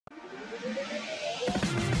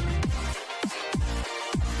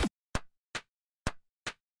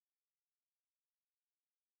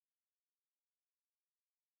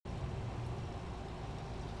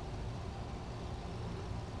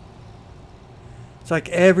like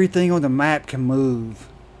everything on the map can move.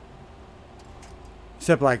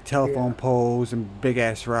 Except like telephone poles and big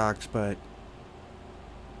ass rocks, but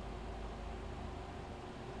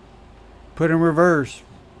put in reverse.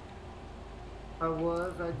 I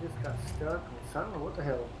just got stuck. I don't know what the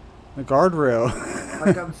hell. The guardrail.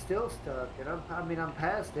 Like I'm still stuck, and I'm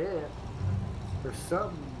past it. There's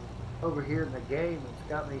something over here in the game that's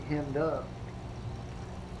got me hemmed up.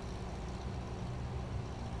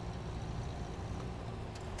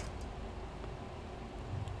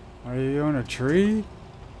 Are you on a tree?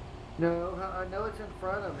 No, I know it's in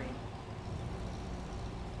front of me.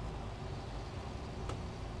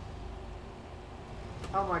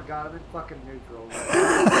 Oh my god, I'm in fucking neutral. I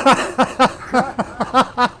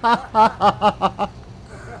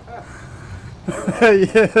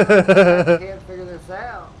can't figure this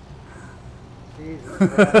out. Jesus.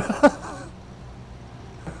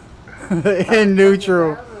 In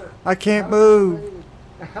neutral. I can't move.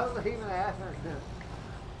 How's it even happening?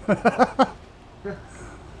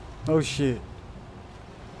 Oh shit.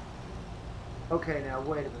 Okay, now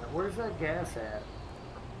wait a minute. Where's that gas at?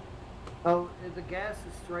 Oh, the gas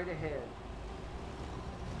is straight ahead.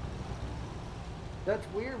 That's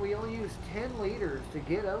weird. We only use 10 liters to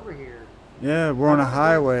get over here. Yeah, we're on a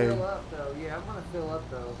highway. Fill up, though. Yeah, I'm gonna fill up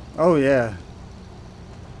though. Oh yeah.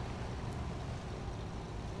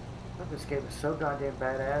 This game is so goddamn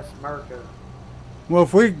badass, America. Well,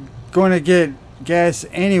 if we're going to get gas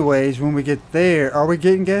anyways when we get there, are we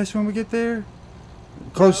getting gas when we get there?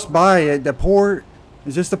 Close by at the port.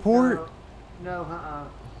 Is this the port? No,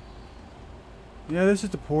 Yeah, this is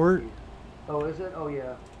the port. Oh, is it? Oh,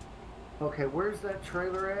 yeah. Okay, where's that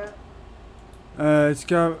trailer at? It's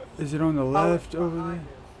got. Is it on the left over there?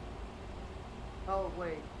 Oh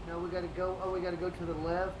wait, no, we gotta go. Oh, we gotta go to the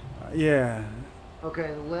left. Yeah.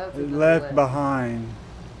 Okay, the left. The left behind.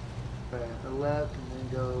 Okay, the left, and then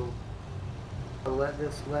go.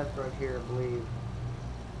 This left right here, I believe.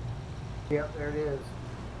 Yep, there it is.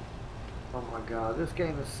 Oh my god, this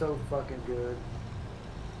game is so fucking good.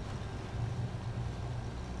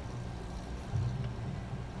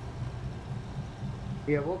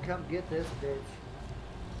 Yeah, we'll come get this bitch.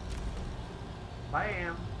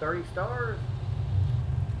 Bam! 30 stars.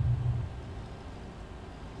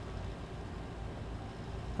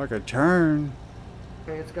 Like a turn.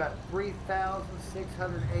 Okay, it's got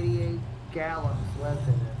 3,688 gallons left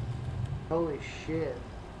in it. Holy shit.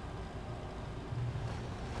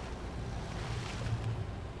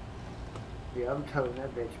 Yeah, I'm towing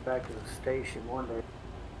that bitch back to the station one day.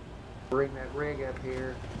 Bring that rig up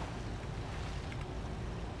here.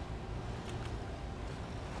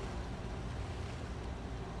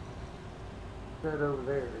 That over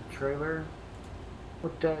there, the trailer.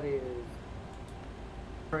 What that is?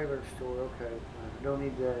 Trailer store. Okay, don't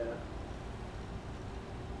need that.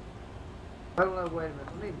 I don't know. Wait a minute.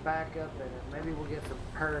 Let me back up in it. Maybe we'll get some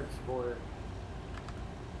parts for it.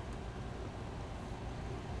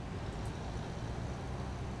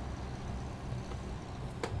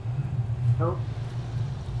 Nope.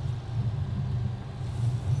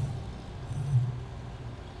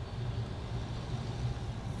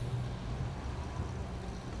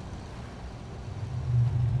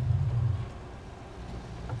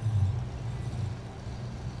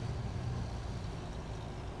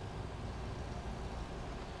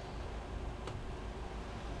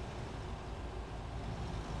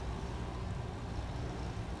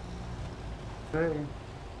 Okay.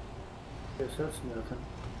 Guess that's nothing.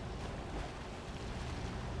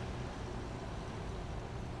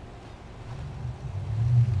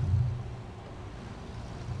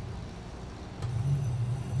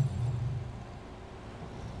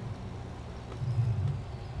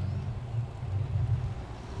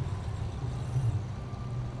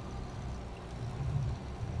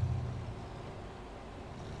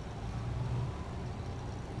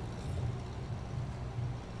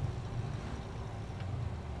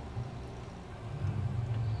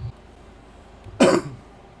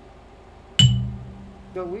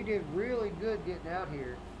 So we did really good getting out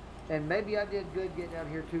here. And maybe I did good getting out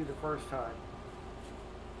here too the first time.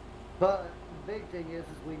 But the big thing is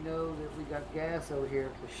we know that we got gas over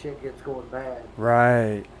here if the shit gets going bad.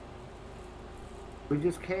 Right. We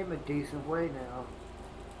just came a decent way now.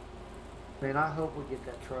 Man, I hope we get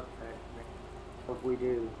that truck back. Hope we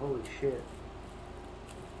do. Holy shit.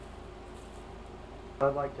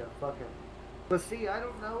 I'd like to fucking... But see, I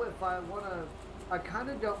don't know if I want to... I kind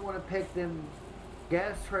of don't want to pick them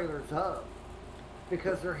gas trailers up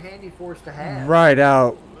because they're handy for us to have. Right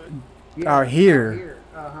out here. Out here.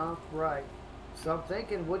 Uh-huh, right. So I'm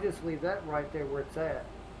thinking we'll just leave that right there where it's at.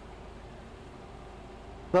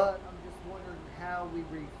 But I'm just wondering how we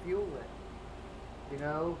refuel it. You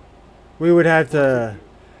know? We would have to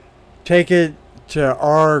take it to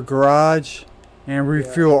our garage and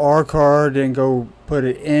refuel our car, then go put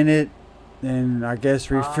it in it. Then I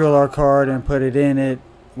guess refuel our car and put it in it.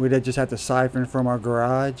 We'd just have to siphon from our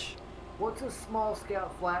garage. What's a small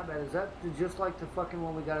scout flatbed? Is that just like the fucking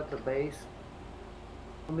one we got at the base?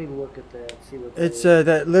 Let me look at that. See what that It's is.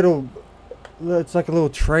 that little. It's like a little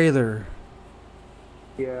trailer.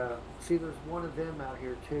 Yeah. See, there's one of them out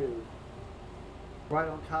here too. Right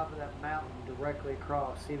on top of that mountain, directly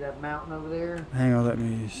across. See that mountain over there? Hang on, let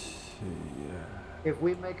me see. If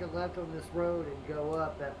we make a left on this road and go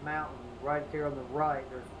up that mountain, right there on the right,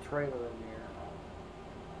 there's a trailer in there.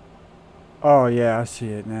 Oh yeah, I see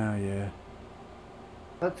it now. Yeah.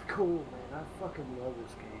 That's cool, man. I fucking love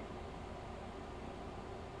this game.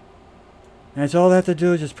 And it's all they have to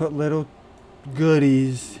do is just put little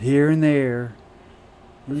goodies here and there.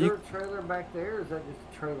 Is there a trailer back there, or is that just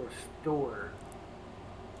a trailer store?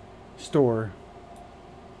 Store.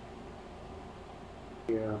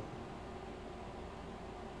 Yeah.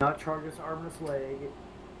 Not charge us armless leg.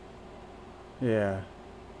 Yeah.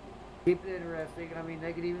 Keep it interesting. I mean,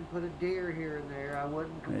 they could even put a deer here and there. I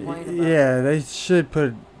wouldn't complain about it. Yeah, they should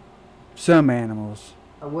put some animals.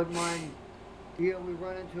 I wouldn't mind. You know, we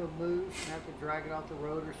run into a moose and have to drag it off the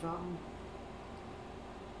road or something.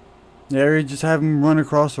 Yeah, we just have them run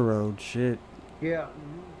across the road. Shit. Yeah.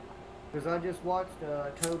 Because I just watched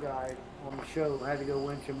a tow guide on the show. I had to go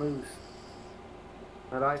winch a moose.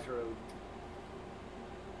 That ice road.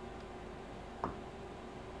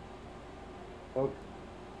 Oh,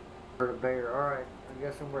 heard a bear. All right, I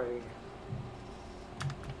guess I'm ready.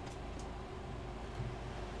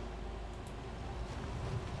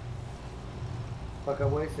 Like I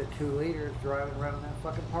wasted 2 liters driving around in that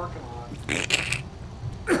fucking parking lot.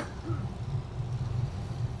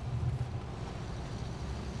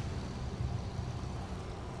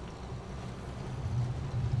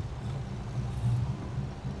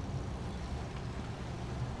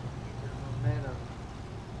 Momentum.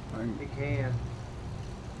 You can.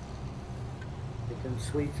 Getting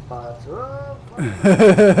sweet spots. Oh,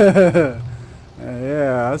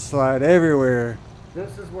 yeah, I slide everywhere.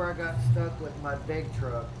 This is where I got stuck with my big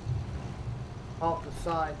truck. Off the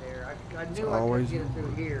side there. I knew I couldn't get it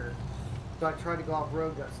through here. So I tried to go off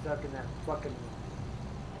road, got stuck in that fucking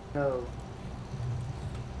snow.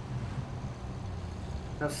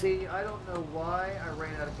 Now see, I don't know why I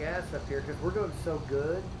ran out of gas up here, because we're doing so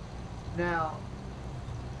good. Now,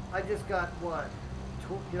 I just got what?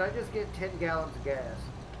 Did I just get 10 gallons of gas?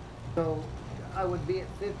 So I would be at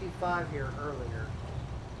 55 here earlier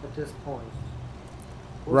at this point.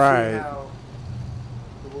 We'll right. See how,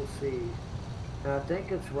 we'll see. And I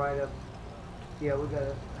think it's right up. Yeah, we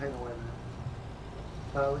gotta hang on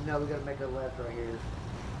a minute. No, we gotta make a left right here.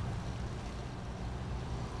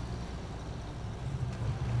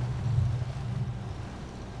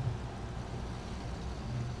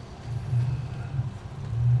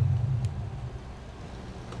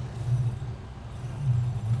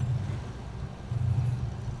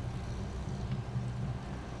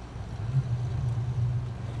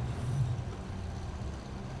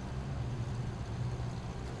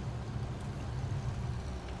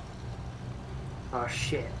 Oh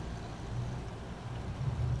shit.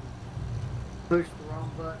 Pushed the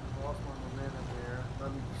wrong button, lost my momentum there.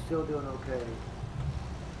 I'm still doing okay.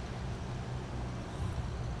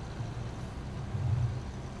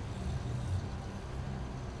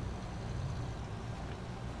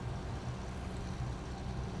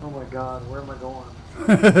 Oh my god, where am I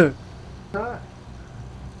going? Huh?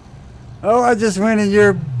 Oh, I just went in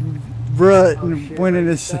your rut Oh, and shit, went in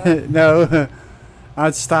right this. beside? No,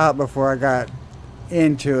 I'd stop before I got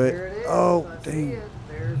into it. There it is. Oh, I see dang. it.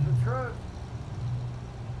 There's the truck.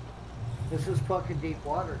 This is fucking deep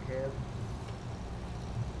water, Kev.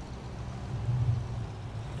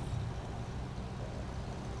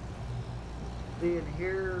 See, and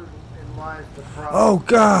here lies the problem. Oh,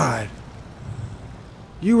 God.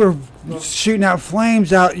 You were shooting out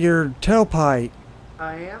flames out your tailpipe.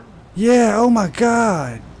 I am? Yeah, oh my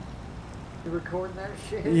God. You recording that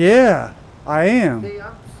shit? Yeah, I am. See,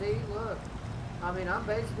 look. I mean, I'm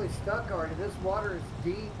basically stuck already. This water is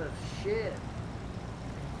deep as shit.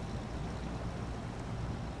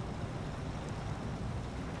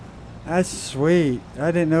 That's sweet.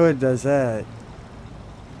 I didn't know it does that.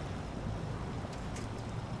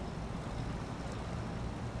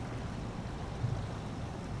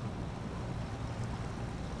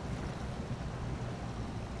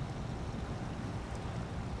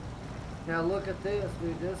 Now look at this,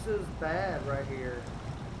 dude. This is bad right here.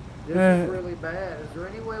 This is really bad. Is there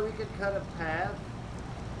any way we could cut a path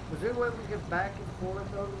Is there a way we get back and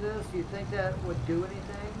forth over this? Do you think that would do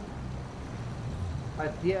anything?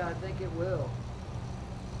 Yeah, I think it will.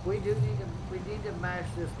 We need to mash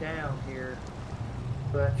this down here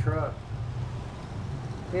for that truck.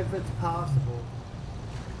 If it's possible.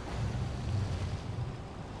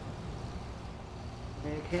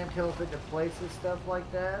 And you can't tell if it displaces stuff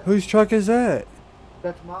like that. Whose truck is that?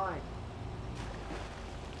 That's mine.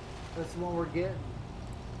 That's the one we're getting.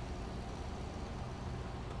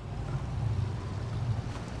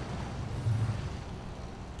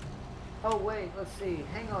 Oh wait, let's see.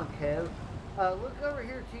 Hang on, Kev. Look over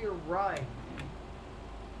here to your right.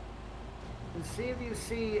 And see if you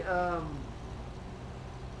see,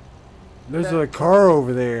 There's a car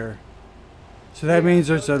over there. So that means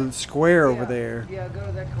there's a square over there. Yeah, go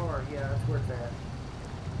to that car. Yeah, that's where it's at.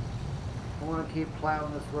 I want to keep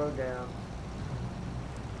plowing this road down.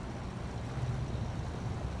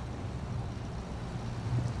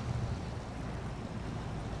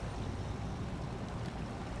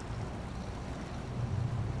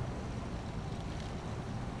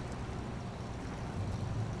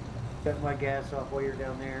 Cut my gas off while you're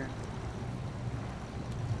down there.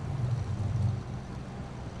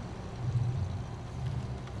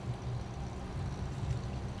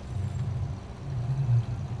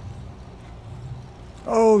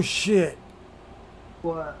 Oh shit.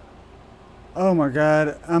 What? Oh my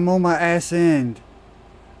god, I'm on my ass end.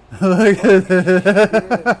 Look at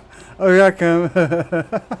that. Oh, here I come.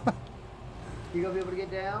 You gonna be able to get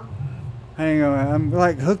down? Hang on, I'm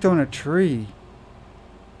like hooked on a tree.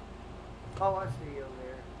 Oh, I see you over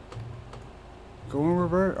there. Going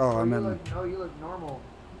revert? Oh, I'm in. You look normal.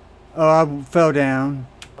 Oh, I fell down.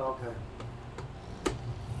 Okay.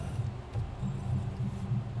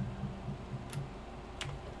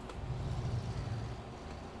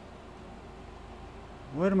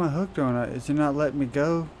 What am I hooked on? Is it not letting me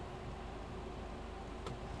go?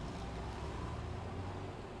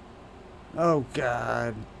 Oh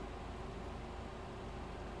God.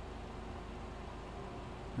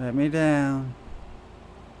 Let me down.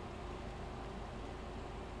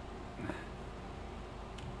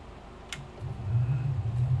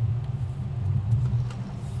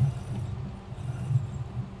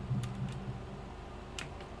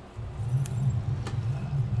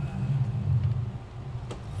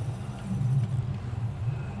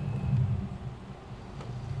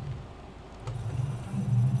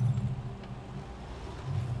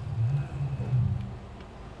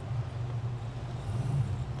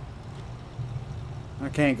 I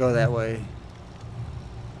can't go that way.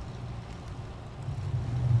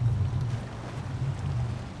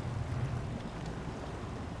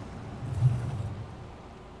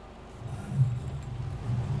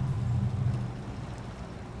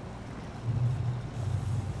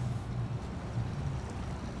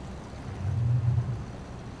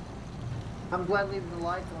 I'm glad leaving the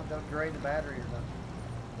lights on don't drain the battery or nothing.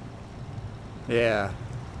 Yeah.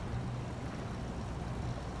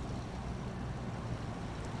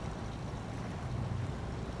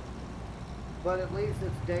 But at least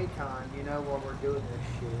it's daytime, you know, while we're doing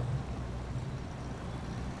this shit.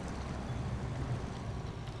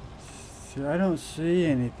 See, I don't see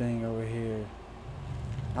anything over here.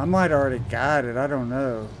 I might already got it. I don't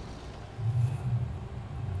know.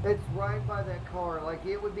 It's right by that car. Like,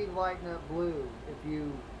 it would be lighting up blue if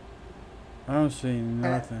you I don't see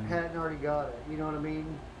nothing. hadn't already got it. You know what I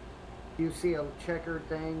mean? You see a checkered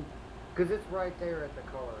thing? Because it's right there at the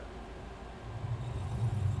car.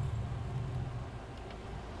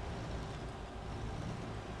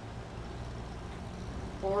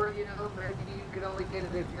 Or, you know, maybe you could only get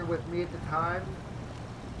it if you're with me at the time.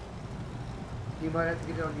 You might have to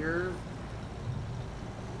get it on yours.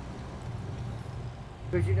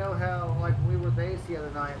 Because you know how, like, when we were base the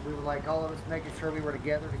other night, we were, like, all of us making sure we were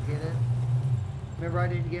together to get it? Remember I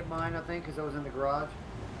didn't get mine, I think, because I was in the garage?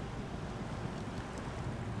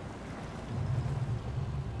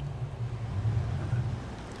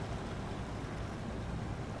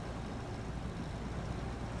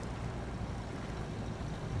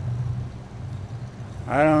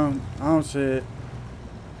 I don't see it.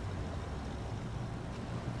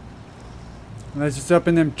 Unless it's up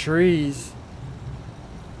in them trees.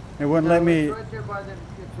 It wouldn't let me. It's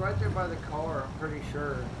right there by the car, I'm pretty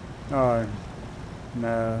sure. Oh,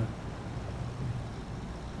 no.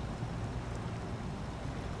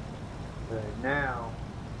 Okay, now,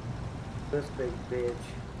 this big bitch.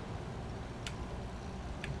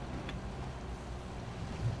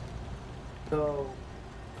 So,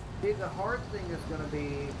 see, the hard thing is going to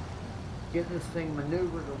be getting this thing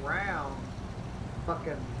maneuvered around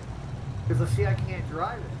fucking, because see, I can't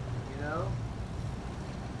drive it, you know?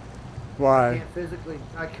 I Why? can't physically,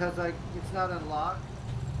 because it's not unlocked.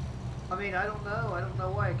 I mean, I don't know. I don't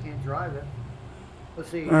know why I can't drive it. Let's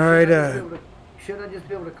see. All right. Should I just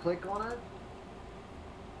be able to click on it?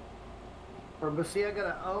 But see, I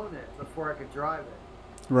gotta own it before I can drive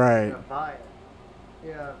it. I Right. gotta buy it.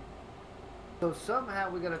 Yeah. So somehow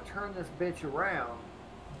we gotta turn this bitch around.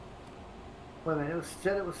 Wait a minute.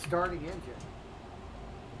 Said it was starting engine.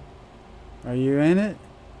 Are you in it?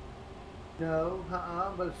 No,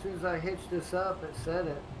 but as soon as I hitched this up, it said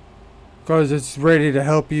it. Cause it's ready to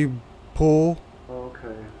help you pull.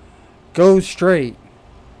 Okay. Go straight.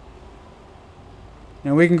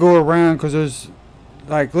 And we can go around because there's,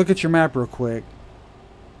 like, look at your map real quick.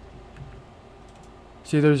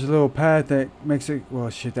 See, there's a little path that makes it, well,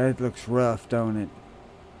 shit, that looks rough, don't it?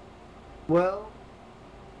 Well,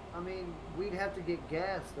 I mean, we'd have to get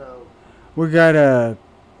gas, though. We gotta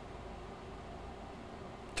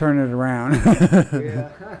turn it around. Yeah,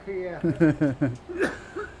 yeah.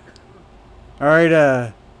 Alright, And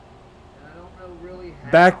I don't know really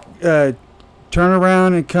how. back, turn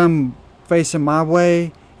around and come facing my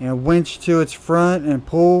way and winch to its front and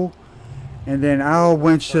pull. And then I'll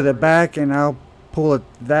winch to the back and I'll pull it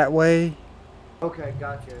that way. Okay,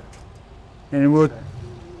 gotcha. And Okay.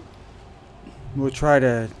 we'll try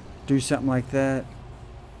to do something like that.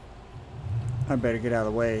 I better get out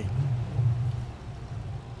of the way.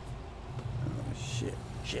 Oh,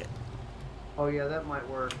 shit. Oh, yeah, that might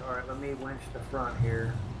work. All right, let me winch the front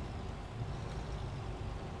here.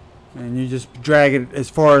 And you just drag it as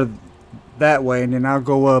far that way, and then I'll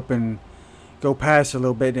go up and go past a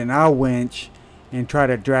little bit, and I'll winch and try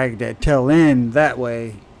to drag that tail end that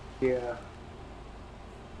way. Yeah.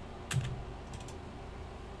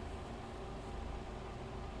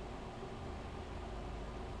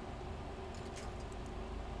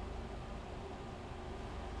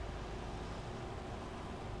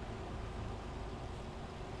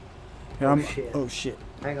 Yeah, Shit. oh shit.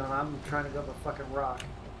 Hang on, I'm trying to go up a fucking rock.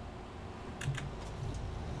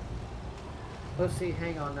 Let's see,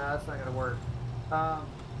 hang on, no, that's not gonna work.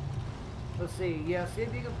 Let's see, yeah, see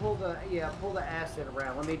if you can pull the acid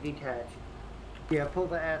around. Let me detach. Yeah, pull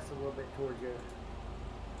the acid a little bit towards you.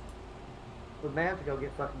 We may have to go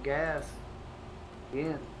get fucking gas.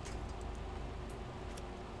 Again.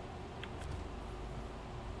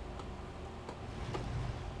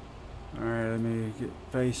 Alright, let me get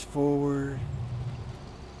face forward.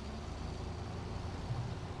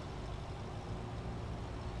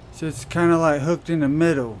 So it's kind of like hooked in the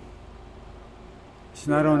middle. It's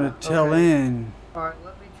not on the Yeah, tail okay. end. Alright,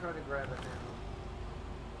 let me try to grab it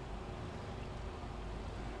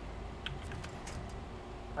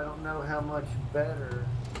now. I don't know how much better.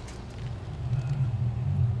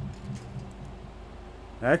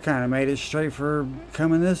 That kind of made it straight for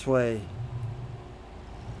coming this way.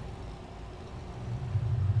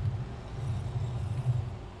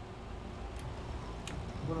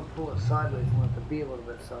 I'm gonna pull it sideways. I want it to be a little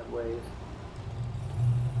bit sideways.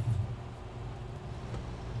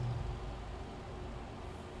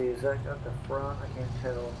 See, is that got the front? I can't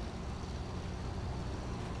tell.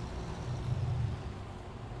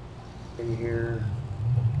 See here.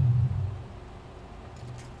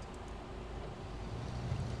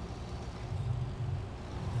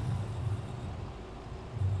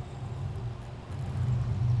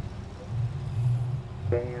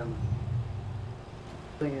 Damn.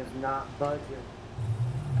 Thing is not budging.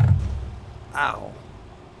 Ow.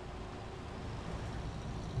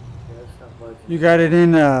 Yeah, it's not budging. You got it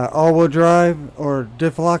in all-wheel drive or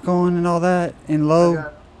diff lock on and all that in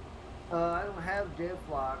low? I don't have diff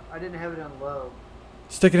lock. I didn't have it on low.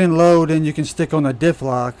 Stick it in low, then you can stick on the diff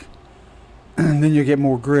lock, and then you get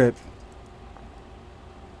more grip.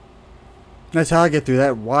 That's how I get through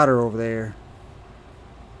that water over there.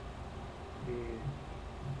 Yeah.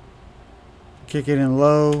 Kick it in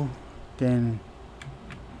low, then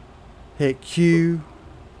hit Q.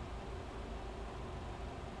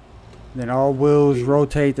 Then all wheels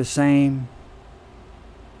rotate the same.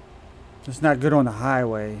 It's not good on the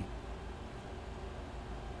highway.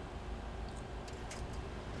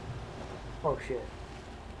 Oh shit.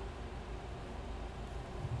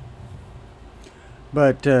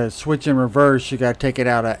 But switch in reverse, you gotta take it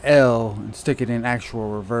out of L and stick it in actual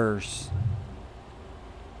reverse.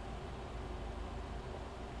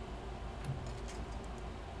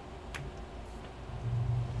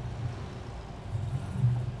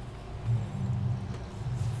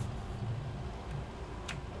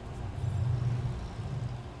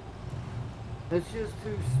 It's just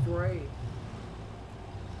too straight.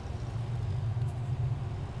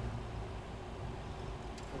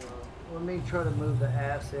 Let me try to move the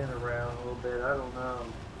ass in around a little bit. I don't know.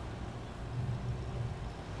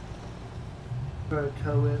 Try to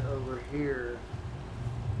tow it over here.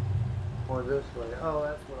 Or this way. Oh,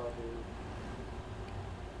 that's what I'll do.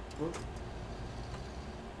 Whoop.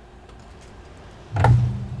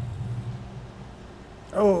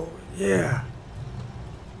 Oh, yeah.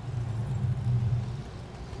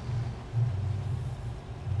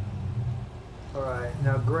 Alright,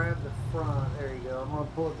 now grab the front. There you go. I'm going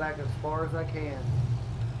to pull it back as far as I can.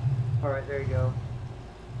 Alright, there you go.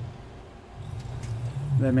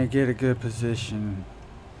 Let me get a good position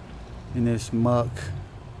in this muck.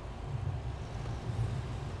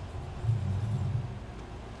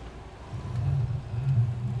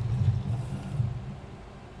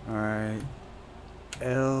 Alright.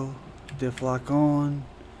 L, diff lock on.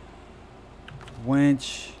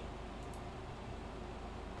 Winch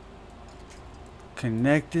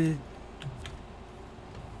connected.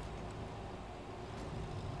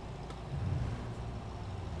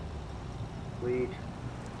 Sweet.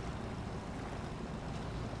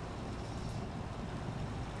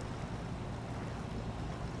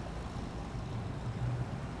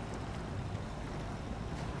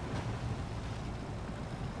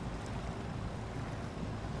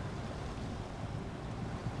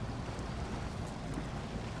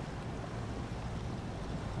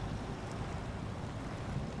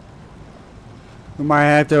 We might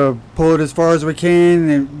have to pull it as far as we can,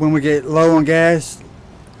 and when we get low on gas,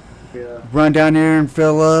 Yeah. run down there and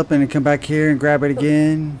fill up, and then come back here and grab it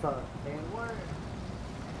again. Fuck, man, what?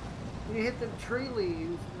 When you hit them tree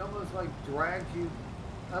leaves, it almost like drags you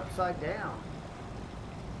upside down.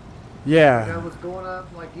 Like I Yeah, was going up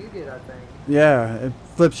like you did, I think. yeah, it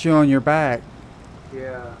flips you on your back.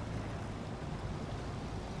 Yeah.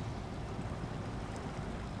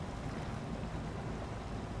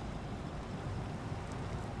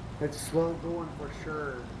 It's slow going for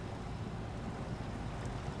sure.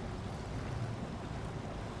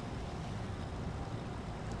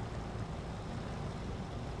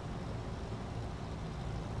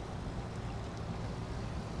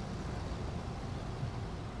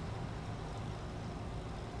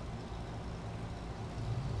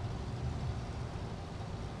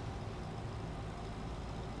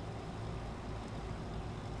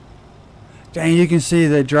 Dang, you can see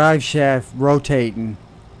the drive shaft rotating.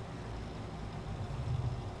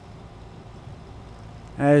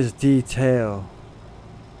 That is detail.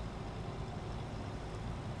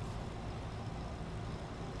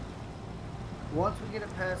 Once we get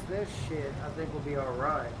it past this shit, I think we'll be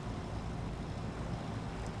alright.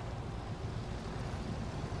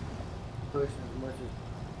 Pushing as much as...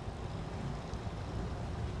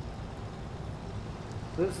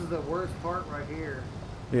 This is the worst part right here.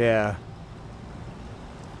 Yeah.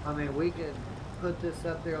 I mean, we could put this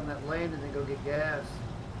up there on that land and then go get gas.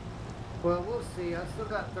 Well, we'll see. I still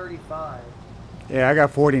got 35. Yeah, I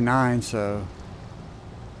got 49, so.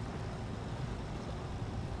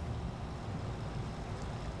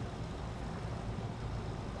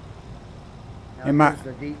 Now here's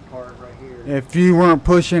the deep part right here. If you weren't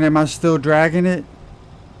pushing, am I still dragging it?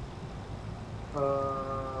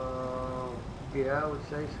 Yeah, I would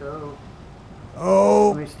say so.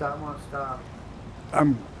 Oh, Let me stop. I'm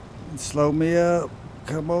gonna stop. slow me up.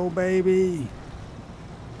 Come on, baby.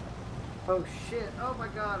 Oh shit! Oh my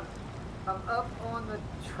god! I'm up on the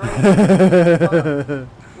trailer.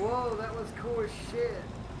 Whoa, that was cool as shit.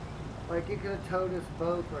 Like you could have towed us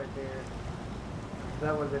both right there.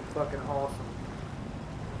 That would have been fucking awesome.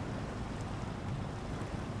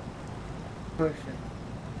 Pushing.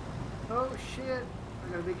 Oh shit!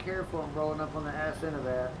 I gotta be careful. I'm rolling up on the ass end of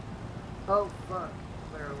that. Oh fuck!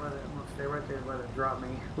 Better let it. I'm gonna stay right there and let it drop me.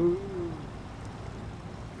 Ooh.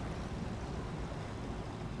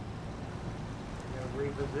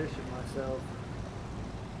 Reposition myself.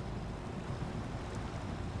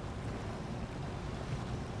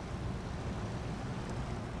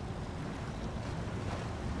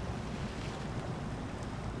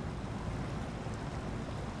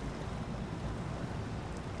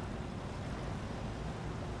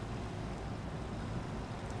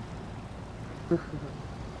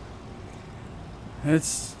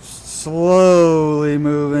 It's slowly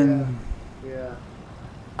moving. Yeah.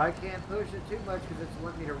 I can't push it too much because it's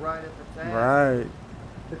wanting me to ride it the fast. Right.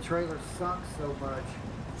 The trailer sunk so much.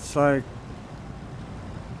 It's like,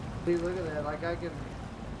 See, look at that. Like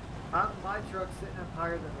my truck's sitting up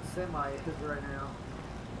higher than the semi is right now.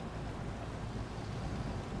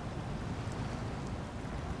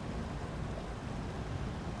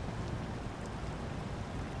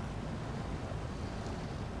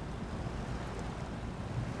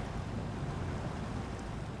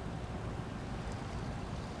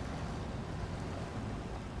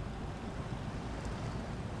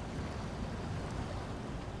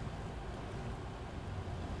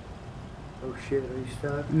 shit, are you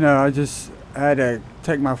stuck? No, I had to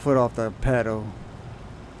take my foot off the pedal.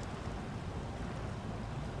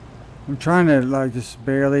 I'm trying to like just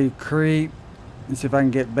barely creep and see if I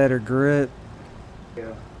can get better grip.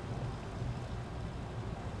 Yeah.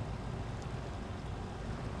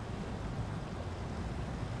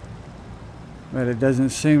 But it doesn't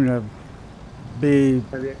seem to be.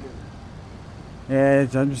 Maybe I can. Yeah,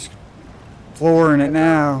 I'm just flooring it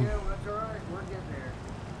now. Yeah, that's alright. We're getting there.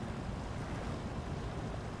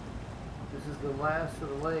 This is the last of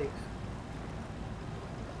the lakes.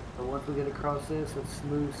 But once we get across this, it's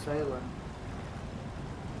smooth sailing.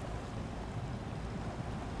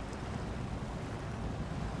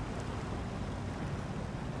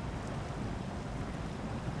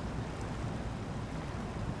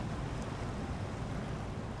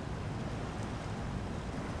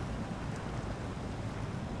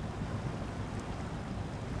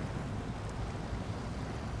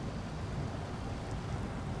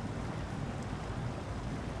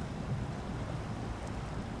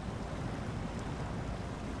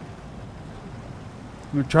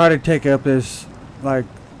 I'm gonna try to take up this like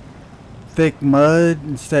thick mud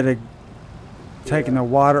instead of taking the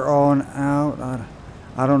water on out.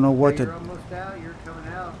 I don't know what You're to. almost out. You're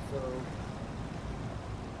coming out, so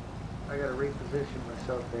I gotta reposition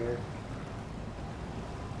myself there.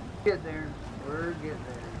 Getting there. We're getting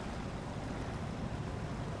there.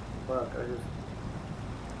 Fuck! I just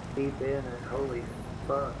deep in and holy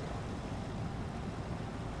fuck.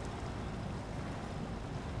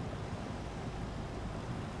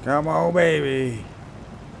 Come on, baby.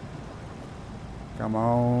 Come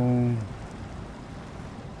on.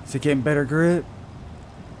 Is it getting better grip?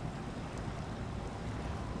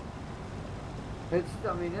 It's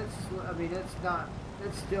not.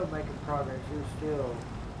 It's still making progress. You're still,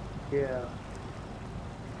 yeah.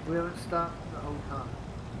 We haven't stopped the whole time.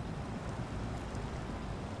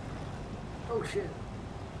 Oh shit.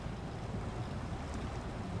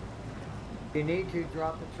 You need to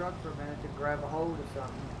drop the truck for a minute to grab a hold of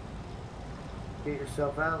something. Get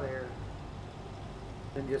yourself out of there.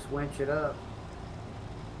 Then just winch it up.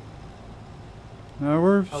 No,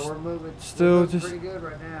 we're moving. still We're moving just pretty good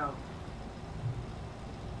right now.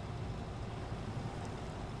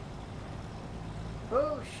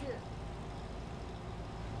 Oh shit.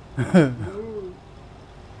 Ooh.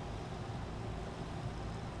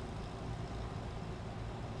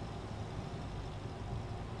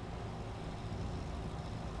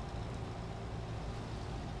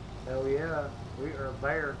 Hell yeah, we are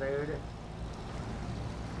there, dude.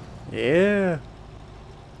 yeah.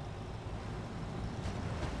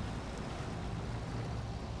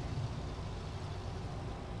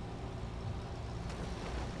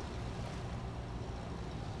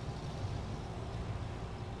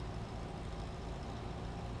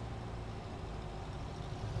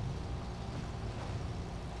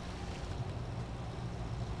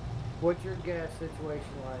 What's your gas situation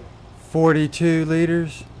like? 42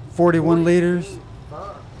 liters, 41 liters,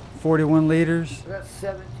 Fuck. 41 liters. I got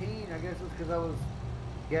 17. I guess it's because I was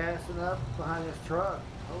gassing up behind this truck.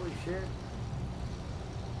 Holy shit.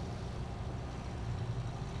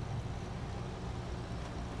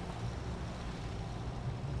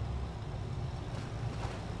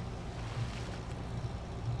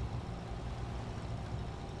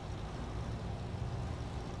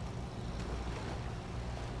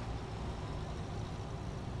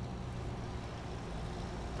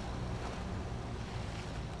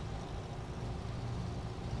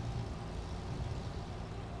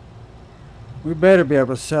 We better be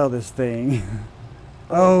able to sell this thing.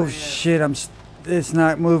 Oh, shit, it's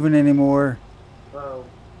not moving anymore. Oh.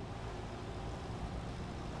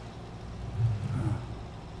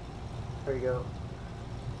 There you go.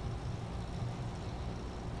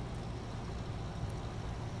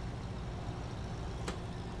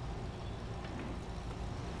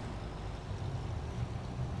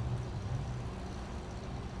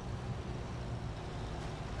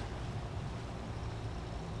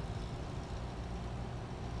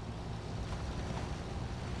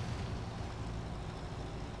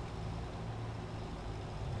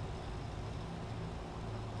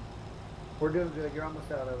 We're doing good. You're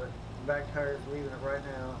almost out of it. Back tire's leaving it right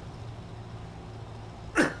now.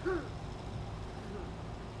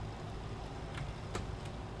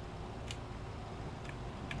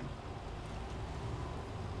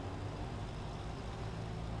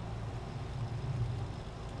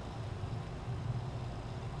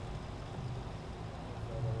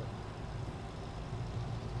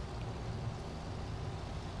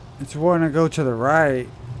 It's wanting to go to the right.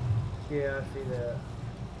 Yeah, I see that.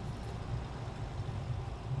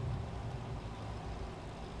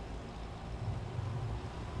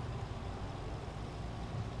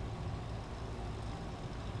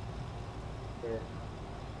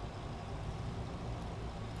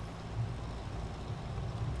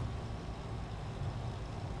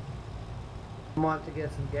 I'm gonna have to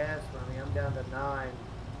get some gas for me. I'm down to 9.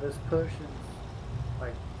 This pushing's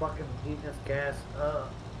like fucking heating this gas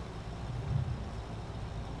up.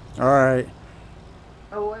 Alright.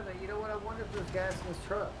 Oh, wait a minute. You know what? I wonder if there's gas in this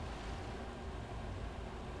truck.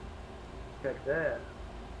 Check that.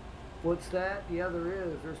 What's that? Yeah, there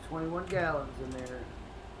is. There's 21 gallons in there.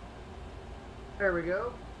 There we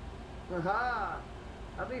go. Aha!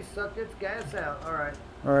 I be sucked its gas out. Alright.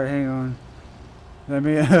 Alright, hang on. Let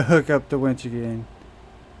me hook up the winch again.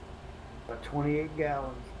 About 28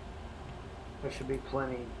 gallons. That should be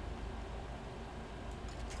plenty.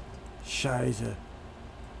 Scheiße.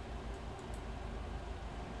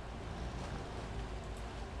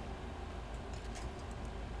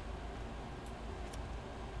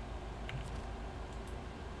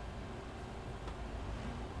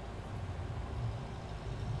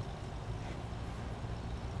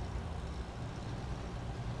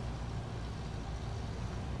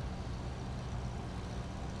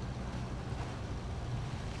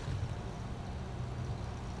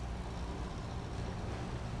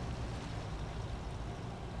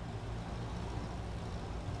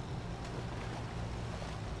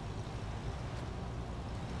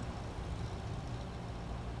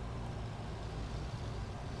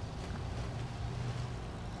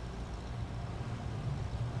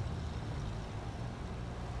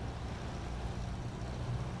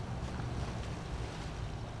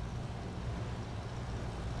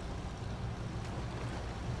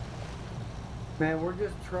 Man, we're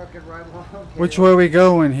just trucking right along. Which way are we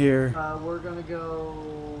going here? We're gonna go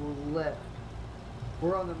left.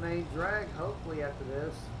 We're on the main drag, hopefully, after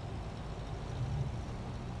this.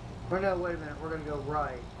 Or no, wait a minute. We're gonna go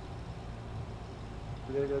right.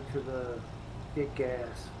 We're gonna go to the get gas.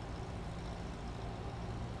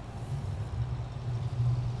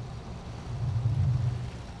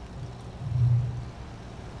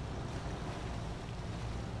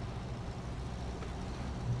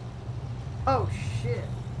 Oh shit!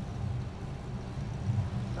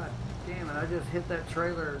 God damn it, I just hit that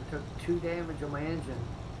trailer and took 2 damage on my engine.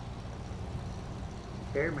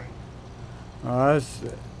 Scared me. I was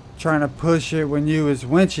trying to push it when you was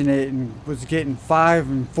winching it and was getting 5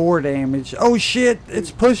 and 4 damage. Oh shit, it's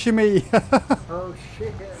pushing me. Oh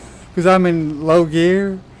shit. Because I'm in low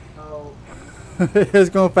gear. Oh. It's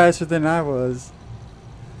going faster than I was.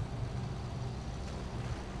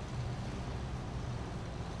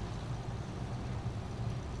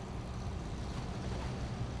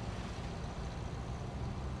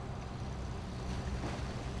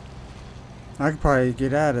 I could probably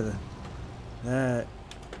get out of that.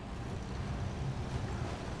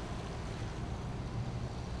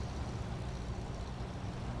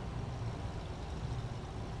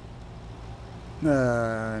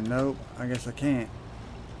 Nope. I guess I can't.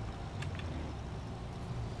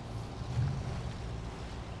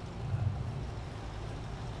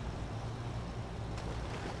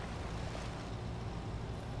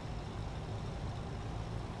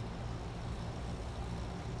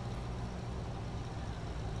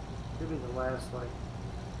 Should be the last, like,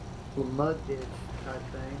 little mud ditch type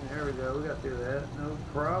thing. There we go. We got through that. No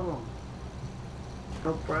problem.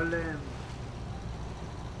 No problem.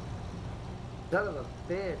 Son of a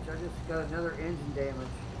bitch. I just got another engine damage.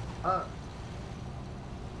 Up.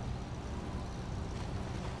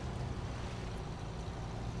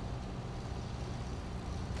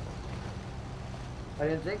 I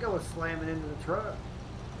didn't think I was slamming into the truck.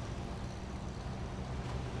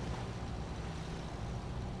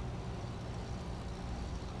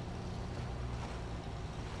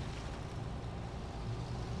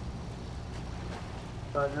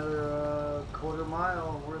 About another quarter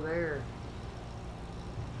mile and we're there.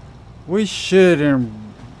 We should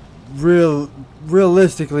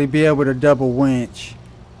realistically be able to double winch.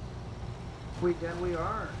 We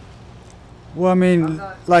aren't. Well, I mean,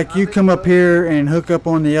 like you come up here and hook up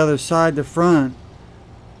on the other side, the front,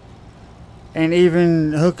 and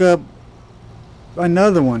even hook up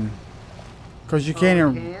another one. Because you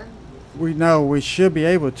can't. Can? We know we should be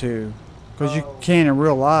able to, because you can in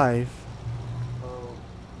real life.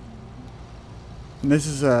 And this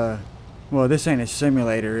is a, well, this ain't a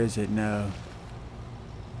simulator, is it? No.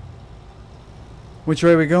 Which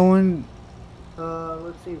way are we going?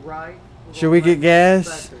 Let's see, right. Should we get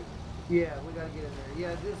gas? Yeah, we gotta get in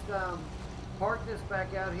there. Yeah, just park this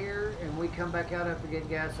back out here, and we come back out after getting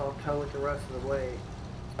gas. I'll tow it the rest of the way,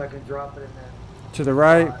 so I can drop it in that. To the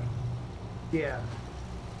right? Yeah.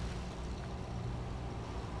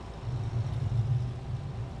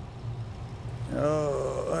 Oh.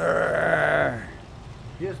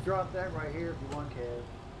 Just drop that right here if you want, Kev.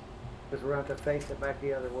 Because we're going to have to face it back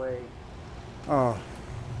the other way. Oh.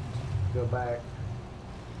 Go back.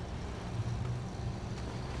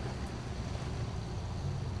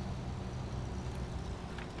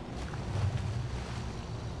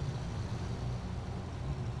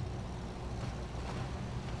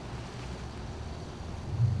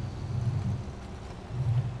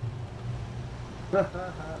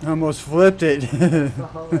 Almost flipped it.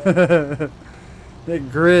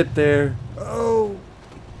 That grip there. Oh.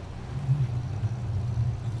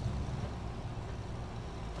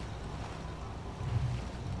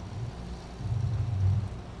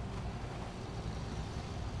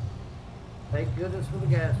 Thank goodness for the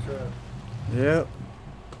gas truck. Yep.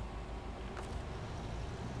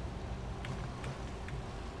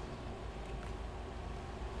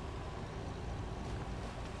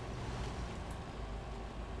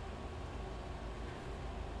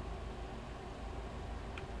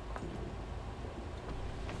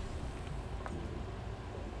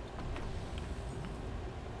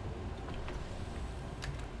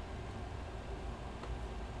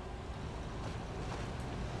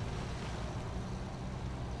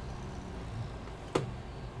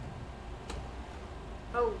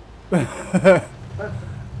 Oh.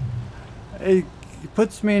 It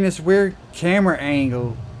puts me in this weird camera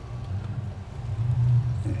angle.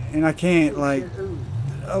 And I can't, like...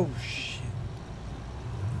 Oh, shit.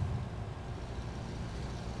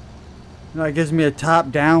 No, it gives me a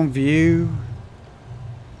top-down view.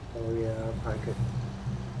 Oh, yeah, I could.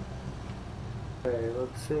 Okay,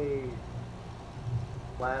 let's see.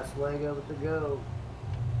 Last leg of it to go.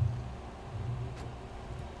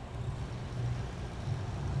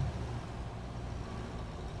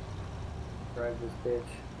 Drive this bitch.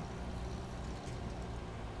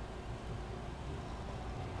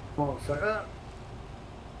 Come on, suck up.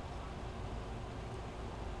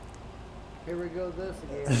 Here we go, this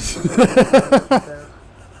again.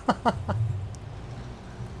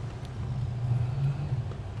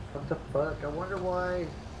 What the fuck? I wonder why.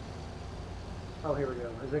 Oh, here we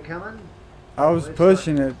go. Is it coming? I was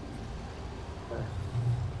pushing it.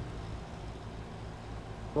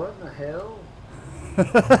 What in the hell?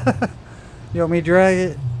 You want me to drag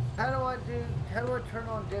it? How do I turn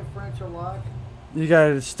on differential lock? You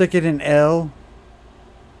gotta stick it in L.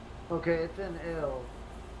 Okay, it's in L.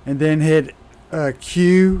 And then hit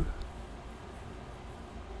Q.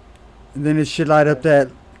 And then it should light up that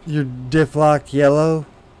your diff lock yellow.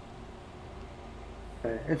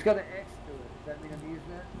 Okay. It's got an X to it. Does that mean I'm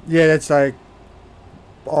using it? Yeah, that's like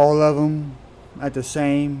all of them at the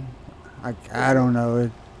same. I don't know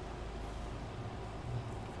it.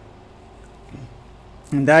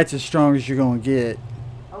 And that's as strong as you're gonna get.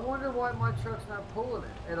 I wonder why my truck's not pulling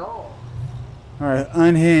it at all. All right,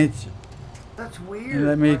 unhinge. That's weird. And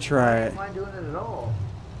let me try it. Am I doing it at all?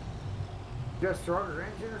 You got a starter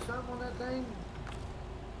engine or something on that thing?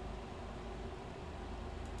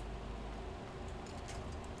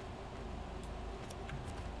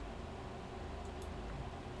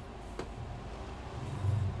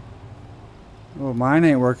 Well, mine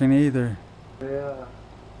ain't working either. Yeah.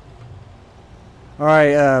 All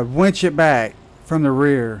right, winch it back from the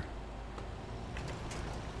rear.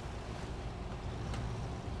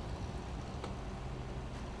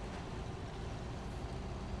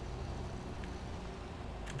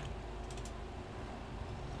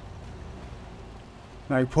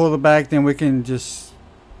 Like pull it back, then we can just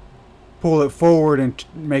pull it forward and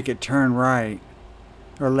make it turn right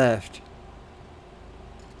or left.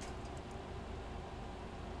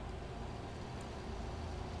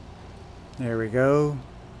 There we go.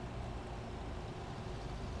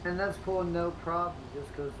 And that's pulling no problem just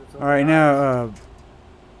because it's on. All right, now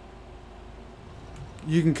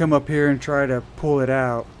you can come up here and try to pull it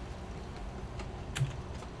out.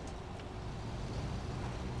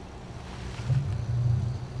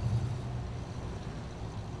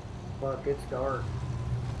 Fuck, it's dark.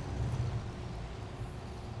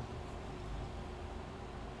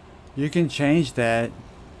 You can change that.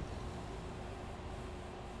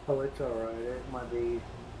 Oh, it's alright. It might be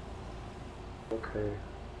okay.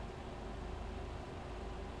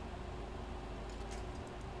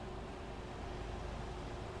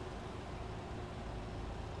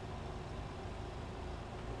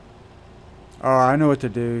 Oh, I know what to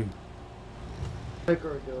do. I think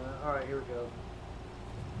we're doing it. Alright, here we go.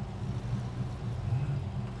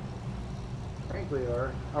 I think we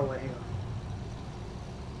are. Oh, wait, hang on.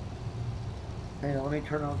 Hang on, let me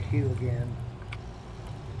turn on Q again.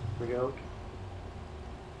 Here we go.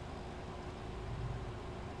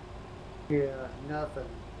 Yeah, nothing.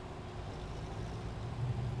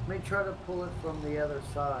 Let me try to pull it from the other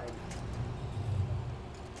side.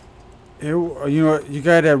 You know, you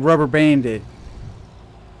gotta rubber band it.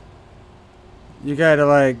 You gotta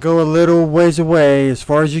like go a little ways away as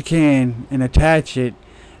far as you can and attach it,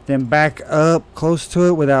 then back up close to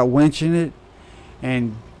it without winching it,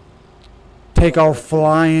 and take off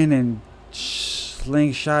flying and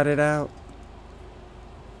slingshot it out.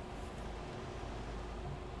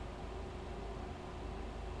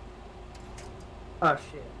 Oh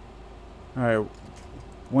shit. Alright.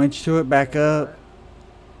 Winch to it, back up.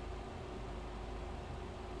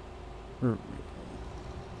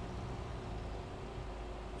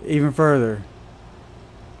 Even further.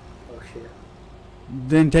 Oh shit.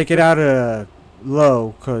 Then take it out of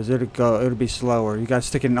low, cause it'll be slower. You gotta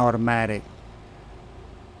stick it in automatic.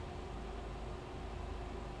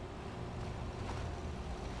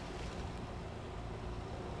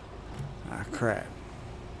 Ah, crap.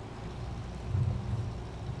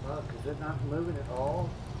 Fuck, is it not moving at all?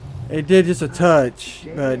 It did just a touch,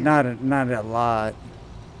 but Damn. not a lot.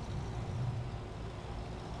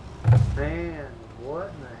 Man, what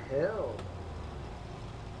in the hell?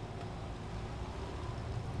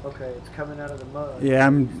 Okay, it's coming out of the mud. Yeah,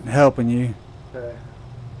 I'm helping you. Okay.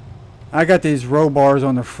 I got these roll bars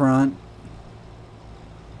on the front.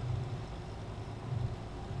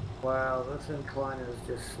 Wow, this incline is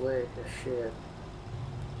just slick as shit.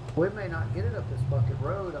 We may not get it up this bucket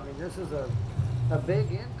road. I mean, this is a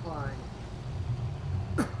big incline.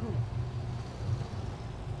 I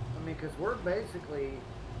mean, because we're basically...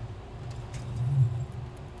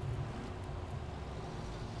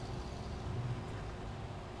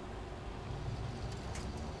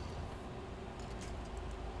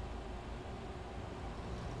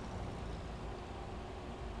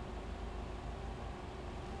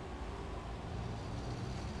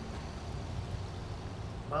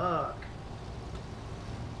 Fuck.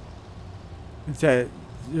 It's that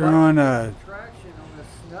you're on Traction on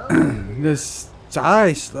the snow. this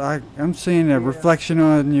ice. I'm seeing a reflection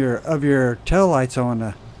on of your taillights on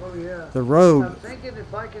Oh yeah. the road. I'm thinking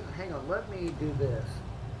if I can, hang on, let me do this.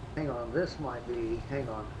 Hang on, this might be, hang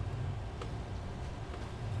on.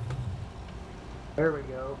 There we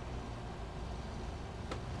go.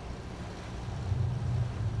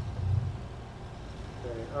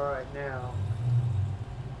 Okay, alright now.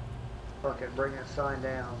 Fuck it, bring that sign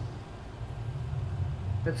down.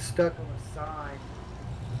 It's stuck on the sign.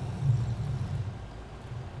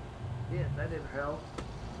 Yeah, that didn't help.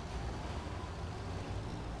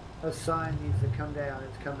 The sign needs to come down.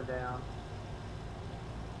 It's coming down.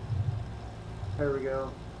 There we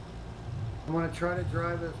go. I'm going to try to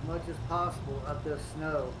drive as much as possible up this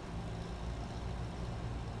snow.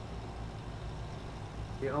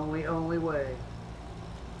 The only way.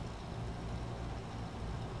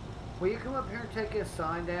 Will you come up here and take his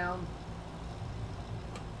sign down?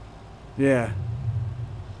 Yeah.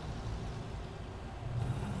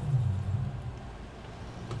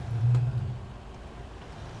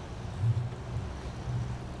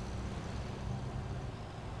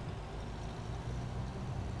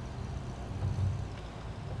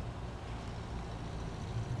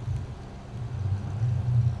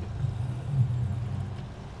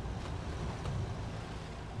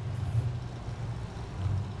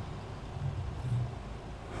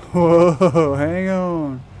 Whoa, hang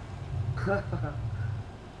on.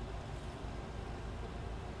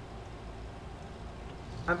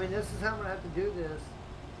 I mean, this is how I'm going to have to do this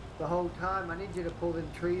the whole time. I need you to pull them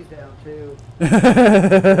trees down, too.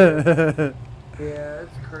 Yeah,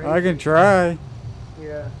 it's crazy. I can try.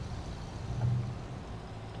 Yeah.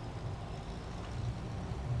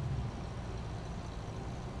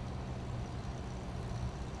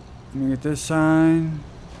 Let me get this sign.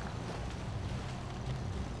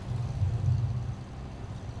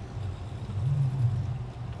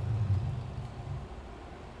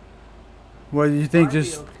 What do you think? Might be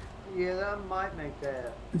Just okay. Yeah, that might make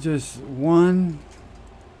that. just one?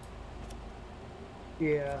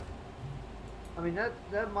 Yeah. I mean,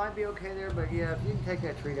 that might be okay there, but yeah, if you can take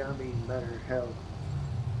that tree down, it'd be even better. Hell.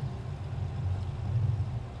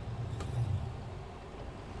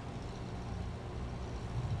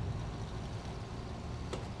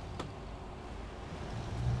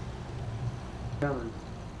 Coming.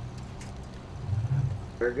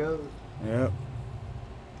 There it goes. Yep.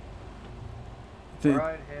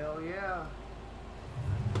 Alright, hell yeah.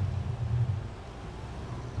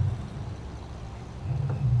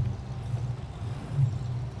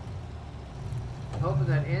 Hoping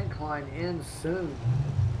that incline ends soon.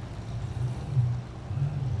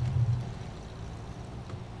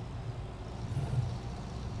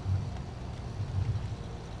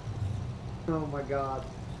 Oh my god.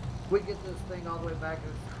 If we get this thing all the way back,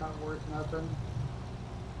 it's not worth nothing.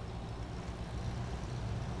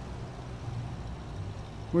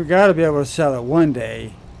 We gotta be able to sell it one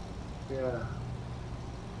day. Yeah.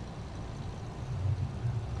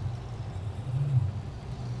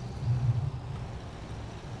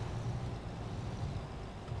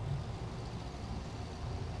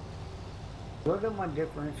 Look at my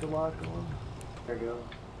differential lock on. There you go.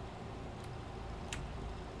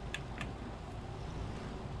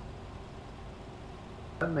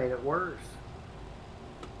 That made it worse.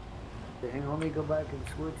 Hang on, let me go back and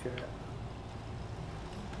switch it.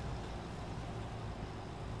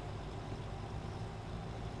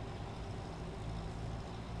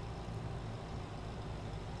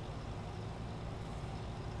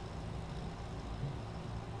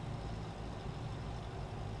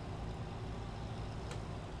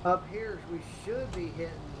 Up here, we should be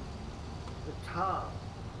hitting the top.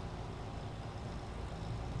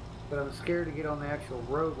 But I'm scared to get on the actual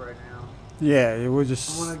road right now. Yeah, it will just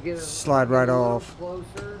slide right off.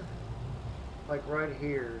 Closer, like right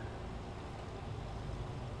here.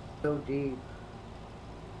 So deep.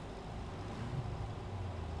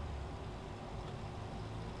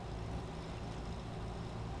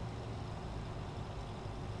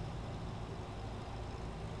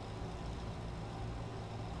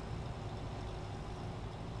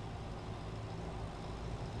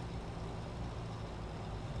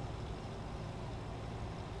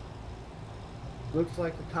 Looks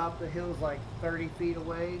like the top of the hill is like 30 feet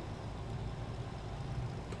away.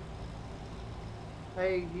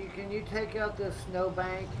 Hey, can you take out this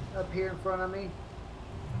snowbank up here in front of me?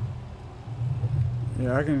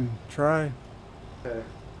 Yeah, I can try. Okay.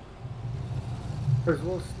 There's a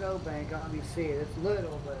little snowbank. Let me see it. It's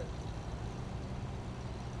little, but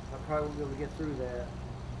I probably won't be able to get through that.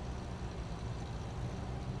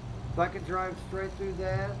 If I could drive straight through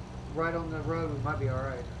that, right on the road, we might be all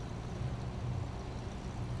right.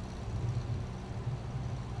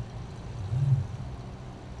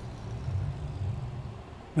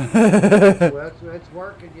 Well, it's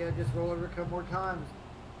working. Yeah, just roll over a couple more times.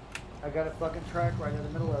 I got a fucking track right in the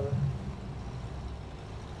middle of it.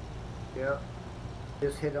 Yep.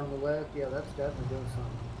 Just hit on the left. Yeah, that's definitely doing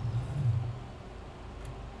something.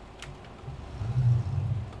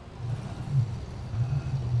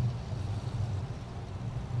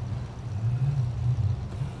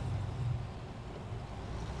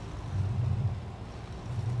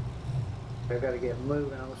 I gotta get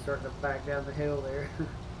moving. I was starting to back down the hill there.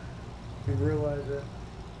 Didn't realize it.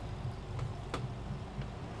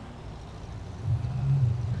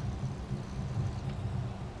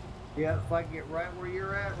 Yeah, if I can get right where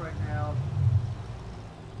you're at right now.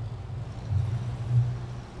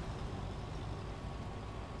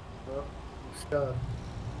 Oh, I'm stuck.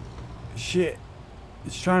 Shit.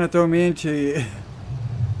 It's trying to throw me into you.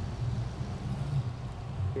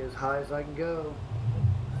 Get as high as I can go.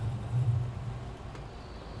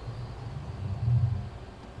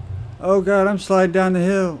 Oh god, I'm sliding down the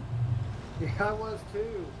hill. Yeah, I was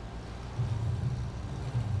too.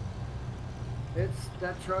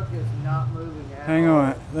 That truck is not moving at all. Hang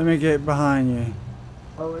on, let me get behind you.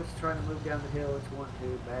 Oh, it's trying to move down the hill. It's wanting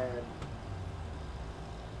to bad.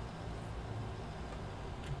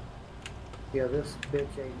 Yeah, this bitch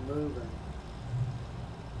ain't moving.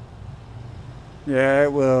 Yeah,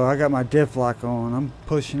 it will. I got my diff lock on. I'm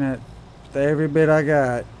pushing it every bit I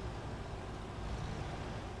got.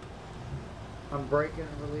 I'm braking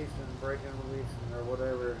and releasing, or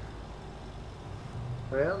whatever.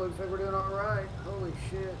 Well, looks like we're doing all right. Holy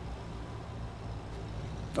shit.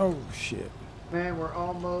 Oh, shit. Man, we're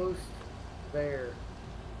almost there.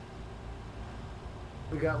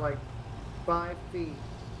 We got like 5 feet,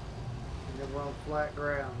 and then we're on flat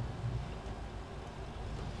ground.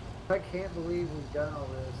 I can't believe we've done all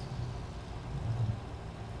this.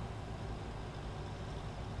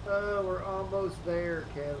 Oh, we're almost there,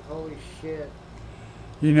 Kev. Holy shit.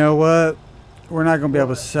 You know what? We're not going to be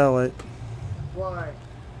able to sell it. Why?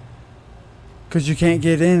 Because you can't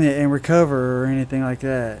get in it and recover or anything like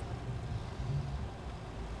that.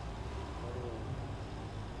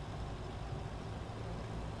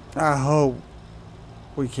 I hope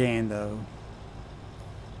we can, though.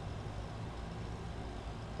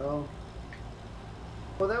 Oh.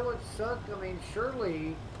 Well, that would suck. I mean,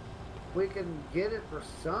 surely we can get it for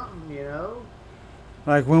something, you know?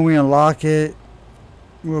 Like when we unlock it,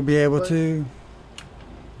 we'll be able to.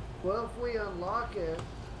 Well, if we unlock it,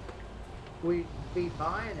 we'd be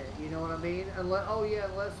buying it, you know what I mean? Unless, oh yeah,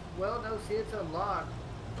 unless, well, no, see, it's unlocked.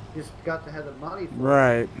 Just got to have the money for it.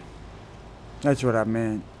 Right. That's what I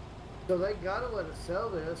meant. So they got to let us sell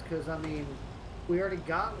this, because, I mean, we already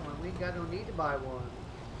got one. We ain't got no need to buy one.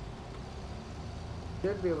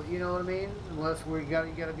 Should be able, you know what I mean? Unless you got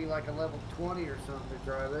to be like a level 20 or something to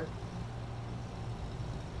drive it.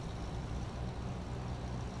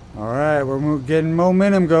 Alright, we're getting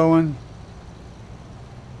momentum going.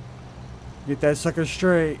 Get that sucker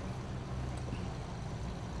straight.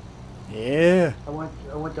 Yeah. I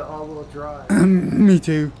went to all-wheel drive. Me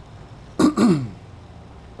too.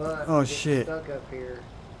 But oh I'm shit. Stuck up here.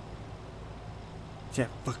 It's that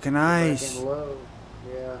fucking ice. Low.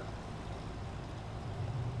 Yeah.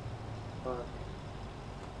 But,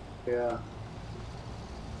 yeah.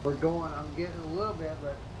 We're going, I'm getting a little bit,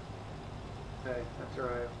 but, okay, that's all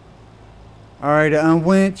right. Alright,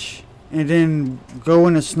 unwinch, and then go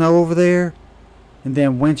in the snow over there, and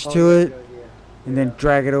then winch to that's it, good, yeah. and Yeah. then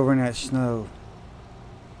drag it over in that snow.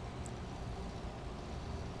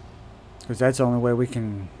 Because that's the only way we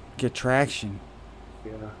can get traction.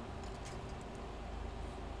 Yeah.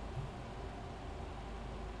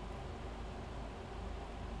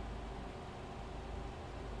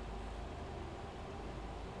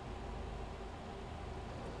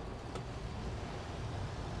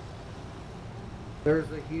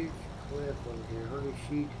 There's a huge cliff over here. Holy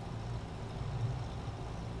shit.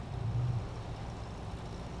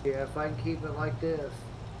 Yeah, if I can keep it like this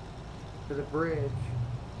to the bridge,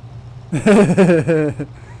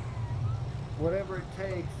 whatever it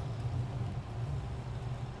takes.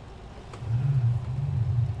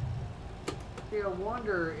 Yeah, I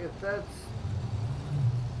wonder if that's.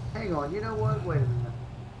 Hang on, you know what? Wait a minute.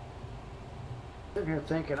 Sitting here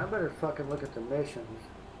thinking, I better fucking look at the missions.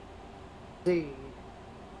 See.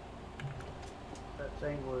 That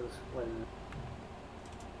thing was. Wait a minute.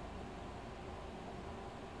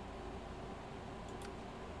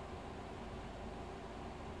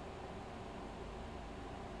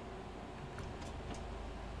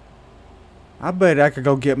 I bet I could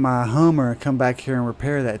go get my Hummer and come back here and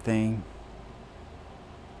repair that thing.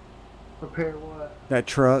 Repair what? That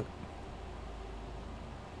truck.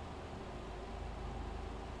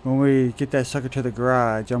 When we get that sucker to the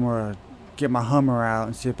garage, I'm going to get my Hummer out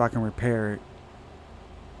and see if I can repair it.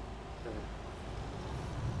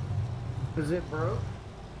 Is it broke?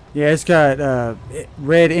 Yeah, it's got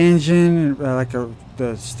red engine,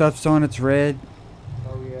 the stuff's on it's red.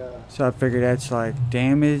 Oh yeah. So I figured that's like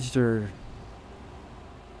damaged or...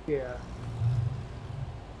 Yeah.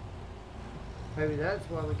 Maybe that's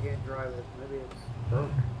why we can't drive it. Maybe it's broke.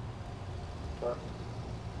 But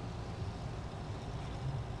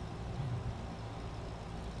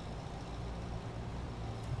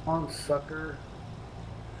on sucker.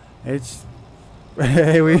 It's...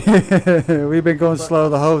 Hey, we've been going slow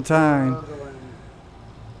the whole time.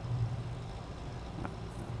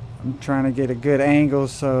 I'm trying to get a good angle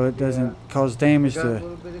so it doesn't cause damage We got a to...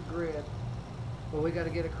 little bit of grip. But we got to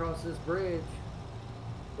get across this bridge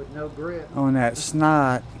with no grip. On that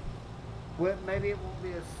snot. Well, maybe it won't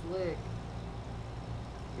be as slick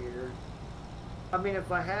here. I mean,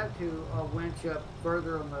 if I have to, I'll winch up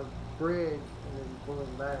further on the bridge and then pull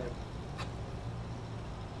him back.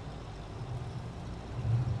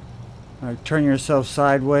 Like turn yourself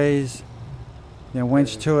sideways, then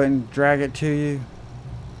winch to it and drag it to you.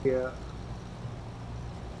 Yeah.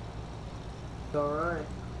 It's alright.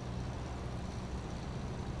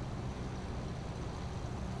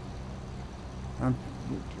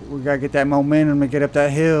 We gotta get that momentum to get up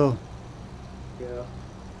that hill. Yeah.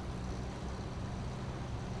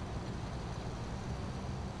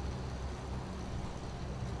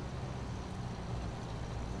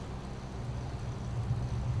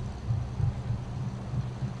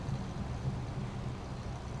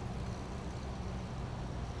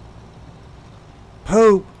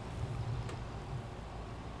 Poop!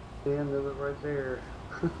 The end of it right there.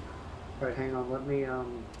 Alright, hang on, let me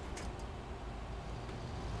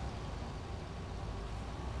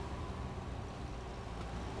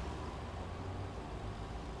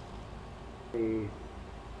see.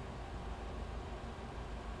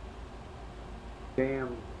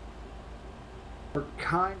 Damn. We're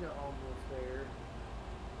kinda almost there.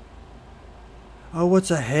 Oh,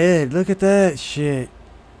 what's ahead? Look at that shit.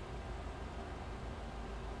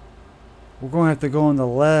 We're going to have to go on the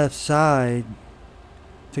left side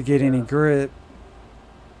to get any grip.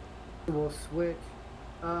 We'll switch.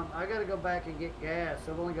 I gotta go back and get gas.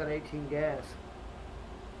 I've only got 18 gas.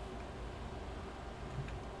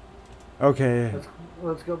 Okay.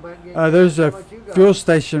 Let's go back and get gas. There's How a much you got? fuel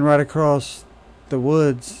station right across the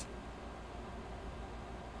woods.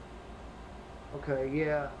 Okay,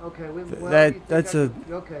 yeah. Okay, That's a...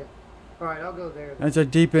 Okay. Alright, I'll go there. That's a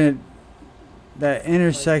deep end. That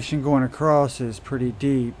intersection going across is pretty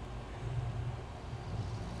deep.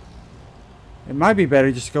 It might be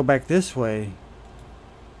better just to go back this way.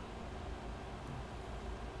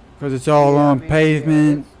 Because it's all on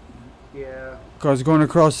pavement. Yeah. Because going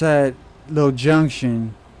across that little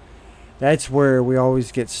junction, that's where we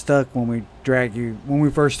always get stuck when we drag you. When we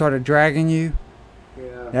first started dragging you,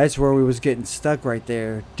 Yeah. that's where we was getting stuck right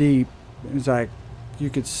there, deep. It was like you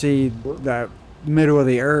could see the middle of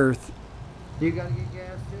the earth. You gotta get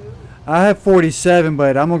gas too? I have 47,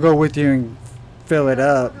 but I'm gonna go with you and fill it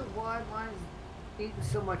up. I wonder why mine's eating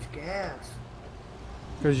so much gas?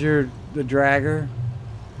 Because you're the dragger.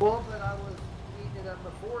 Well, but I was eating it up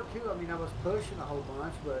before too. I mean, I was pushing a whole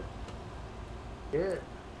bunch, but yeah.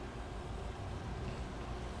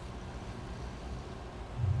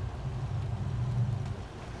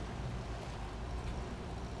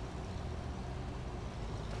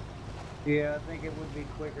 Yeah, I think it would be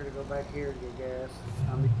quicker to go back here and get gas.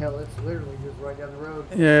 I mean, hell, it's literally just right down the road.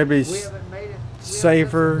 Yeah, it'd be We haven't made it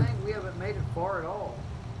safer. We haven't made it far at all.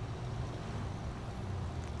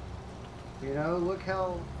 You know, look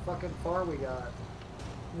how fucking far we got.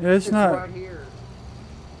 It's not right here.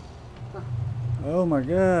 Oh my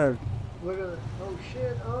god. Look at it. Oh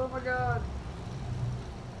shit. Oh my god.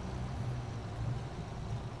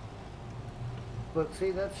 But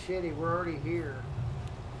see, that's shitty. We're already here.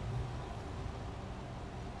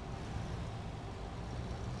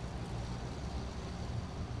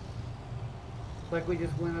 Like we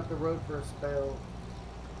just went up the road for a spell.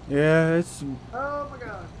 Yeah, it's... Oh my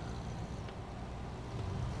god.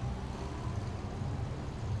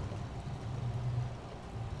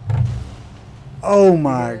 Oh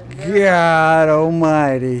my god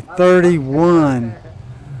almighty. 31.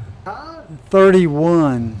 Huh?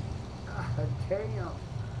 31. God damn.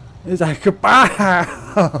 It's like, goodbye. I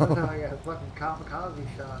got a fucking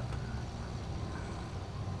kamikaze shot.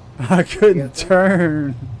 I couldn't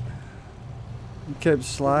turn. It kept This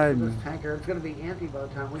sliding. tanker, it's gonna be empty by the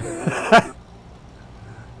time we get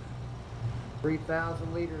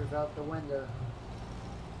 3,000 liters out the window.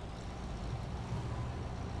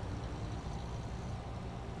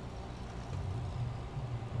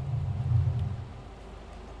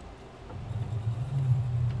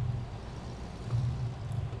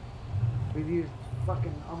 We've used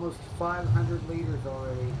fucking almost 500 liters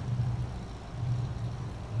already.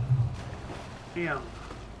 Damn.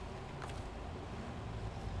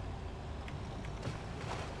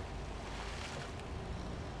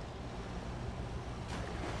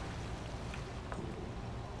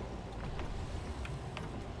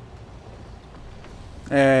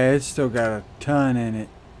 Yeah, it's still got a ton in it.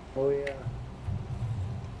 Oh yeah.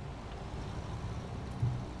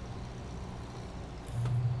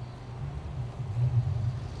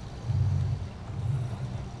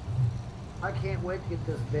 I can't wait to get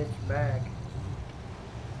this bitch back.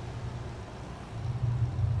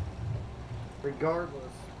 Regardless.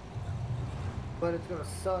 But it's gonna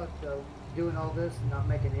suck though, doing all this and not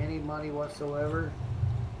making any money whatsoever.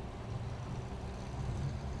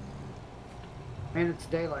 And it's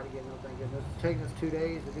daylight again, no thank goodness. It's taking us 2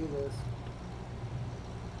 days to do this.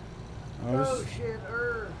 Oh shit,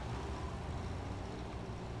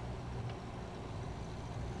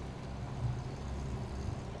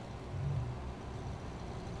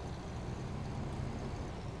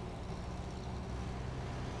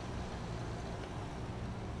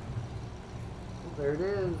 There it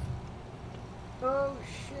is. Oh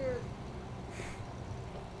shit.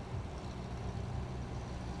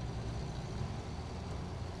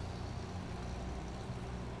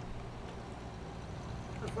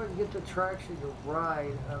 If I can get the traction to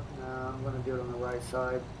ride up, no, I'm going to do it on the right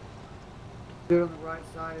side. Do it on the right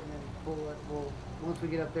side and then pull it. Well, once we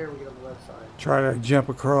get up there, we get on the left side. Try to jump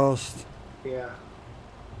across. Yeah.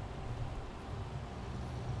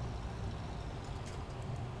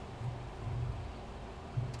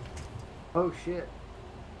 Oh shit.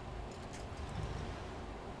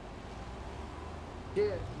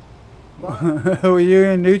 Shit. Were you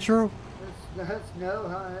in neutral? No,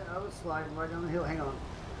 I was sliding right down the hill. Hang on.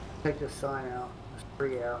 Take this sign out. This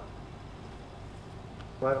tree out.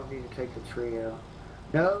 Well, I don't need to take the tree out.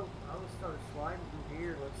 No, I was started sliding from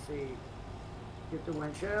here. Let's see. Get the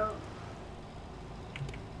winch out.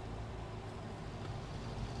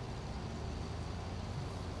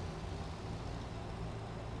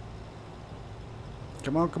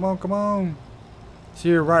 Come on, come on, come on. See,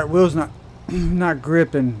 your right wheel's not not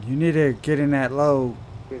gripping. You need to get in that low.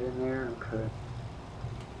 Get in there. Okay.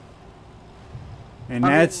 And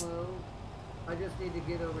that's... low. I just need to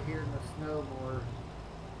get over here in the snow more.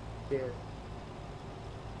 Shit.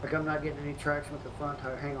 Like I'm not getting any traction with the front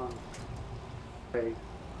tire. Hang on. Ready.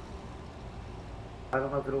 I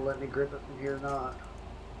don't know if it'll let me grip it from here or not.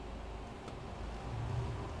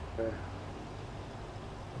 Okay.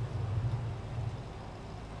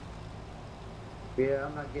 Yeah,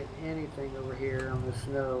 I'm not getting anything over here on the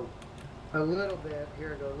snow. A little bit.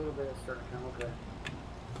 Here we go. A little bit. It's starting to come. Okay.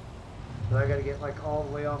 But I got to get like all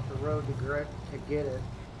the way off the road to get it.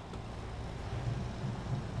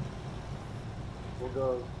 We'll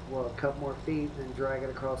go a couple more feet and then drag it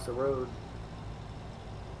across the road.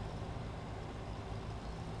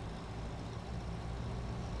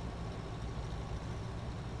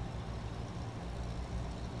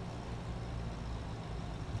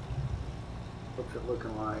 What's it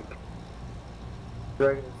looking like?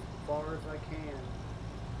 Drag it as far as I can.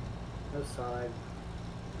 This side.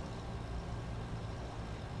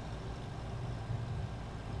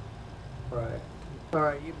 Alright.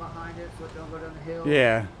 Alright, you behind it so it don't go down the hill?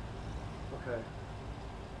 Yeah. Okay.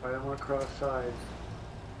 Alright, I'm gonna cross sides.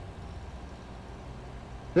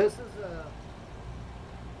 This is a...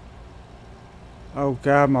 Oh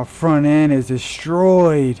god, my front end is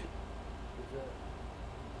destroyed.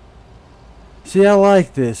 See, I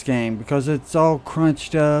like this game because it's all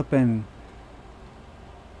crunched up and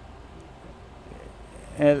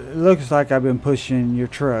it looks like I've been pushing your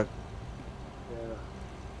truck. Yeah.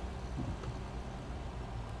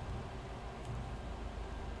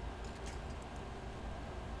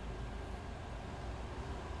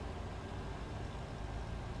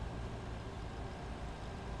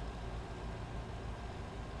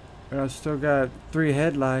 But I still got 3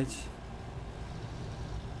 headlights.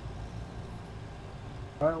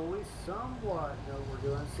 Alright, well, we somewhat know what we're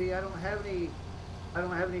doing. See, I don't have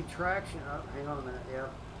any traction. Oh, hang on a minute, yeah.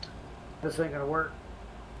 This ain't gonna work.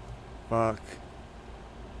 Fuck.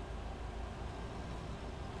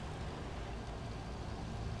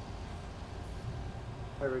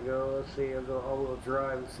 There we go. Let's see. I'll go all-wheel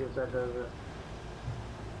drive and see if that does it.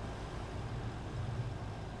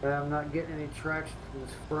 And I'm not getting any traction from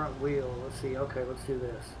this front wheel. Let's see. Okay, let's do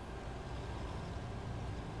this.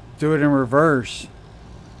 Do it in reverse.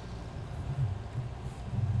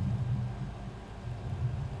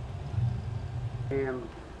 And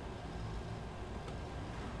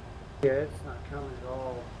yeah, it's not coming at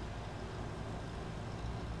all.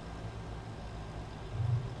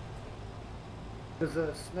 Because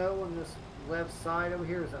the snow on this left side over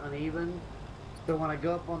here is uneven. So when I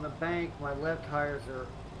go up on the bank, my left tires are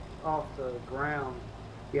off the ground.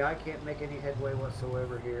 Yeah, I can't make any headway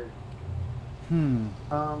whatsoever here.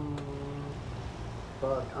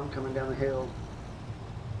 Fuck, I'm coming down the hill.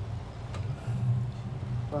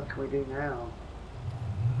 What can we do now?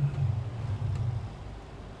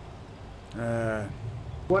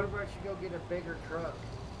 What if I should go get a bigger truck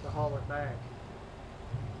to haul it back?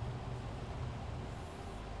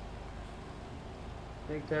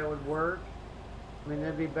 Think that would work? I mean,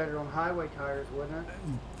 that'd be better on highway tires, wouldn't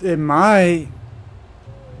it? It might.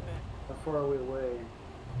 How far are we away?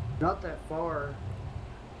 Not that far.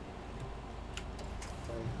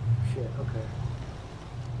 Oh, shit, okay.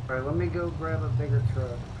 Alright, let me go grab a bigger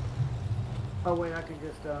truck. Oh wait, I can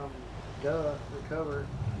just, recover.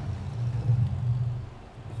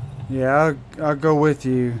 Yeah, I'll go with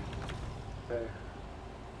you. Okay.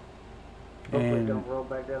 Hopefully And don't roll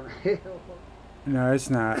back down the hill. no, it's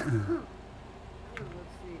not. Let's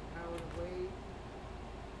see, power to weight.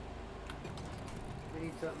 We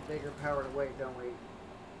need something bigger power to weight, don't we?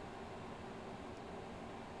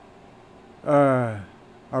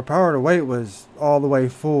 Our power to weight was all the way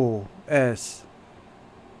full S.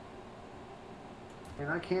 And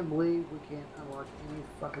I can't believe we can't unlock any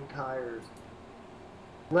fucking tires.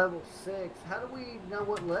 Level 6. How do we know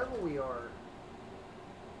what level we are?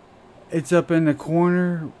 It's up in the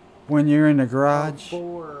corner when you're in the garage. Oh,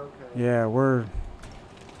 4, okay. Yeah, we're...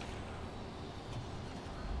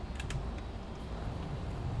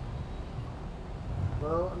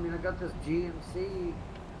 Well, I mean, I got this GMC.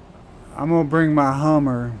 I'm gonna bring my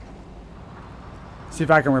Hummer. See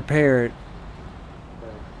if I can repair it.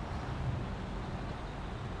 Okay.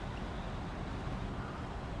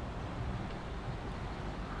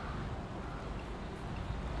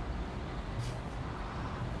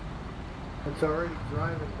 It's already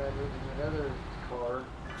driving better than that other car.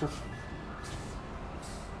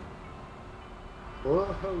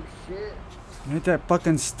 Whoa, shit. Hit that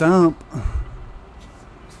fucking stump.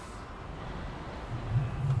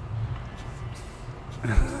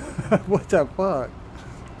 What the fuck?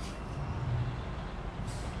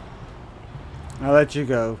 I'll let you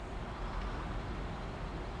go.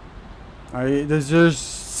 Does yours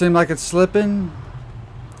seem like it's slipping?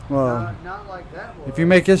 Well, Not like that one. if you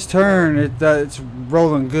make this turn, it's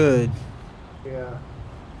rolling good. Yeah.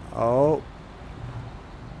 Oh.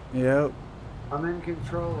 Yep. I'm in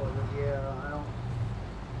control of it, yeah. I don't...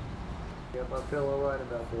 Yep, I feel alright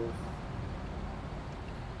about this.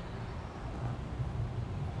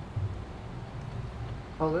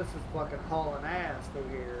 Oh, this is fucking hauling ass through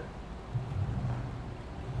here.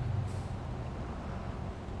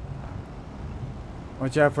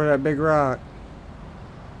 Watch out for that big rock.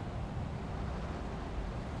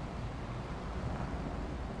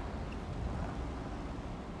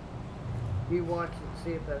 You watch and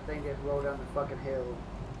see if that thing didn't roll down the fucking hill.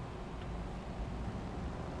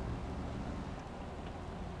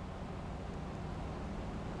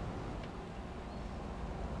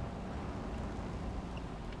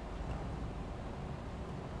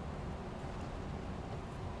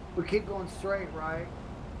 We keep going straight, right?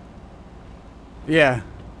 Yeah.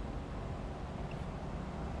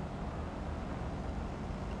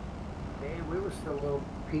 Damn, we were still a little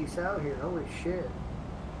piece out here. Holy shit.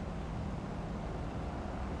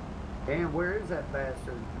 Damn, where is that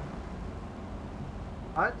bastard?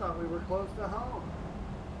 I thought we were close to home.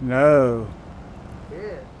 No.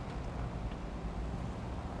 Shit.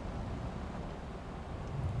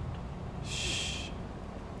 Shh.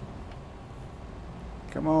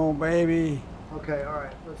 Come on, baby. Okay,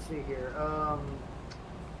 alright, let's see here.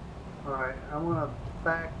 Alright, I want to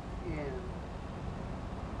back in.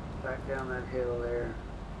 Back down that hill there.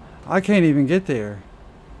 I can't even get there.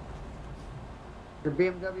 Your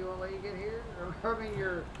BMW won't let you get here? Or, I mean,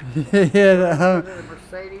 your Yeah. the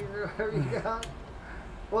Mercedes or whatever you got?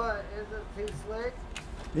 What? Is it too slick?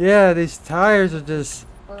 Yeah, these tires are just...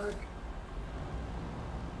 Fuck.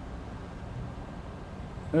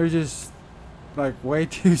 They're just like way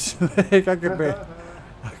too slick. I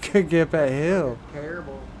could get up that hill.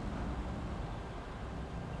 Terrible.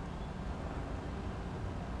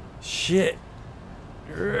 Shit.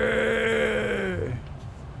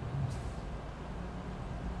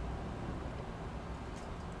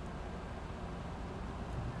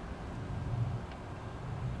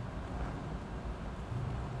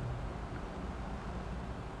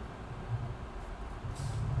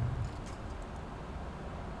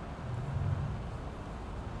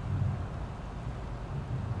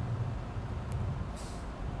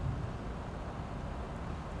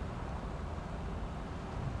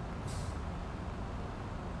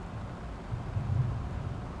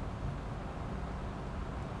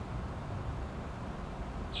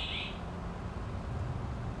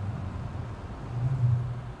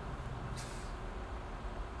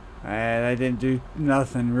 I didn't do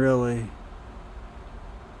nothing really.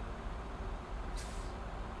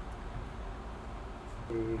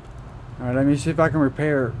 Alright, let me see if I can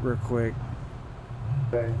repair it real quick.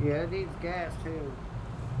 Okay. Yeah, it needs gas too.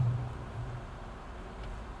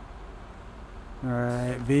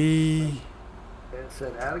 Alright, V. It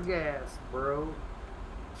said out of gas, bro.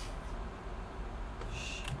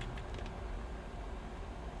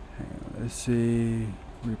 Hang on, let's see.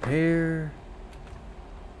 Repair.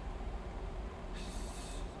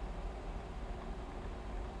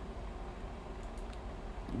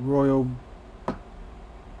 Royal.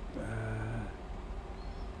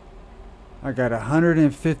 I got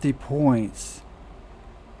 150 points.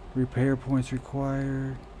 Repair points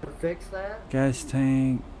required. To fix that? Gas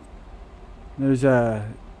tank. There's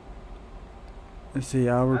a. Let's see.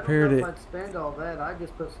 I'll repair I don't it. know if I'd spend all that. I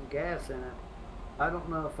just put some gas in it. I don't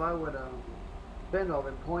know if I would spend all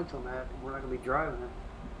them points on that. We're not gonna be driving it.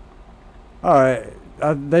 All right.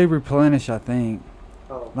 They replenish, I think.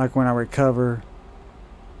 Oh. Like when I recover.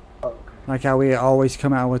 Oh, okay. Like how we always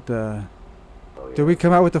come out with the. Oh, yeah. Did we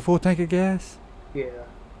come out with the full tank of gas? Yeah.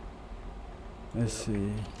 Let's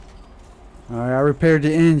see. Alright, I repaired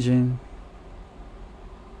the engine.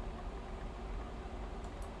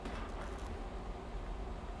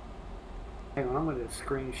 Hang on, I'm gonna do a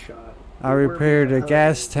screenshot. I repaired the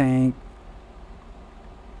gas tank. tank.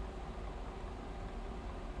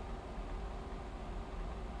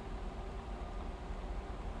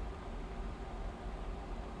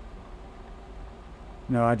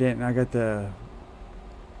 No, I didn't. I got the...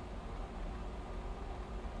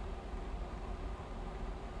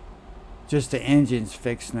 Just the engine's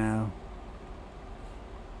fixed now.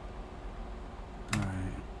 Alright.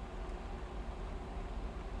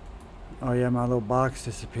 Oh yeah, my little box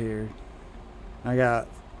disappeared. I got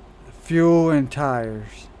fuel and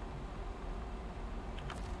tires.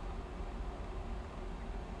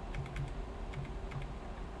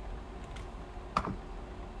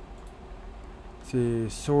 Let's see,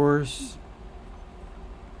 source,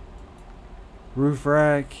 roof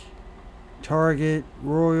rack, target,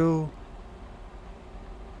 royal.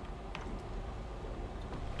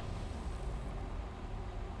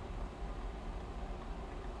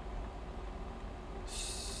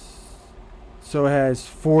 So it has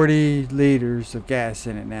 40 liters of gas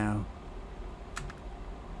in it now.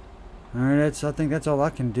 Alright, I think that's all I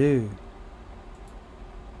can do.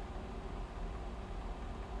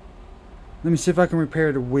 Let me see if I can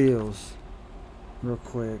repair the wheels real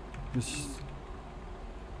quick.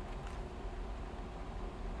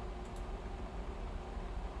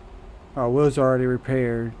 Oh, wheels are already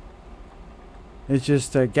repaired. It's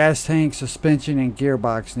just the gas tank, suspension, and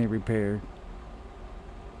gearbox need repaired.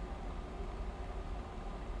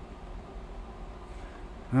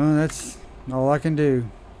 Oh, that's all I can do.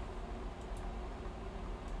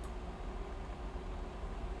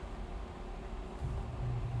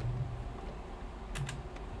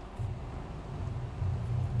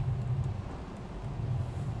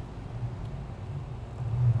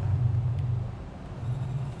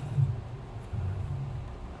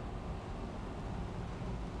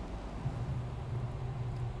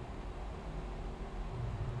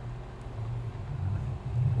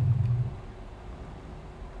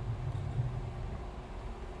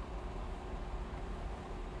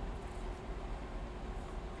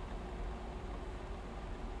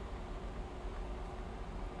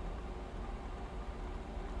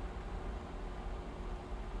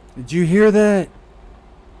 Did you hear that?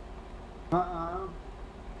 Uh-uh.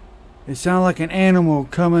 It sounded like an animal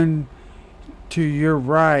coming to your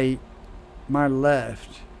right, my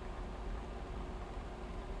left.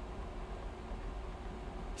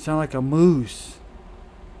 Sound like a moose.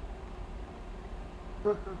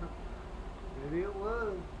 Maybe it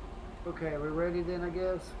was. Okay, we ready then, I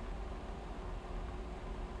guess?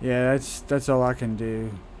 Yeah, that's all I can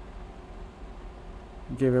do.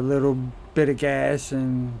 Give it a little bit of gas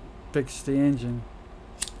and fix the engine.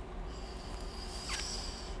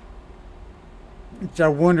 I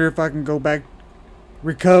wonder if I can go back,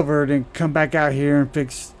 recover it, and come back out here and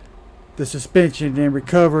fix the suspension, then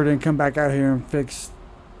recover it and come back out here and fix.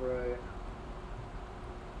 Right.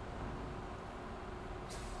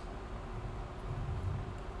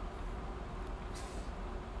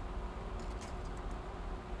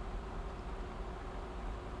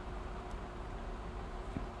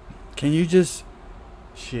 Can you just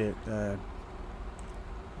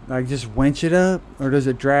like just winch it up, or does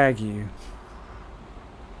it drag you?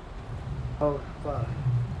 Oh, fuck.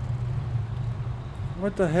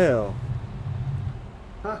 What the hell?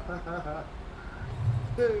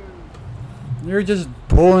 Dude. You're just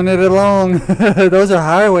pulling it along. Those are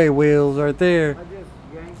highway wheels right there. I just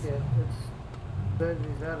yanked it.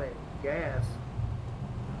 It's out of gas.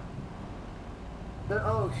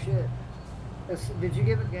 Oh, shit. Did you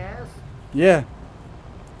give it gas? Yeah.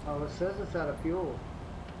 Oh, it says it's out of fuel.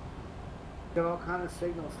 Got all kind of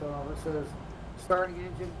signals still on. It says starting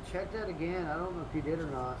engine. Check that again. I don't know if you did or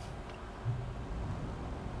not.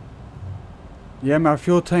 Yeah, my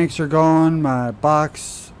fuel tanks are gone. My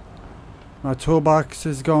toolbox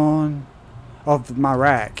is gone off my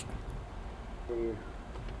rack.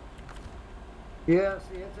 Yeah,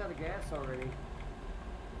 see, it's out of gas already.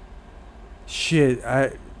 Shit,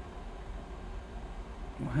 hang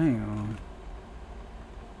on.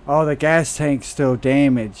 Oh, the gas tank's still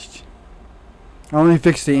damaged. I only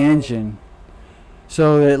fixed the engine,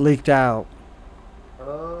 so it leaked out.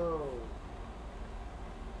 Oh.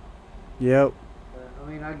 Yep. I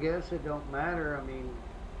mean, I guess it don't matter. I mean,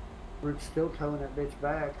 we're still towing that bitch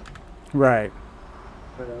back. Right.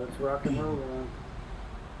 But let's rock and roll then.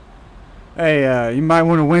 Hey, you might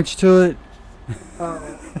want to winch to it.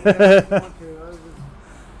 Oh, yeah, I want to. I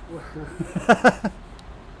was just...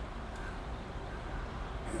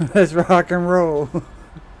 Let's rock and roll.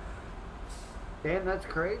 Damn, that's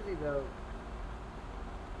crazy though.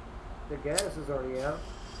 The gas is already out.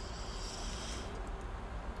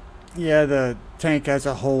 Yeah, the tank has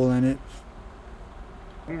a hole in it.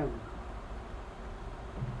 Damn.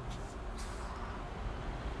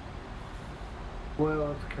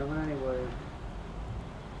 Well, it's coming anyway.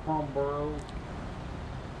 Come on, bro.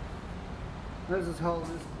 This is hauling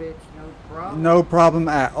this bitch, no problem. No problem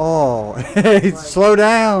at all. Hey, slow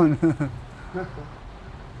down.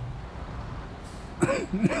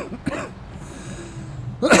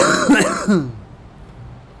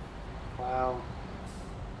 Wow.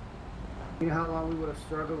 You know how long we would have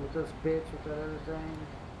struggled with this bitch with that other thing?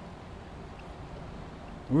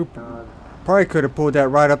 We probably could have pulled that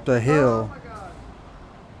right up the hill. Oh my god.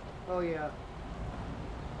 Oh yeah.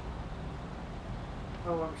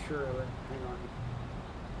 Oh, I'm sure of it. Hang on.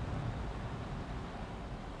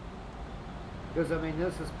 Because, I mean,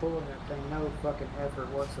 this is pulling that thing no fucking effort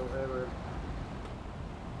whatsoever.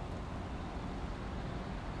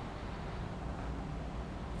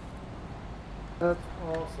 That's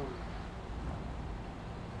awesome.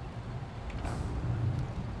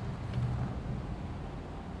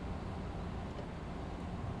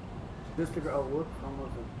 Just to go, oh, whoops,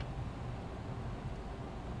 almost.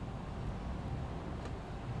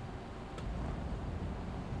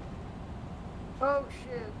 Oh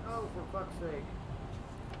shit, oh for fuck's sake.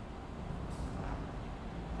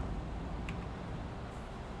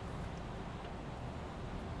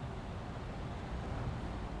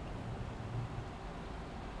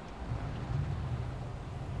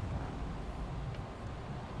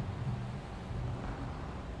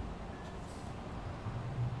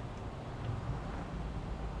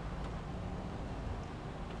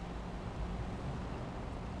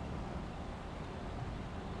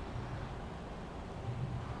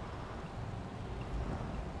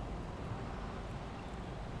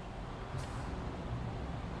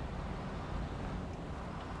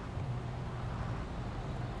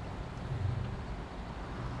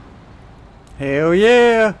 Hell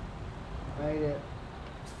yeah! Made it.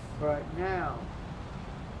 Right now.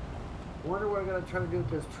 Wonder what I'm gonna try to do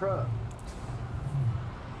with this truck.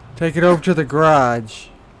 Take it over to the garage.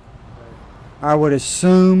 I would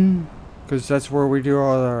assume, because that's where we do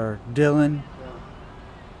all our dealing.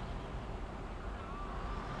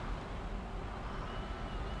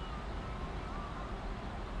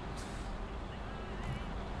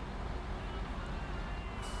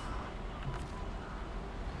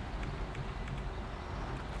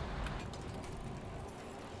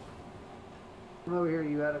 Come over here,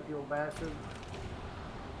 you out of fuel bastard.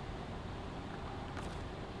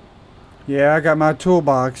 Yeah, I got my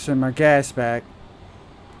toolbox and my gas back.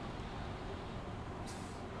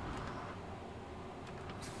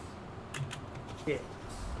 Yeah.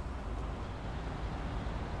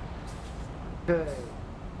 Okay.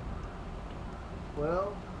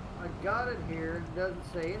 Well, I got it here. It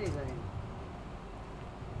doesn't say anything.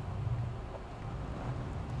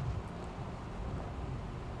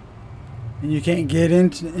 And you can't get in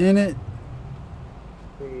it?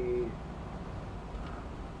 See.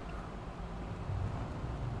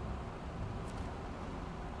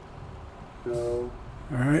 No.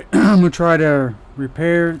 Alright, I'm going to try to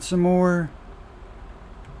repair it some more.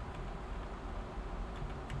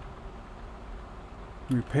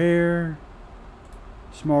 Repair.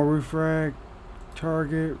 Small roof rack.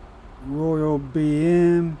 Target. Royal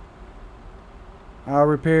BM. I'll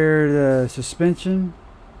repair the suspension.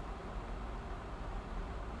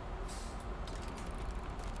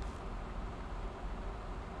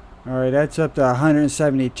 Alright, that's up to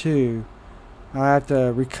 172. I have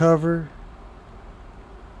to recover.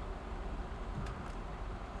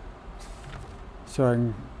 So I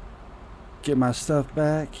can get my stuff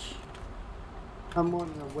back. I'm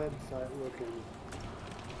on the website looking.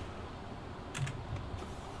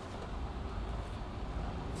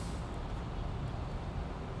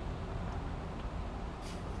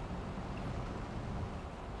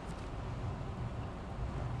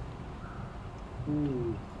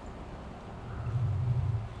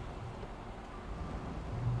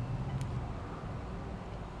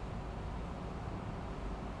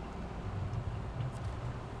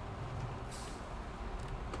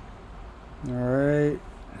 Alright.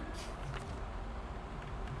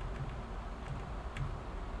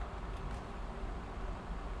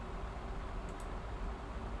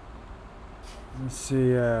 Let's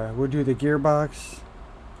see, we'll do the gearbox.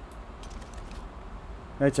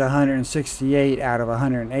 That's 168 out of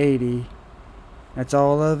 180. That's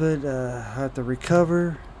all of it. I have to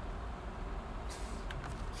recover.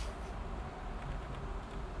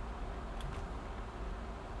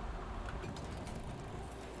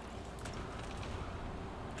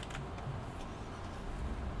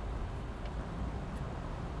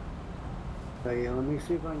 Okay, let me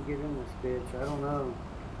see if I can get in this bitch. I don't know.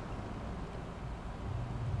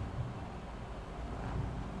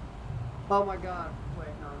 Oh my god. Wait,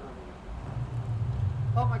 no.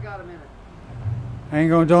 Oh my god, a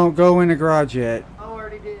minute. Don't go in the garage yet. I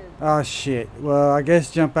already did. Oh shit. Well, I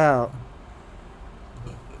guess jump out.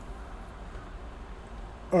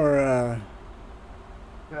 Or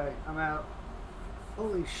Okay, I'm out.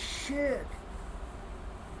 Holy shit.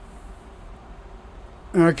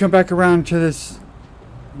 Alright, come back around to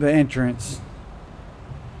the entrance.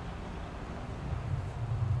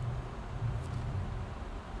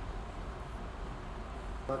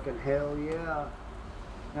 Fucking hell yeah.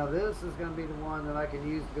 Now this is going to be the one that I can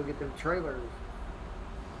use to go get them trailers.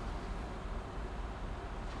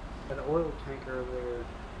 An oil tanker over there.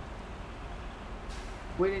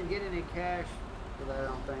 We didn't get any cash for that, I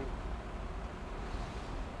don't think.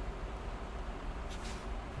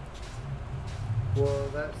 Well,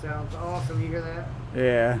 that sounds awesome. You hear that?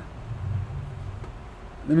 Yeah.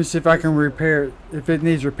 Let me see if I can repair it, if it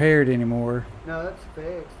needs repaired anymore. No, that's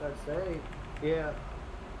fixed, I'd say. Yeah.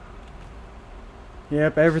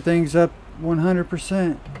 Yep, everything's up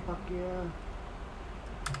 100%. Fuck yeah.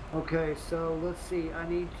 Okay, so let's see. I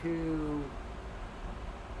need to...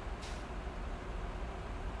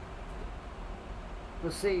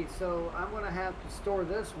 Let's see. So I'm going to have to store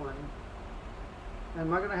this one.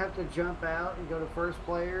 Am I going to have to jump out and go to first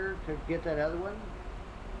player to get that other one?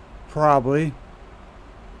 Probably.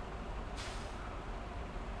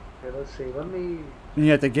 Okay, let's see. Let me... Then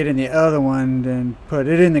you have to get in the other one, then put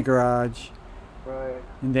it in the garage. Right.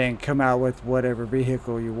 And then come out with whatever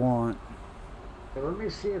vehicle you want. Okay, let me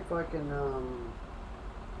see if I can,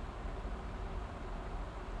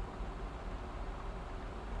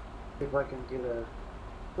 if I can get a...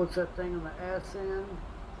 What's that thing on the S end?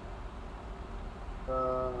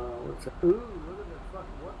 What's that? Ooh, look at the fuck.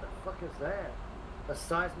 What the fuck is that? A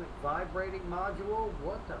seismic vibrating module?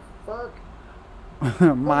 What the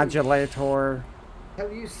fuck? Modulator.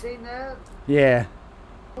 Have you seen that? Yeah.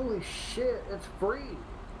 Holy shit, it's free.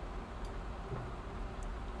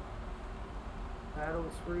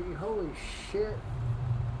 Battle's free. Holy shit.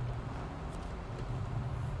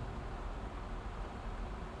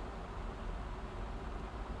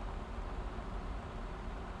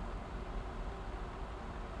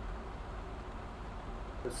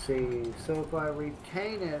 Let's see. So if I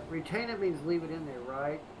retain it means leave it in there,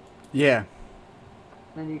 right? Yeah.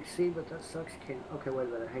 And you can see, but that sucks. You can't. Okay, wait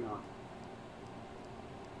a minute. Hang on.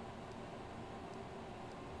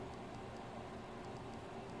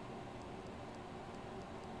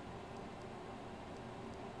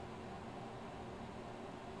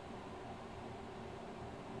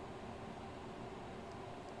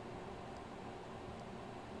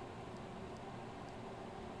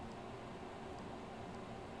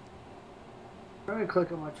 I'm going to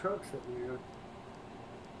click on my truck sitting here.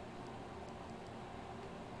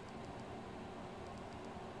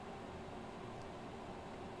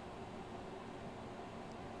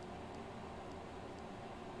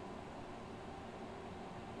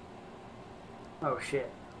 Oh,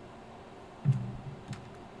 shit.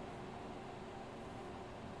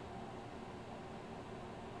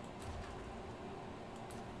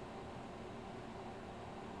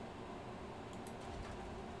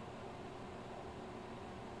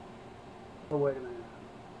 Oh, wait a minute.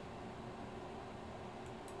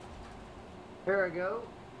 Here I go.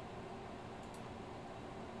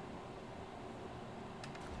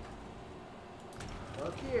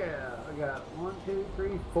 Fuck yeah. I got 1, 2,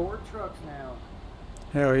 3, 4 trucks now.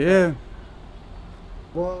 Hell yeah.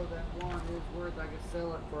 Whoa, that one is worth, I could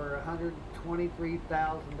sell it for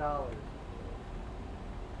 $123,000.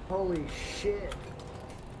 Holy shit.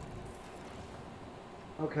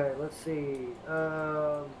 Okay, let's see.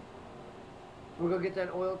 We're gonna get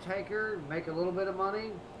that oil tanker, make a little bit of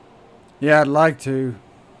money. Yeah, I'd like to.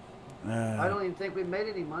 I don't even think we made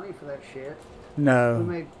any money for that shit. No. We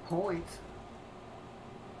made points.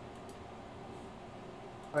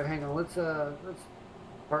 All right, hang on. Let's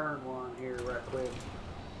burn one here right quick.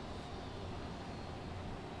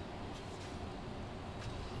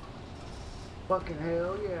 Fucking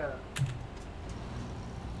hell yeah.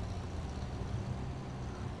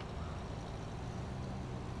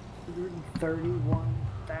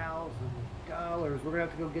 $131,000. We're gonna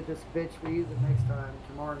have to go get this bitch for you the next time,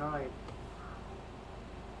 tomorrow night.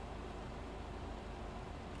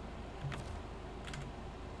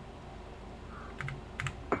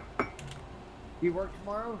 You work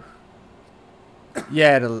tomorrow?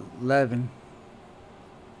 Yeah, at 11.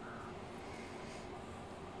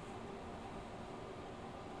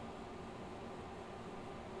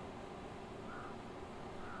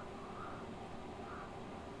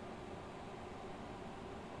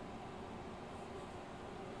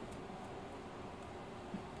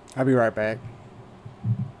 I'll be right back.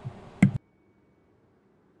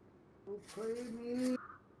 Play me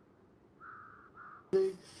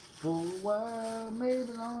for a while,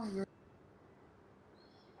 maybe longer.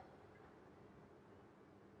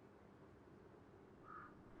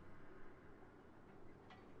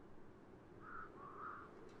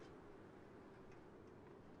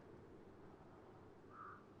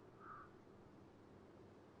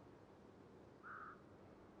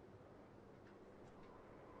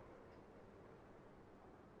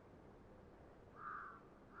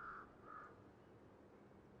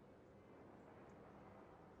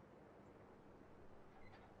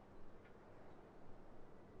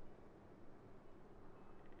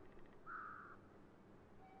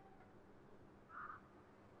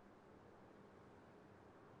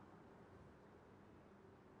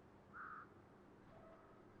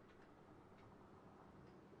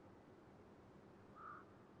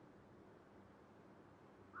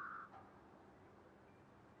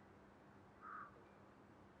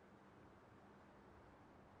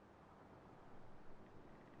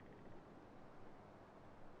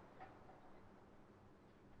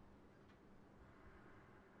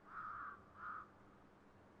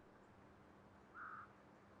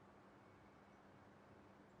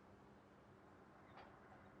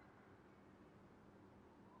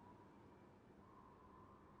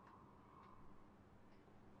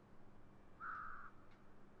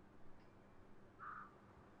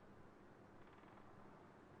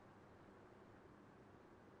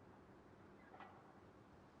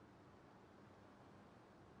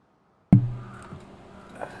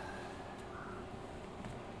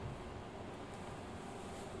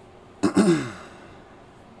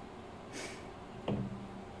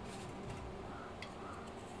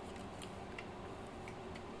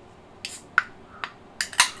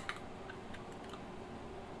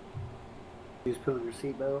 You just put on your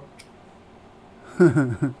seatbelt.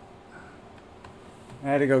 I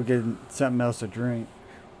had to go get something else to drink.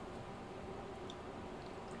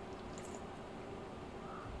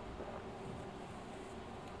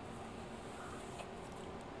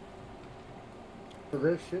 So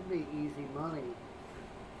this should be easy money.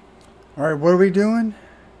 Alright, what are we doing?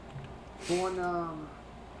 Going,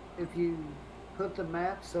 if you put the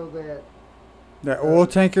map so that The oil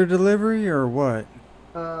tanker delivery or what?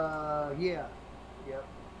 Yeah. Yep.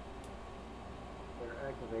 Better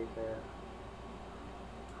activate that.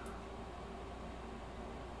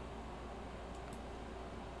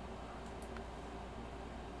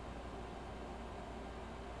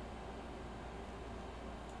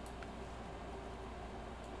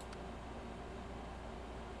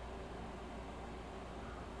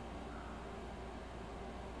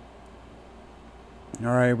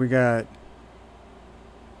 All right, we got.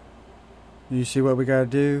 You see what we gotta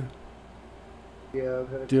do? Yeah,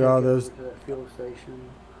 I've got to Do take all it those. over to that fuel station.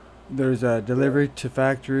 There's a delivery to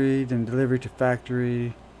factory, then delivery to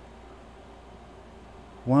factory.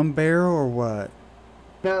 One barrel or what?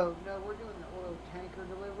 No, we're doing the oil tanker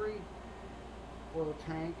delivery. Oil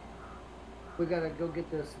tank. We gotta go get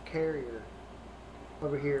this carrier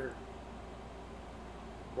over here.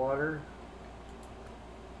 Water.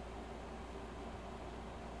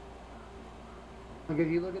 Like if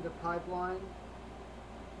you look at the pipeline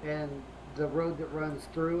and the road that runs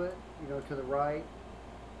through it, you know, to the right,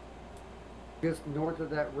 just north of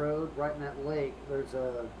that road, right in that lake, there's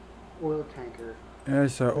a oil tanker.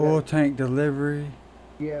 There's an oil tank delivery.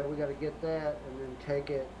 Yeah, we got to get that and then take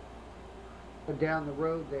it down the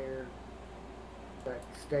road there. That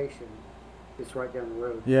station, it's right down the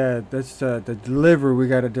road. Yeah, that's the delivery. We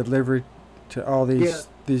got to deliver to all Yeah.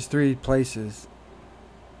 these three places.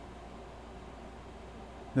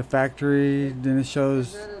 The factory, then it Is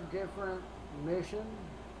shows. that a different mission?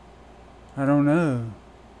 I don't know.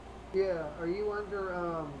 Yeah. Are you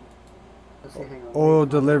under let's see, hang on. Oil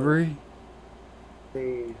delivery.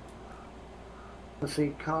 Let's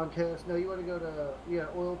see, contest. No, you want to go to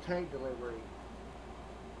oil tank delivery.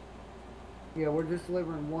 Yeah, we're just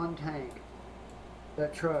delivering one tank.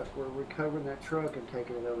 That truck. We're recovering that truck and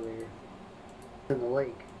taking it over there in the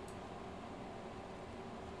lake.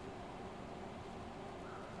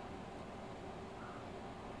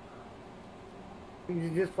 You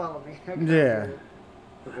just follow me. Yeah.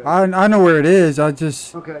 Okay. I know where it is. I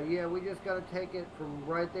just. Okay, yeah, we just got to take it from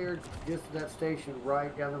right there, just to that station,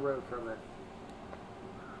 right down the road from it.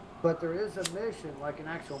 But there is a mission, like an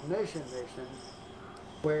actual mission,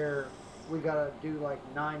 where we got to do like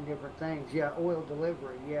 9 different things. Yeah, oil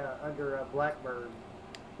delivery, yeah, under Blackbird.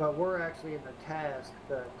 But we're actually in the task,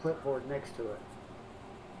 the clipboard next to it.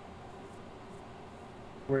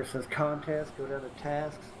 Where it says contest, go down to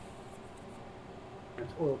tasks.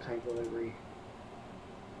 It's oil tank delivery.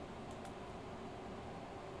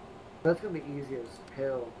 That's going to be easy as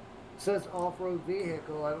hell. It says off-road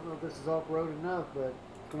vehicle. I don't know if this is off-road enough, but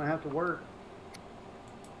it's going to have to work.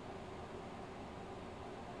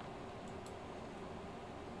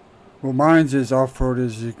 Well, mine's as off-road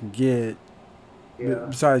as you can get. Yeah.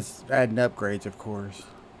 Besides adding upgrades, of course.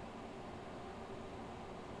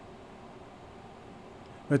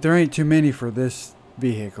 But there ain't too many for this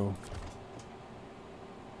vehicle.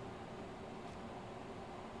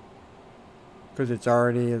 Because it's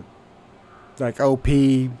already like OP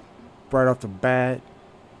right off the bat.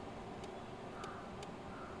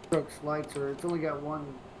 Truck's lights are, it's only got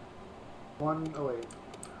one, oh wait.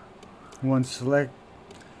 One select,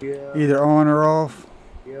 Yeah. either on or off.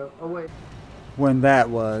 Yeah. Oh wait. When that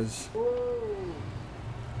was. Whoa.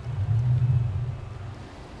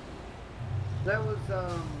 That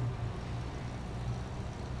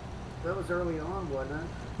was early on, wasn't it?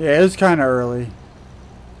 Yeah, it was kind of early.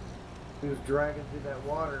 He was dragging through that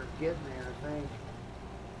water, getting there, I think.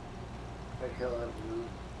 Like hell, I don't know.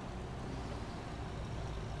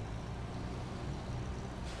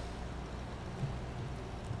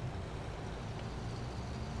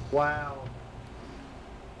 Wow.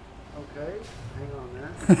 Okay, hang on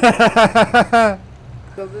there.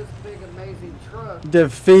 So this big amazing truck.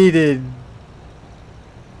 Defeated.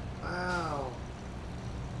 Wow.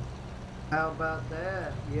 How about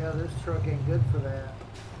that? Yeah, this truck ain't good for that.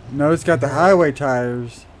 No, it's got the highway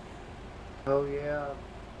tires. Oh yeah.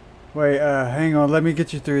 Wait, hang on. Let me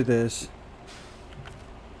get you through this.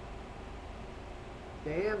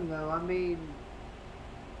 Damn though, I mean.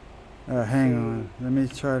 Hang on. Let me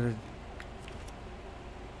try to.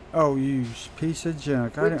 Oh, you piece of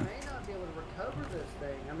junk. We I may don't. not be able to recover this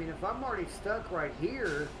thing. I mean, if I'm already stuck right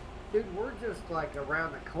here, dude, we're just like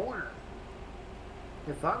around the corner.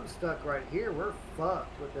 If I'm stuck right here, we're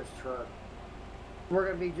fucked with this truck. We're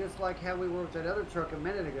gonna be just like how we were with that other truck a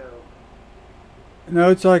minute ago. No,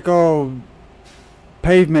 it's like all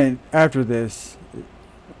pavement after this.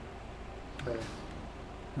 Okay.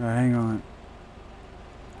 Hang on.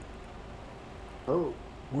 Oh.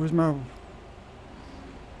 Where's my?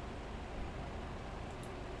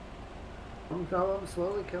 I'm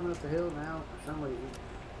slowly coming up the hill now for some reason.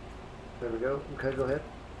 There we go. Okay, go ahead.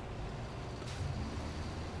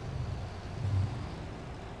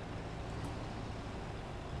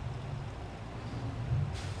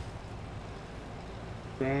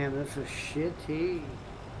 Damn, this is shitty.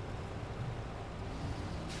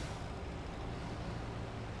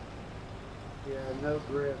 Yeah, no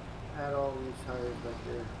grip at all these tires back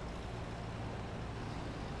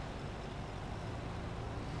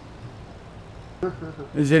there.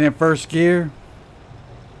 Is it in first gear?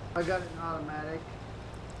 I got it in automatic.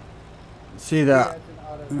 See Yeah, that? it's an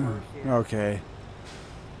auto first, yeah. Okay.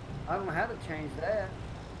 I don't know how to change that.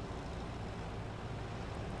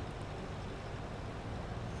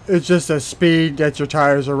 It's just a speed that your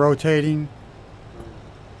tires are rotating.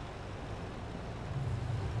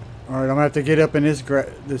 All right, I'm gonna have to get up in this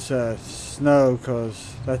snow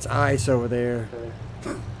because that's ice over there.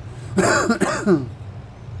 Okay.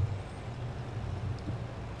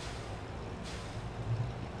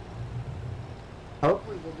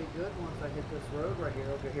 Hopefully we'll be good once I hit this road right here.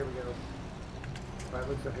 Okay, here we go. Right,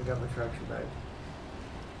 looks like I got my traction back.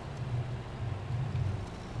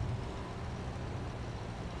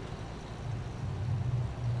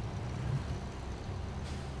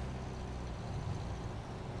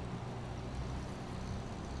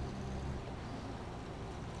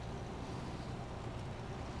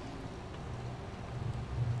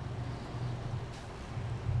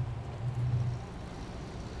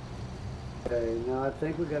 Okay, now I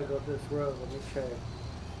think we gotta go this road. Let me check.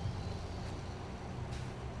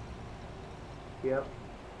 Yep.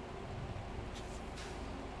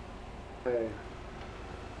 Okay.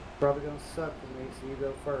 Probably gonna suck for me, so you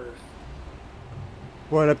go first.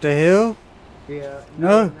 What, up the hill? Yeah.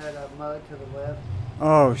 No. That mud to the left.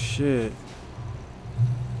 Oh shit.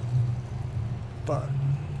 Fuck.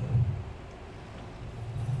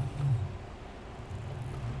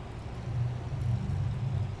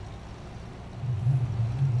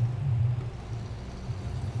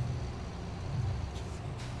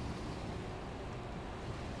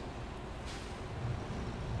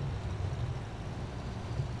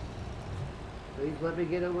 Please let me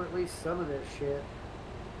get over at least some of this shit.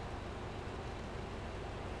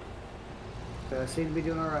 Okay, I seem to be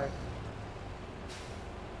doing alright.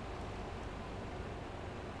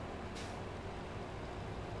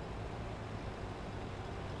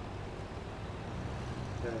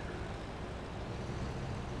 Okay.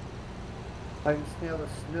 I can smell the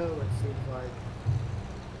snow, it seems like.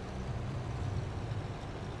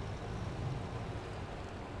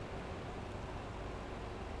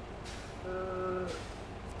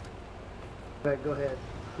 Okay, go ahead.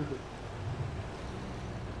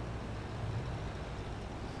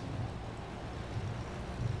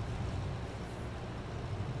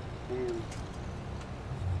 Damn.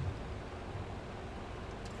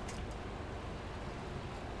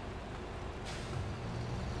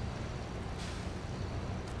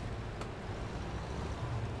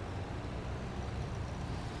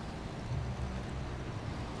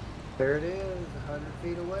 There it is, 100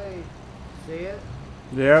 feet away. See it?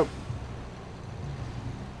 Yep.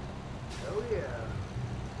 Oh yeah.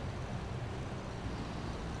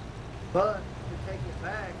 But to take it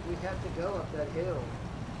back, we have to go up that hill.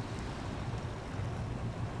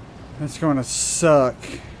 It's gonna suck.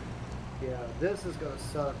 Yeah, this is gonna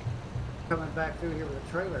suck. Coming back through here with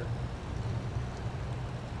a trailer.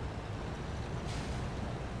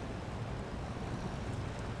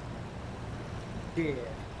 Yeah.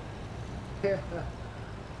 Yeah.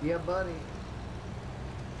 Yeah, buddy.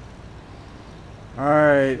 All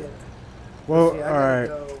right. Shit. Well, See, all right.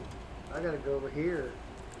 I gotta go over here.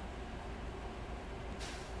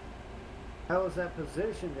 How is that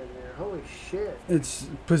positioned in there? Holy shit. It's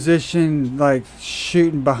positioned like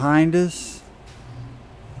shooting behind us.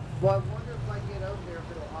 Well, I wonder if I get over there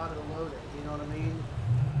if it'll auto load it. You know what I mean?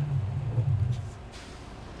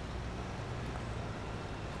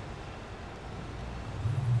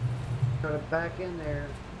 Try to back in there.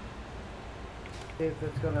 See if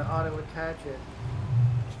it's gonna auto attach it.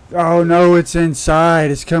 Oh no, it's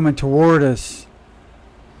inside. It's coming toward us.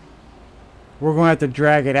 We're gonna have to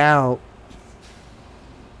drag it out.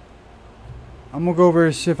 I'm gonna go over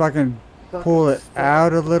and see if I can pull it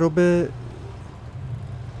out a little bit.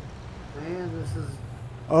 Man, this is...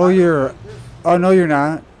 Oh, you're... Oh, no, you're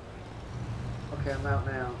not. Okay, I'm out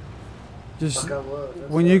now. Just Fuck, I was. That's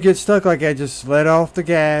when you get stuck like that, just let off the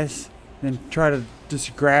gas and try to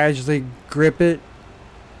just gradually grip it.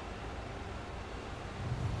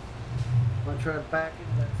 I'm gonna try to back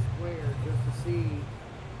into that square just to see.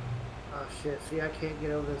 Oh shit, see I can't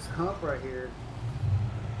get over this hump right here.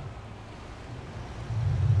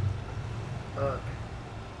 Fuck.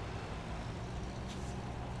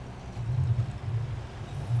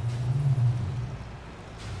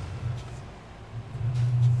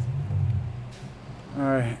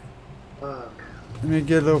 Alright, Fuck. let me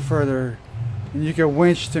get a little further. and you can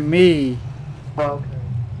winch to me. Oh, okay.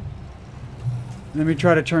 Let me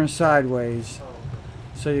try to turn sideways Oh,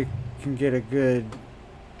 so you can get a good.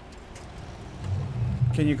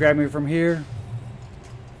 Can you grab me from here?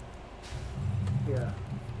 yeah.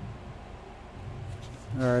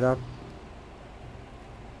 All right, up.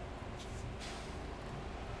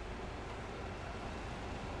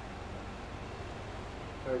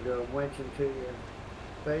 There you go. Winching to you,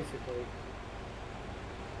 basically.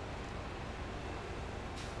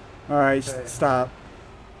 All right, Okay. stop.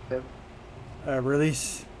 Yep.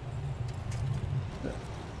 Release.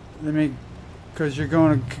 Let me, because you're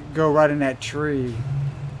going to go right in that tree.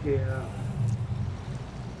 Yeah.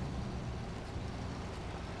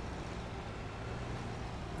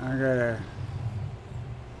 I gotta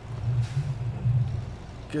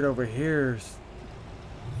get over here.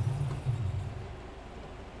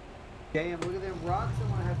 Damn, look at them rocks I'm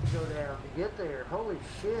gonna have to go down to get there. Holy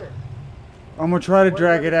shit. I'm gonna try to What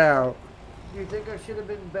drag the- it out. Do you think I should have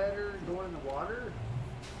been better going in the water?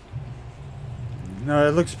 No,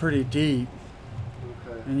 it looks pretty deep,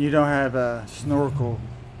 Okay. and you don't have a snorkel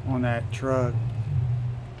on that truck,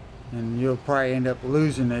 and you'll probably end up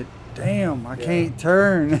losing it. Damn, I Yeah. can't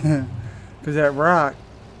turn because that rock.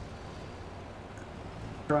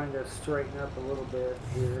 Trying to straighten up a little bit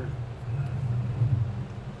here.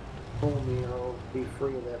 Pull me, I'll be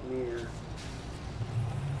free of that mirror.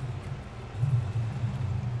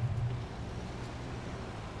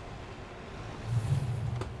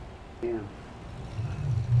 Damn.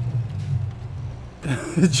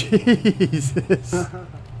 Jesus.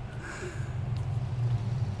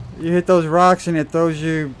 You hit those rocks and it throws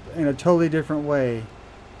you in a totally different way.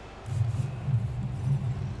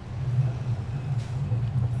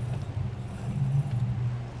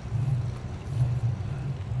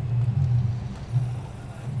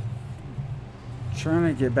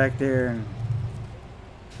 Trying to get back there and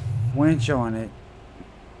winch on it.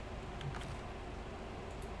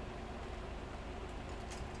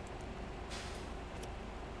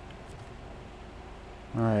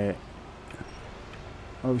 Alright.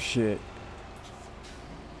 Oh shit.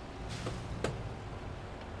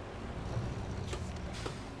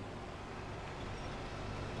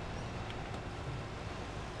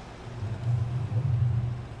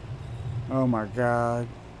 Oh my god.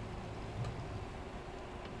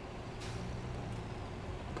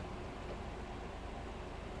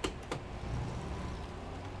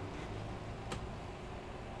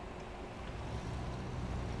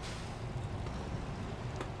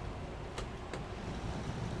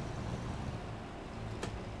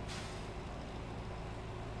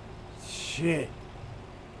 Shit.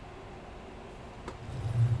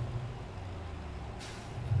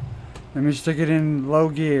 Let me stick it in low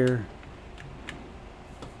gear.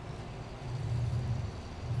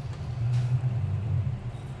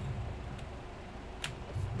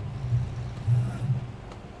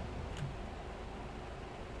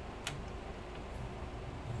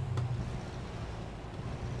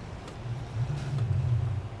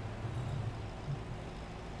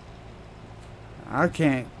 I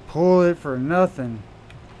can't pull it for nothing.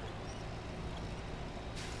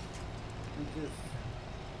 You just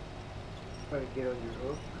try to get on your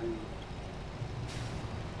hook.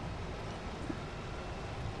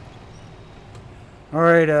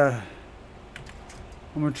 Alright, I'm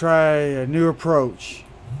gonna try a new approach.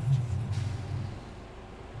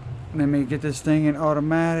 Let me get this thing in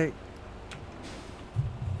automatic.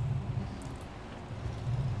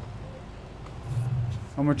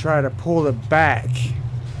 I'm gonna try to pull it back.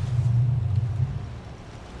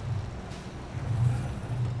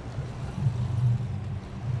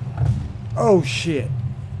 Oh shit.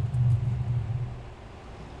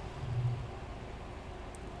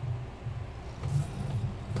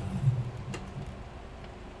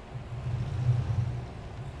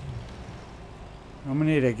 I'm gonna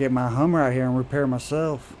need to get my Hummer out here and repair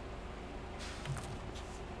myself.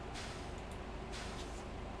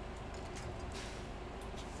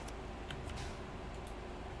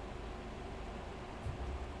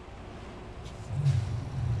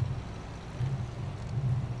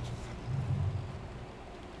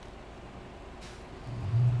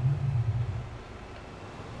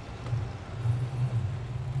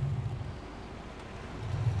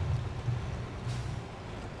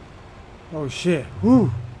 Oh shit.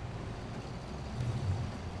 Woo.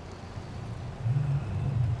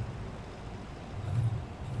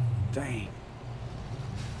 Dang.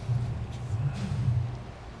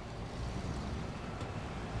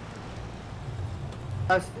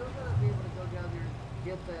 I still gotta be able to go down there and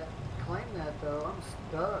get that, claim that though. I'm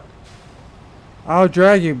stuck. I'll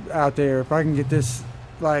drag you out there if I can get this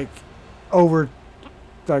like over,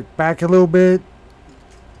 like back a little bit.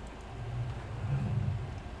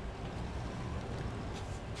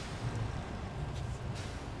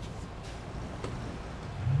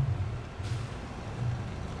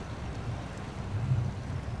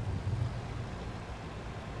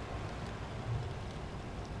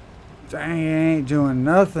 Dang, it ain't doing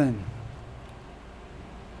nothing.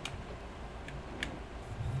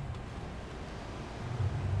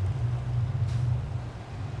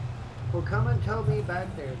 Well, come and tow me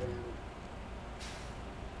back there then.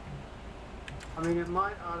 I mean, it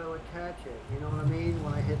might auto attach it, you know what I mean,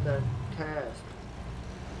 when I hit that task.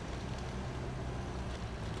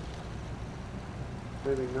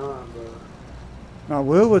 Maybe not, but... My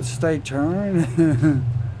wheel would stay turned.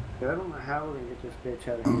 I don't know how we're going to get this bitch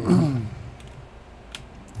out of here.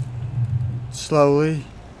 Slowly.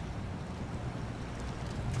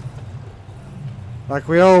 Like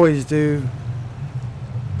we always do.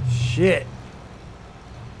 Shit.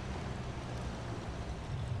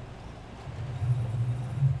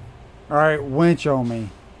 Alright, winch on me.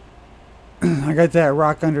 I got that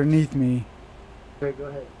rock underneath me. Okay, go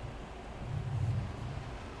ahead.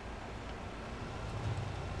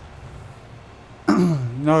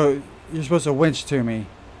 No, you're supposed to winch to me.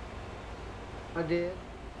 I did.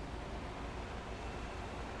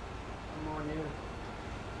 I'm on you.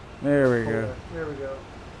 There we go. Okay, there we go.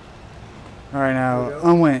 Alright, now There we go.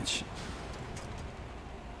 unwinch.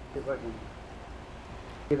 See if I can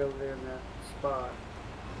get over there in that spot.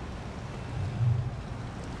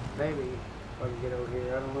 Maybe if I can get over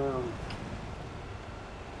here. I don't know.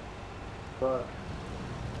 But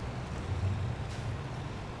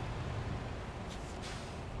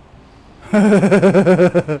Up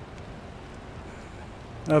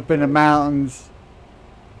in the mountains.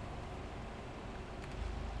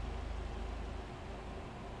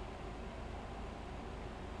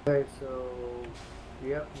 okay, so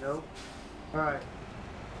yep, nope. Alright.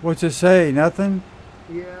 What's it say? Nothing?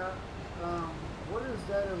 Yeah, what is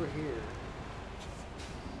that over here?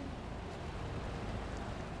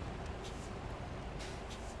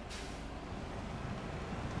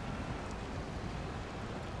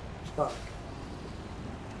 Fuck.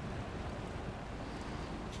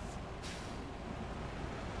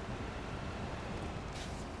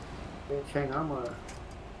 Bitch, hang on, I'm gonna...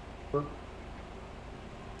 Whoop.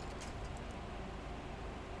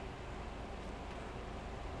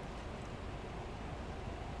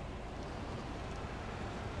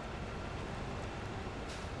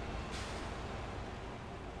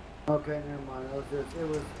 Okay, never mind. It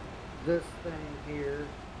was this thing here.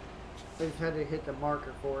 I just had to hit the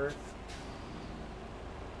marker for it.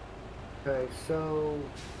 Okay, so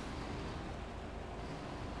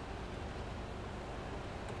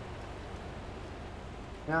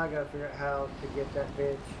now I gotta figure out how to get that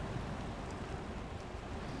bitch.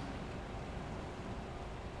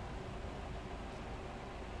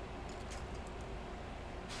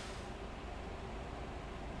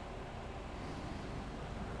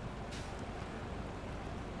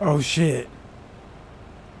 Oh shit.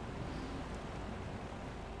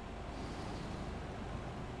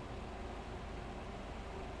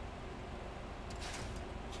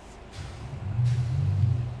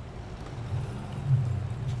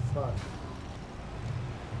 Fuck.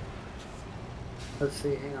 Let's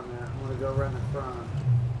see, hang on a minute. I'm gonna go around the front.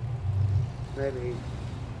 Maybe.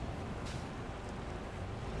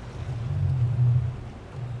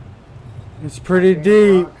 It's pretty Damn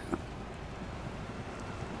deep, rocks.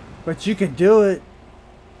 but you can do it.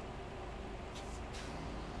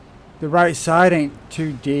 The right side ain't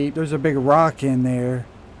too deep. There's a big rock in there.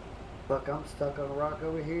 Fuck, I'm stuck on a rock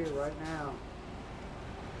over here right now.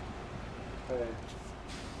 Okay.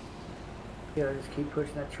 Yeah, I just keep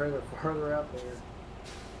pushing that trailer farther out there.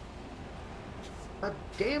 God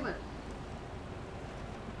damn it!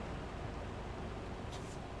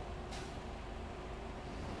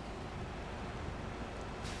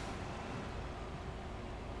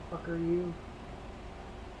 Fuck are you?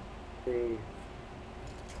 See.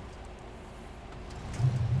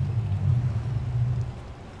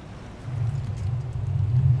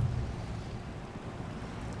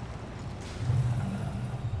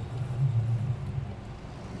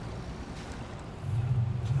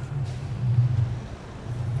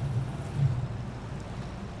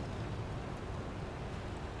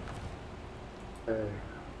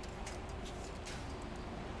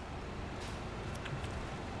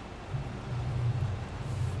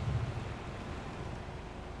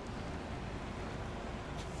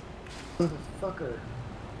 Motherfucker.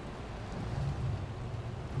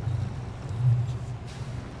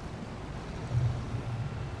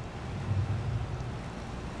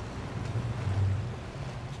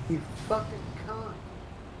 You fucking cunt.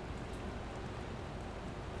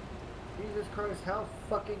 Jesus Christ, how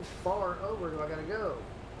fucking far over do I gotta go?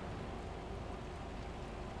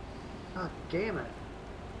 God damn it.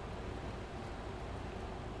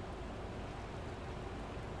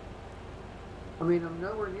 I mean, I'm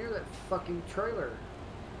nowhere near that fucking trailer.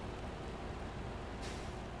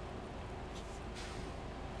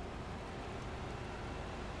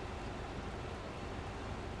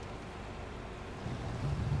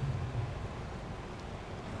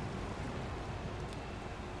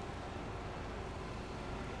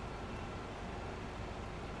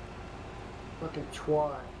 Fucking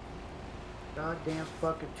twat. Goddamn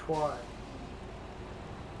fucking twat.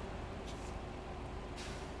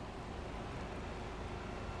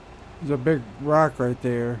 There's a big rock right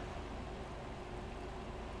there.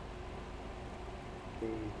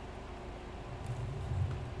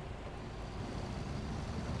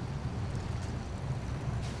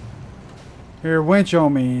 Here, winch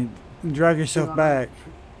on me and drag yourself back.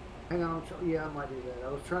 Hang on, yeah, I might do that.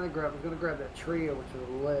 I was gonna grab that tree over to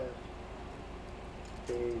the left.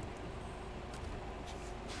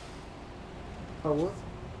 Oh, what?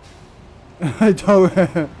 I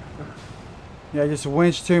don't. Yeah, just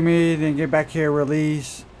winch to me, then get back here,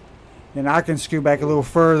 release. And I can scoot back a little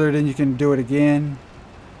further, then you can do it again.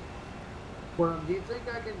 Well, do you think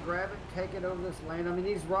I can grab it and take it over this land? I mean,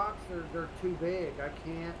 these rocks they're too big.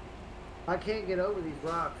 I can't get over these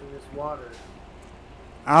rocks in this water.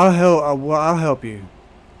 I'll help. Well, I'll help you.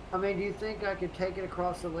 I mean, do you think I could take it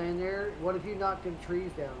across the land there? What if you knocked them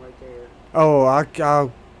trees down right there? Oh,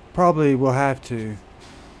 I'll probably will have to.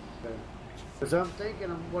 Because I'm thinking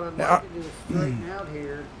what I'd like to do is straighten out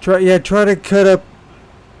here. Try to cut up.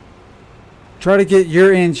 Try to get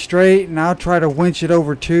your end straight, and I'll try to winch it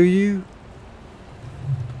over to you.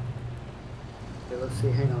 Okay, let's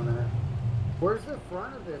see. Hang on a minute. Where's the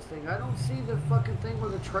front of this thing? I don't see the fucking thing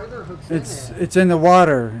where the trailer hooks in at. It's in the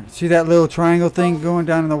water. See that little triangle thing going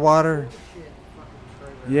down in the water? Bullshit,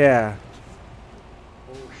 fucking trailer. Yeah.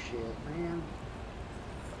 Bullshit, man.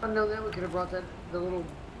 I know that we could have brought the little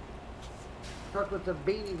truck with the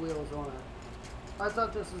beanie wheels on it. I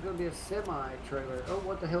thought this was going to be a semi-trailer. Oh,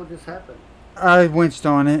 what the hell just happened? I winched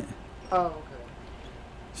on it. Oh, okay.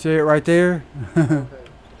 See it right there? Okay.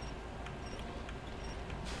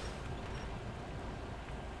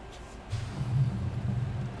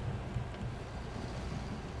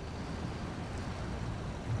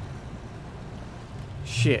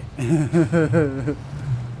 Shit.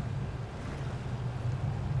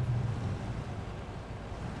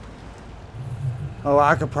 Oh,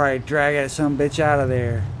 I could probably drag that some bitch out of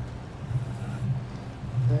there.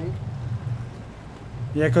 Think?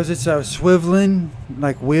 Yeah, because it's swiveling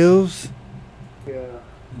like wheels. Yeah.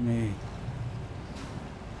 Me.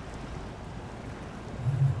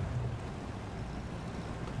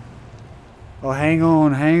 Oh, hang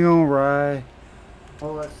on, Rye.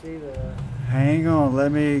 Oh, I see that. Hang on,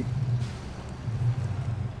 let me.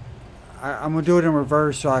 I'm gonna do it in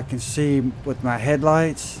reverse so I can see with my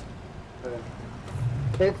headlights.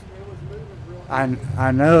 It was moving real easy.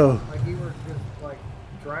 I know. Like you were just like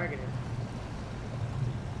dragging it.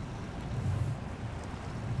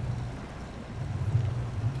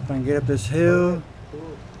 If I can get up this hill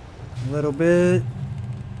Cool. a little bit.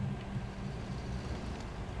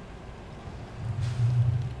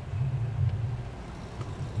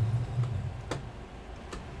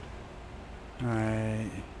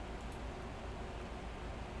 Alright.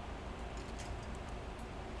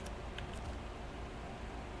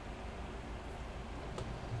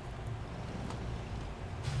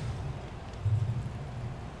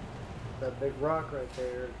 That big rock right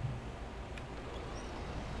there.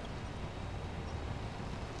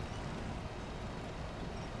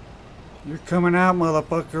 You're coming out,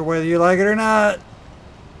 motherfucker, whether you like it or not.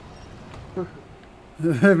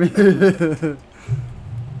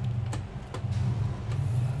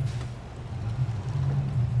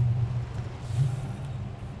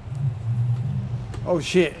 Oh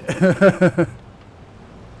shit.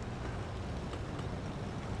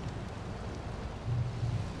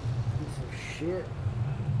 Shit.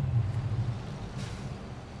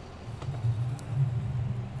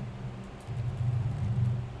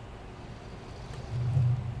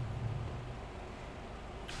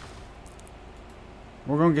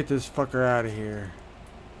 We're gonna get this fucker out of here.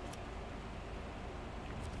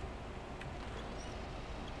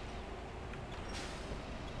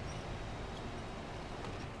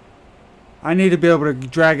 I need to be able to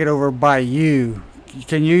drag it over by you.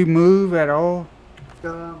 Can you move at all?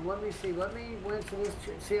 Let me see. Let me winch this.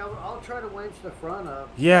 See, I'll try to winch the front up.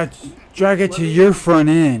 Yeah, drag it to your front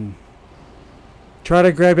end. Try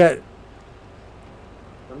to grab that.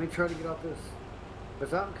 Let me try to get off this.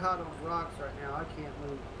 Because I'm caught on rocks right now. I can't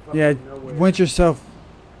move Yeah, nowhere. winch yourself.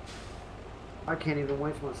 I can't even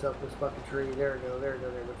winch myself this fucking tree. There we go, there we go,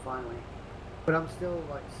 there we go, finally. But I'm still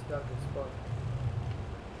like stuck as fuck.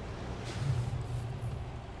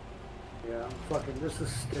 Yeah, I'm fucking, this is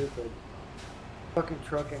stupid. Fucking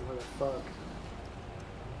truck ain't where the fuck.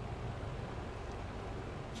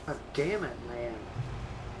 God damn it, man.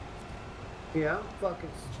 Yeah, I'm fucking,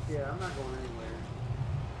 yeah, I'm not going anywhere.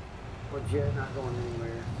 Legit not going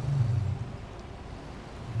anywhere.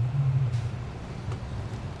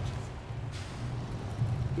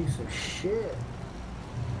 Piece of shit.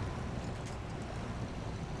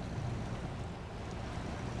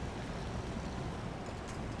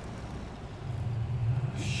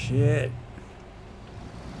 Shit.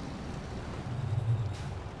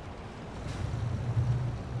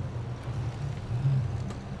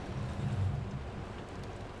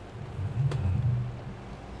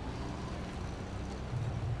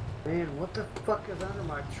 Man, what the fuck is under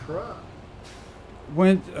my truck?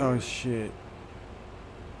 Oh shit.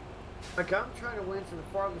 Like, I'm trying to winch the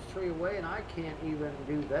farthest tree away and I can't even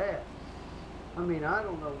do that. I mean, I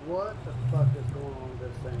don't know what the fuck is going on with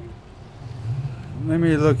this thing. Let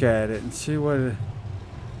me look at it and see what.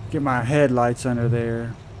 Get my headlights under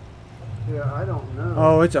there. Yeah, I don't know.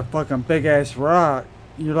 Oh, it's a fucking big ass rock.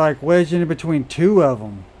 You're like wedged in between two of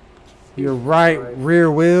them. Your right rear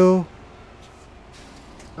wheel.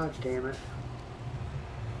 God damn it.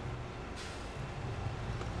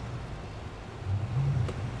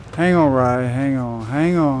 Hang on, Rye. Hang on.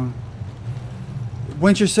 Hang on.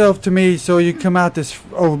 Winch yourself to me so you come out this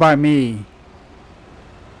over by me.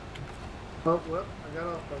 Oh, well, I got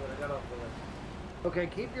off of it. I got off of it. Okay,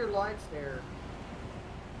 keep your lights there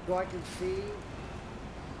so I can see.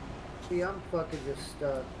 See, I'm fucking just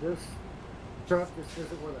stuck. This truck just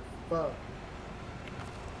isn't where the fuck.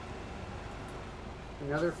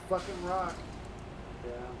 Another fucking rock.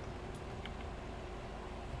 Yeah.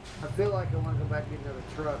 I feel like I want to go back and get another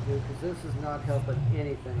truck, dude, because this is not helping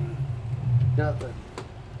anything. Nothing.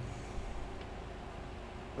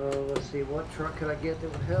 Oh, let's see, what truck could I get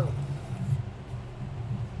that would help?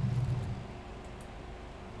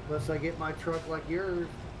 Unless I get my truck like yours.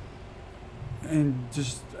 And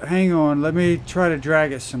just hang on. Let me try to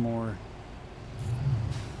drag it some more.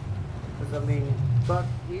 Because, I mean, fuck,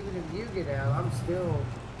 even if you get out, I'm still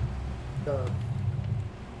stuck.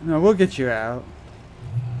 No, we'll get you out.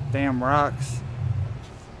 Damn rocks.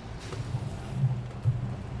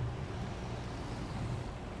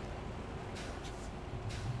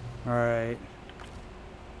 Alright.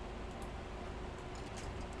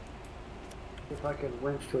 If I could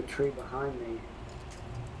winch to a tree behind me.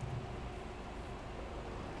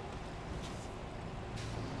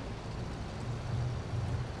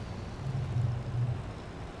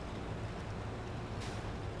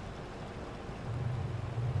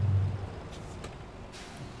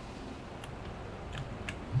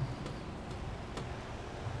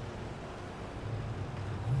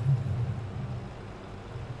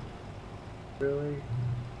 Really?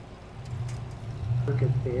 Look at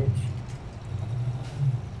bitch.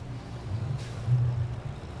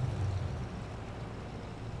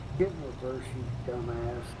 Get in reverse, you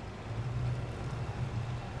dumbass.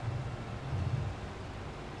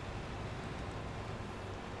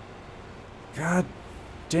 God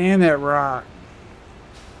damn that rock.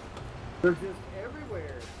 They're just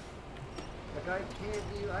everywhere. Like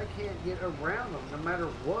I can't get around them no matter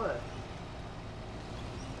what.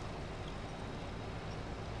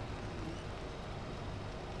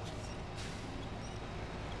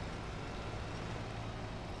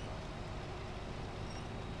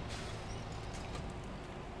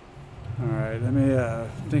 Alright, let me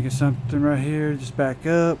think of something right here. Just back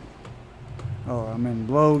up. Oh, I'm in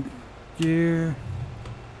low gear.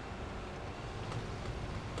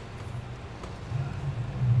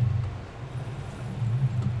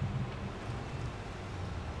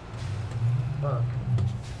 Fuck.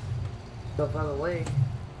 Stuff out of the way.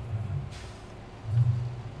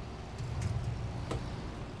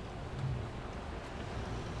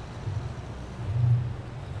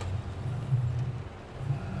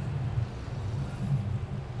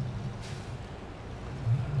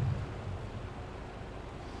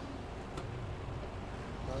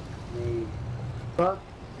 Fuck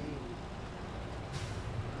me.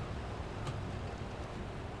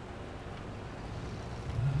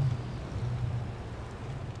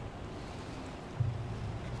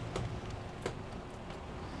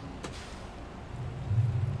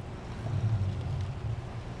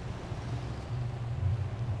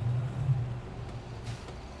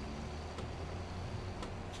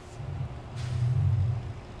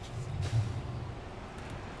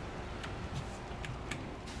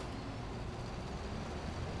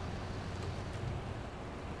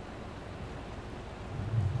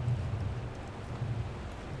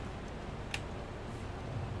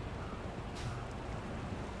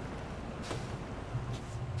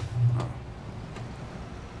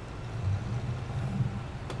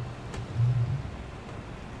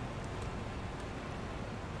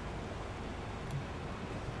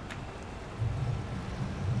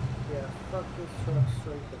 Fuck this truck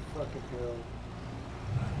straight to fucking hell.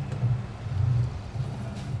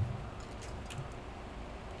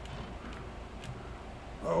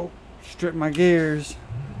 Oh, strip my gears.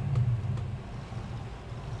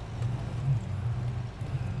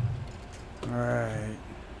 Alright.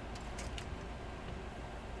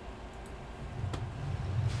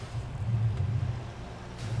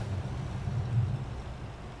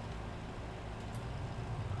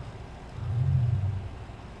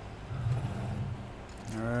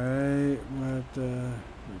 Alright, what the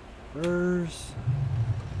reverse.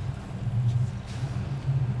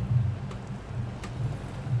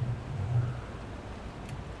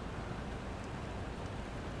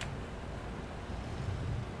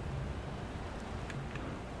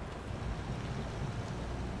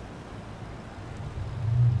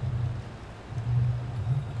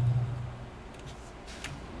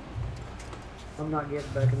 I'm not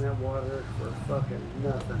getting back in that water for fucking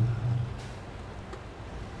nothing.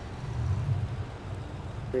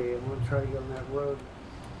 See, I'm gonna try to get on that road.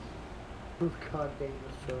 God damn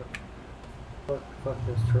this truck. Fuck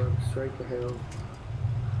this truck. Straight to hell.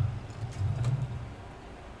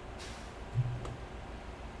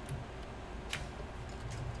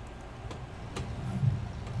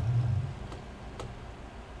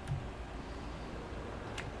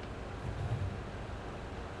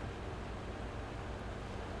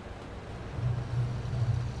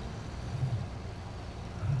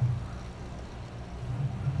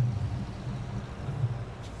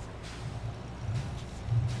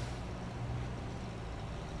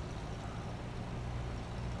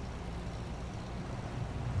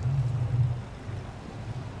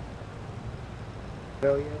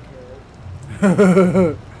 Hell yeah,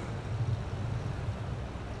 Kelly.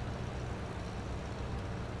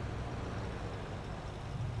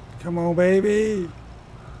 Come on, baby.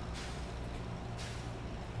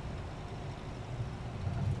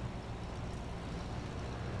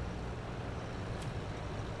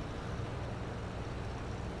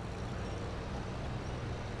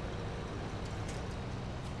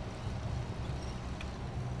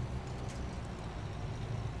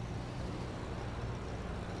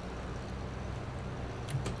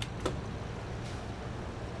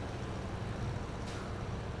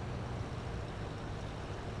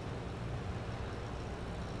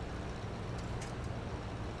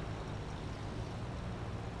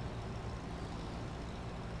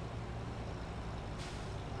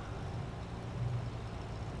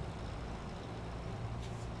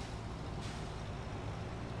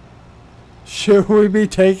 Should we be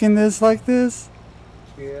taking this like this?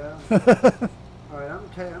 Yeah. Alright, I'm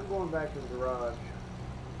going back to the garage.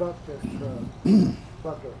 Fuck this truck.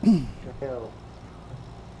 Fuck it. To hell.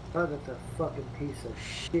 Fuck, it's a fucking piece of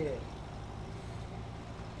shit.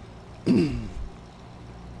 Be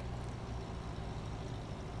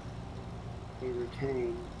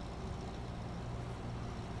retained.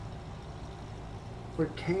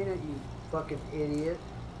 Retain it, you fucking idiot.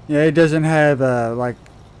 Yeah, it doesn't have like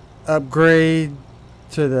upgrade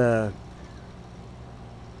to the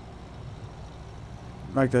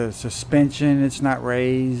like the suspension. It's not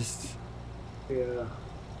raised. Yeah.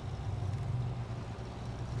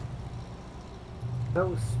 That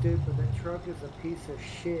was stupid. That truck is a piece of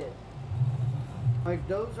shit. Like,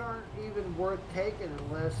 those aren't even worth taking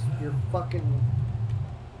unless you're fucking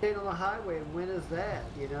staying on the highway. And when is that,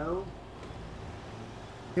 you know?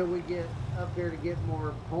 Till we get up there to get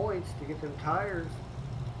more points to get them tires,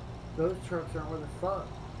 those trucks aren't worth a fuck.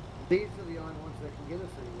 These are the only ones that can get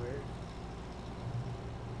us anywhere.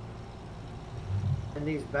 In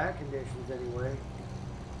these bad conditions, anyway.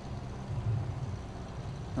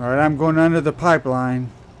 Alright, I'm going under the pipeline.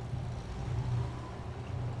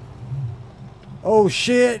 Oh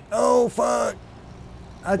shit! Oh fuck!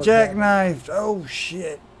 I What's jackknifed! Oh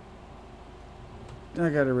shit! I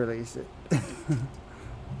gotta release it.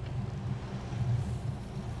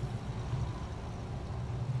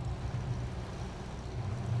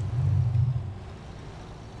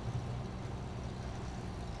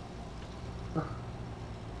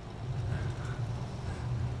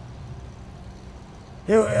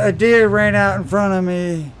 A deer ran out in front of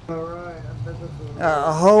me. Alright, I bet this is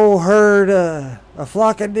A whole herd, a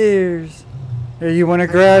flock of deers. Here, you want to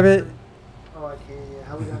grab it? Oh, I can, yeah.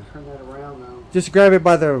 How we gonna turn that around, though? Just grab it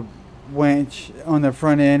by the winch on the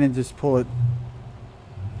front end and just pull it.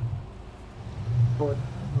 Pull it.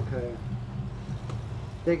 Okay.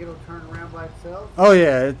 Think it'll turn around by itself? Oh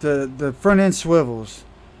yeah, the front end swivels.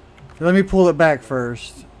 Let me pull it back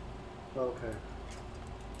first. Okay.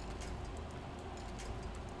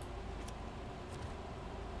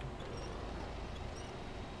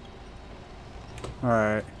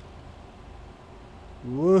 Alright.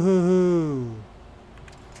 Woohoo!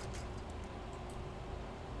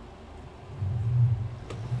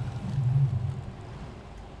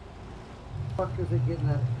 Fuck is it getting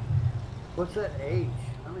that? What's that H?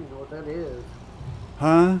 I don't even know what that is.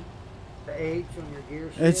 Huh? The H on your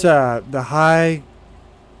gear shift? It's the high.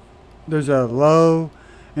 There's a low,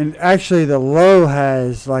 and actually the low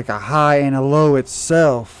has like a high and a low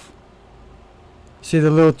itself. See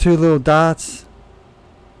the two little dots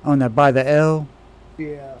on that by the L?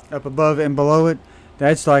 Yeah. Up above and below it?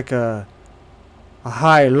 That's like a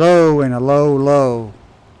high low and a low low.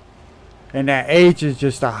 And that H is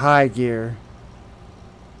just a high gear.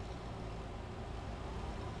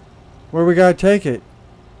 Where we gotta take it?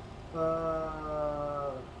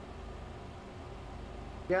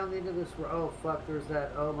 Down into this. Oh fuck! There's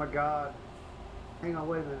that. Oh my god! Hang on.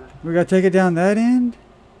 Wait a minute. We gotta take it down that end?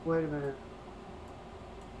 Wait a minute.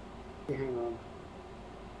 Hang on.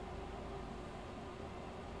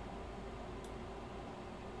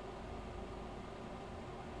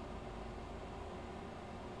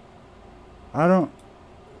 I don't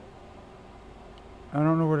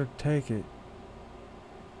know where to take it.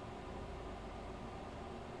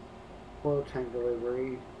 Oil tank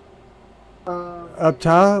delivery. Up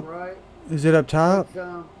top? Right. Is it up top? It's,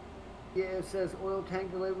 yeah, it says oil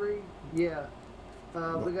tank delivery. Yeah.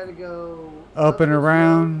 We gotta go Up and this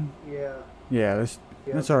around? road. Yeah. Yeah,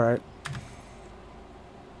 that's alright.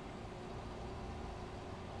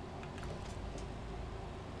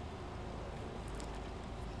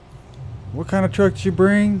 What kind of truck did you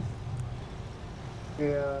bring?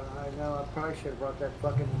 Yeah, I know. I probably should have brought that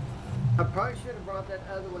fucking... I probably should have brought that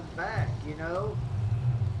other one back, you know?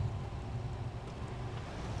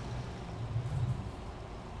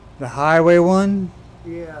 The highway one?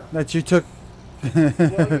 Yeah. That you took? Well, yeah, but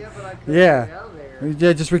I couldn't Yeah. get out of there.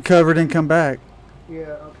 Yeah, just recovered and come back. Yeah,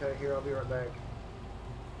 okay, here, I'll be right back.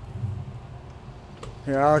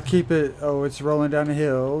 Here, I'll keep it. Oh, it's rolling down the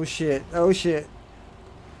hill. Oh, shit. Oh, shit.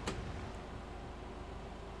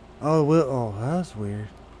 Oh, oh, that's weird.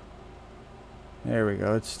 There we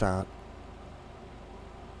go. It stopped.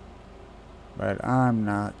 But I'm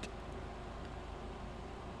not.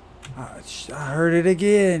 I heard it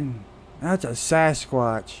again. That's a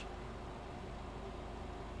Sasquatch.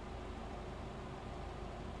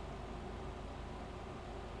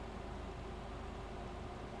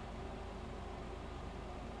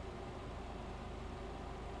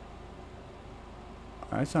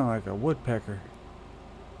 I sound like a woodpecker.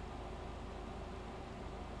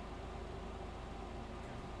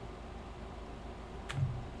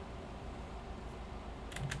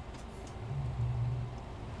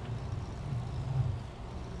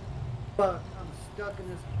 Fuck, I'm stuck in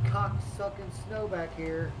this cock-sucking snow back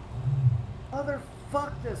here.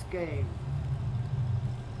 Motherfuck this game.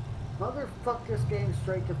 Motherfuck this game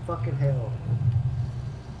straight to fucking hell.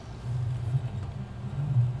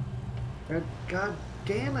 And God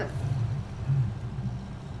damn it.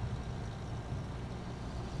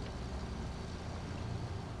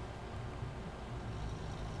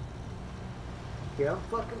 Yeah, I'm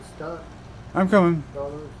fucking stuck. I'm coming.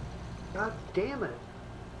 God damn it.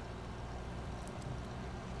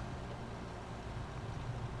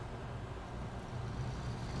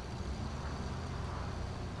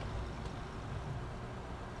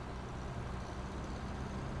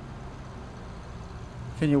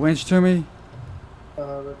 Can you winch to me?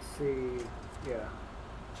 Let's see. Yeah.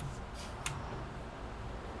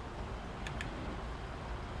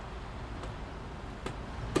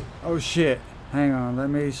 Oh shit. Hang on, let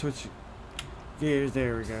me switch gears.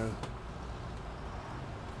 There we go.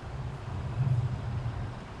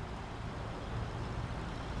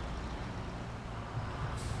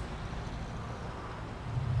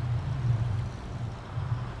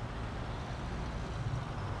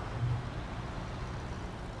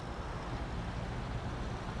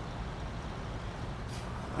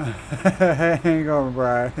 Hang on,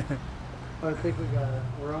 Brian. I think we got it.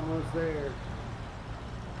 We're almost there.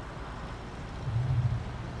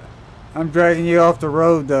 I'm dragging you off the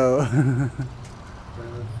road, though. Let's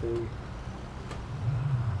see.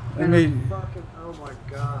 Let me. Fucking, oh my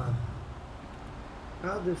god.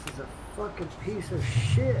 God, this is a fucking piece of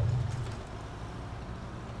shit.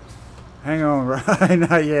 Hang on, Brian.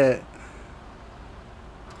 Not yet.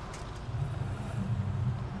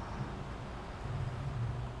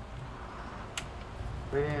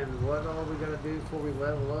 Man, what all we gotta do before we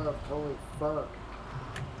level up? Holy fuck.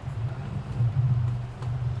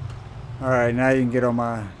 Alright, now you can get on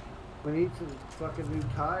my... We need some fucking new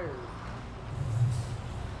tires.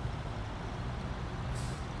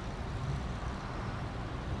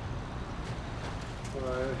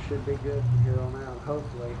 Alright, it should be good from here on out,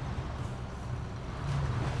 hopefully.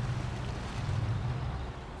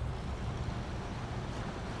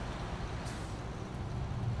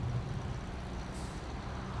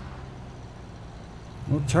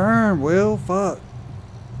 Well, turn, Will. Fuck.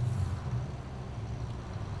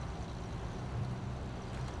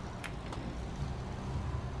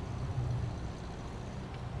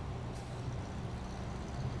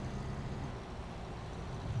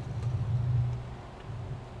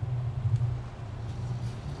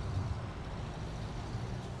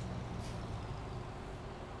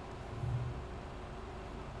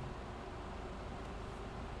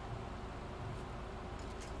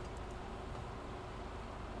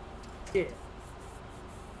 Yeah.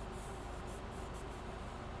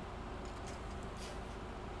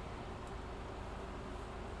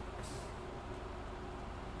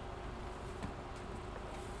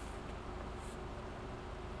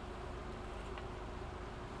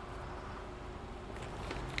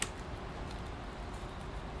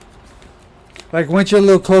 Like, once you're a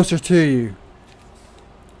little closer to you.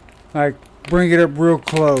 Like, bring it up real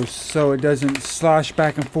close so it doesn't slosh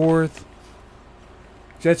back and forth.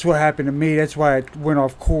 That's what happened to me. That's why it went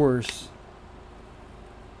off course.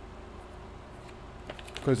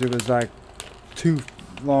 Because it was like too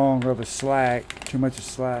long of a slack. Too much of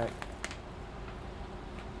slack.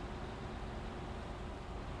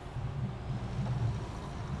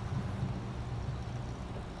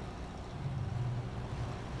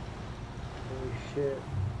 Holy shit.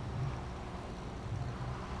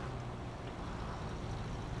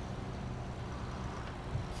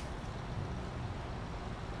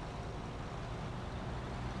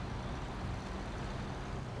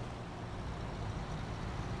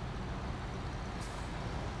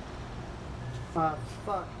 Ah,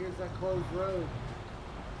 fuck, here's that closed road.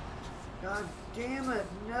 God damn it,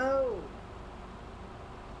 no!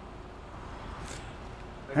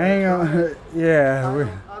 Hang on. Yeah.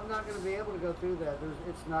 I'm not going to be able to go through that.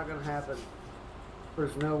 It's not going to happen.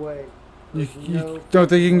 There's no way. You There's no don't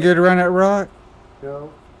think you can get around that rock?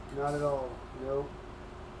 No, not at all. Nope.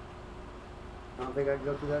 I don't think I can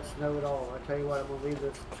go through that snow at all. I tell you what, I'm going to leave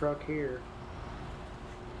this truck here.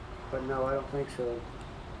 But no, I don't think so.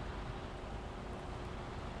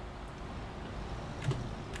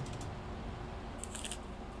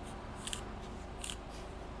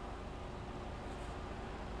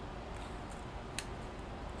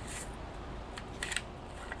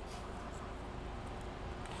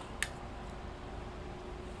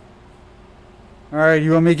 Alright,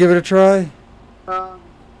 you want me to give it a try? Yeah,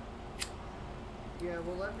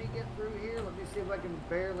 well, let me get through here. Let me see if I can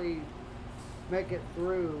barely make it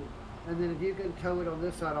through. And then if you can tow it on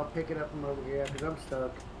this side, I'll pick it up from over here because I'm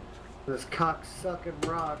stuck. This cock-sucking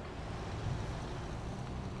rock.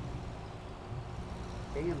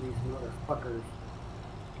 Damn these motherfuckers.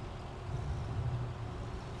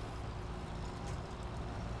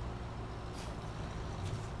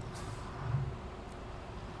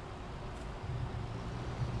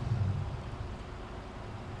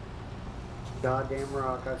 Goddamn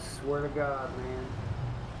rock, I swear to God, man.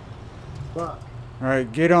 Fuck.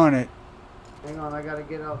 Alright, get on it. Hang on, I gotta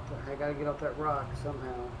get off that rock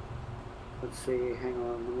somehow. Let's see, hang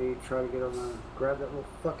on, let me try to get on the, grab that little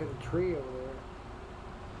fucking tree over there.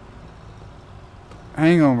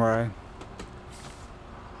 Hang on, Ryan.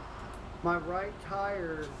 My right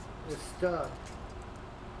tire is stuck.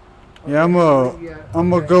 Yeah, I'm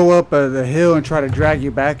gonna go up the hill and try to drag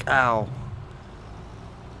you back. Ow.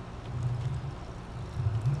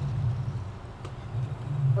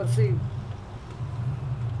 Let's see. Now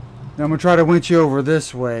I'm gonna try to winch you over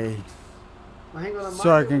this way, Hang on,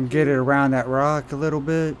 so I can get it around that rock a little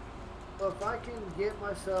bit. Well, if I can get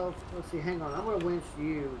myself, let's see, hang on, I'm gonna winch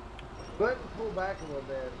you. Go ahead and pull back a little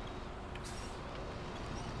bit.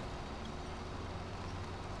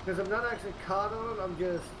 Because I'm not actually caught on it, I'm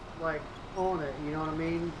just, like, on it, you know what I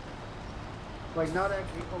mean? Like, not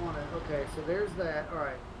actually on it. Okay, so there's that.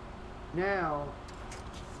 Alright. Now...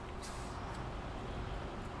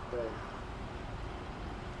 Okay.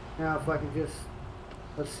 Now if I can just...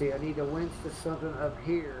 Let's see, I need to winch to something up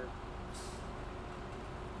here.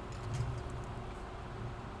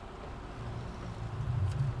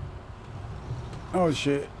 Oh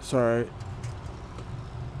shit, sorry.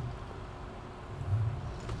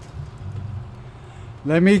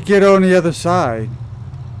 Let me get on the other side.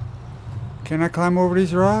 Can I climb over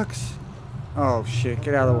these rocks? Oh shit,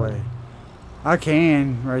 get out of the way. I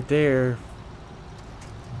can, right there.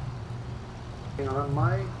 You know, am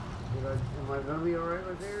I gonna be alright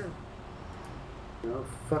right there? No,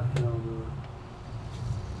 fuck no, no.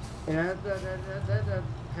 And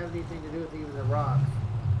have anything to do with even the rocks.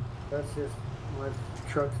 That's just my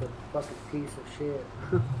truck's a fucking piece of shit.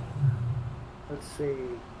 Let's see.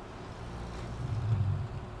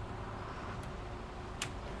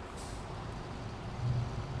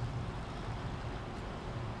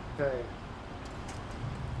 Okay.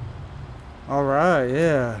 All right,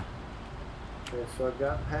 yeah. Okay, so I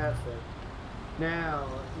got past it. Now,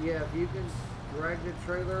 yeah, if you can drag the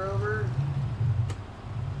trailer over,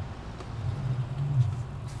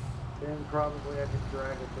 then probably I can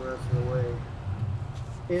drag it the rest of the way.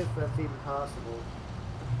 If that's even possible.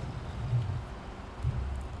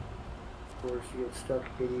 Of course, you get stuck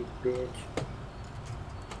in you bitch.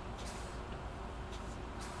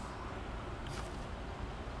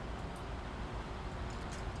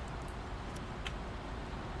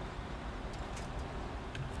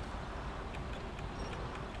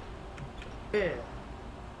 Yeah.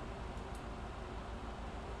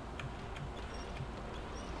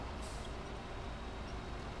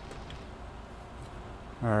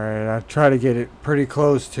 All right, I try to get it pretty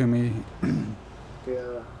close to me.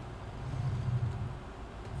 Yeah.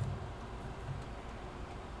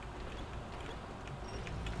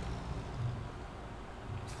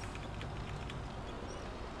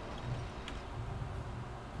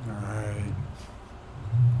 All right.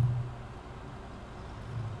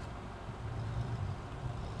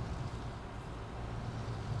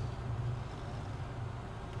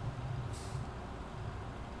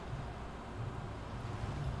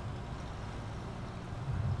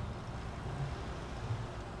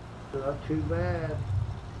 Not too bad.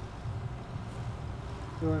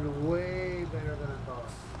 Doing way better than I thought.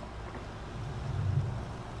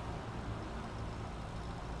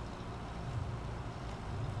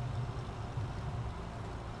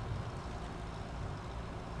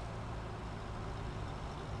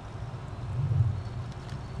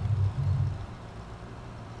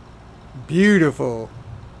 Beautiful.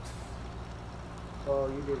 Oh,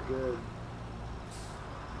 you did good.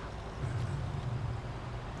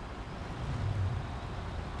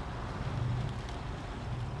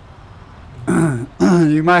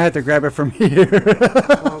 You might have to grab it from here.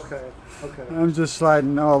 Okay, okay. I'm just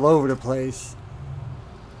sliding all over the place.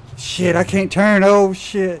 Shit, I can't turn. Oh,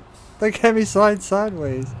 shit. Look at me slide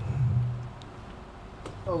sideways.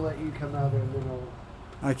 I'll let you come out there and then I'll...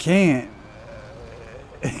 I can't.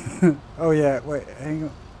 Oh, yeah. Wait, hang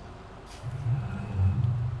on.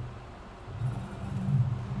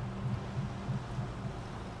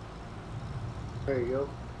 There you go.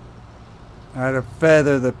 I had to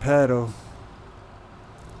feather the pedal.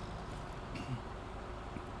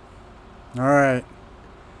 All right.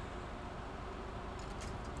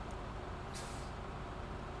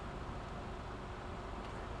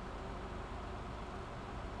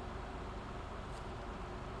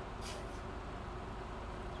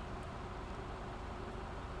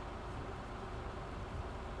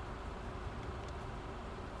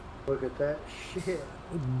 Look at that shit.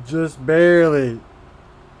 Just barely.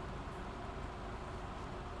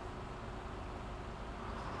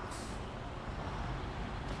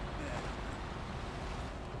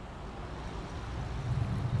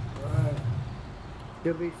 Right.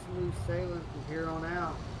 She'll be smooth sailing from here on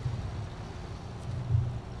out.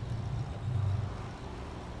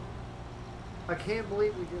 I can't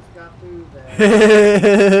believe we just got through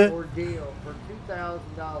that ordeal for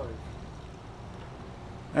 $2,000.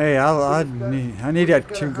 Hey, I need that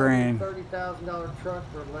 $2,000. $30,000 truck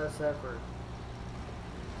for less effort.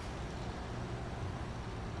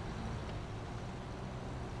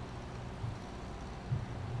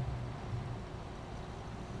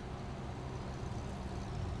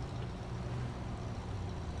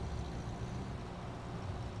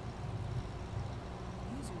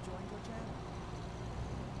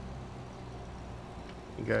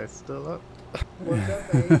 You guys still up? What's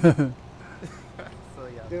up, Ace? So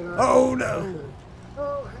yeah. Oh, no.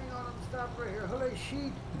 Oh, hang on, I'm stopped right here. Holy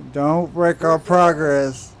shit. Don't wreck our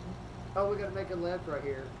progress. Oh, we gotta make a left right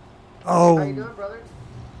here. Oh. How you doing, brother?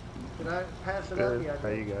 Did I pass it up Good. yet? How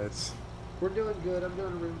you guys? We're doing good.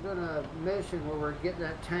 We're doing a mission where we're getting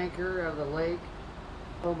that tanker out of the lake.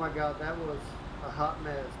 Oh my God, that was a hot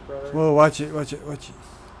mess, brother. Whoa, watch it, watch it, watch it.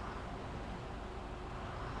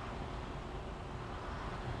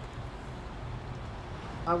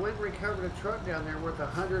 I went and recovered a truck down there worth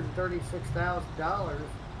 $136,000.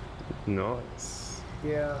 Nice.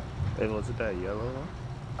 Yeah. Hey, was it that yellow one?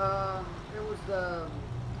 It was the,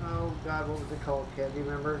 oh God, what was it called, Kev? Do you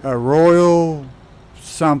remember? A royal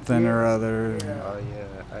something or Yeah, other. yeah. Oh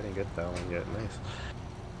yeah, I didn't get that one yet. Nice.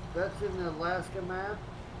 That's in the Alaska map.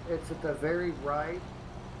 It's at the very right.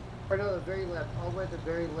 Or no, the very left, all the way at the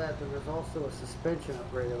very left, and there's also a suspension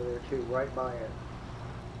upgrade over there too, right by it.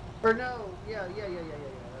 Or no, yeah, that's it.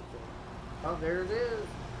 Oh, there it is.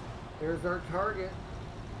 There's our target.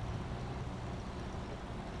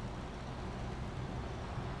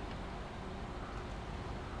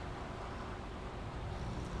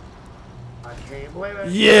 I can't believe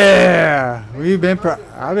it. Yeah,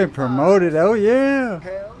 I've been promoted. Oh yeah.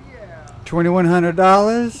 Hell yeah.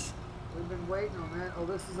 $2,100. We've been waiting on that. Oh,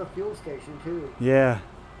 this is a fuel station too. Yeah,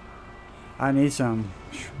 I need some.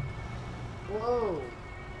 Whoa.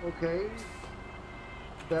 Okay.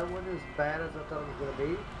 That wasn't as bad as I thought it was gonna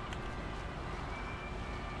be.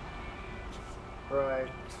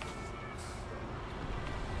 Right.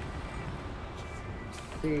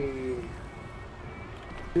 See.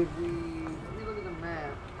 Let me look at the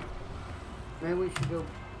map. Maybe we should go.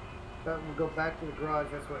 We'll go back to the garage.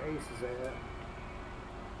 That's where Ace is at.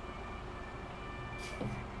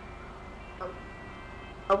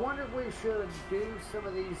 I wonder if we should do some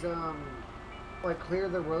of these, like clear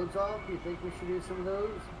the roads off. Do you think we should do some of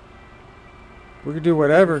those? We could do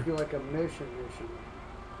whatever. Do like a mission.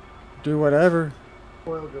 Do whatever.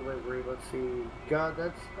 Oil delivery. Let's see. God,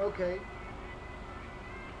 that's okay.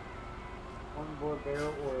 Onboard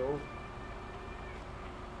barrel oil.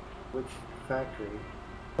 Which factory?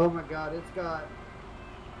 Oh my God, it's got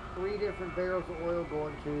 3 different barrels of oil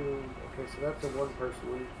going to. Okay, so that's a one-person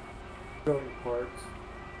one. Drilling parts.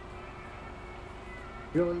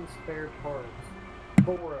 Drilling spare parts.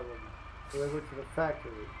 4 of them delivered to the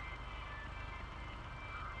factory.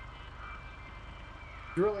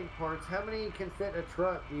 Drilling parts. How many can fit a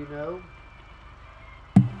truck? Do you know?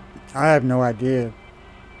 I have no idea.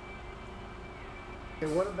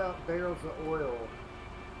 Okay, what about barrels of oil?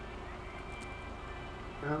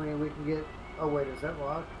 How many we can get? Oh wait, is that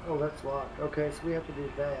locked? Oh, that's locked. Okay, so we have to do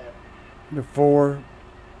that. The 4.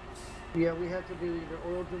 Yeah, we have to do either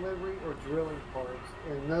oil delivery or drilling parts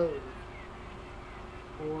in those.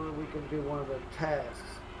 Or we can do one of the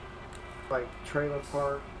tasks, like trailer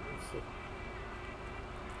park.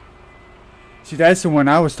 See, that's the one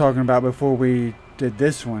I was talking about before we did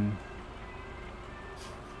this one.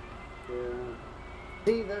 Yeah.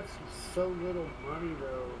 See, that's so little money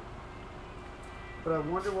though. But I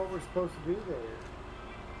wonder what we're supposed to do there.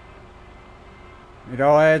 It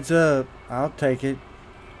all adds up. I'll take it.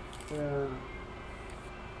 Yeah.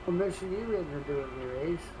 What mission you in are doing here,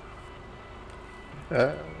 Ace?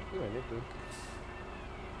 Yeah, anything.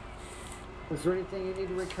 Is there anything you need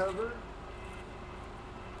to recover?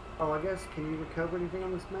 Oh, I guess, can you recover anything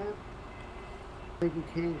on this map? I think you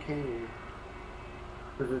can you?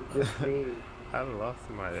 Or is it just me? I lost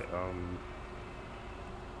my,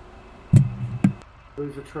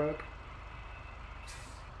 Lose a truck?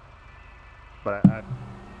 but I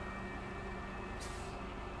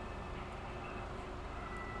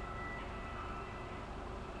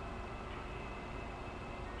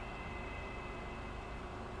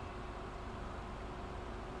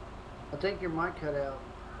think your mic cut out.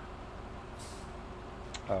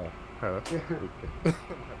 oh, okay.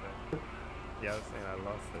 Yeah, I was saying I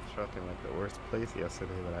lost the truck in like the worst place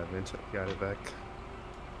yesterday, but I eventually got it back.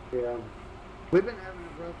 Yeah. We've been having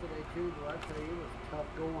a rough today too, but I tell you, it was tough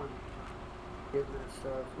going. Getting that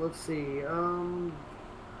stuff. Let's see,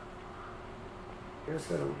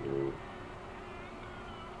 guess I don't know.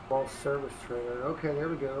 Ball service trailer. Okay, there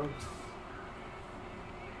we go.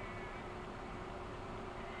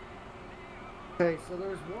 Okay, so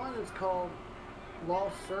there's one that's called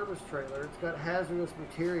Lost Service Trailer. It's got hazardous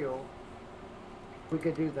material. We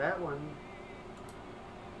could do that one.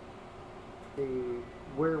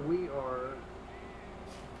 Where we are.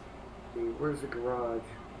 Where's the garage?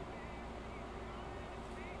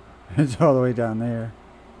 It's all the way down there.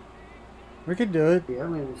 We could do it. Yeah, I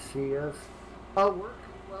mean, see us. Oh, we're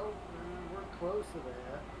close to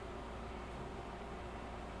that.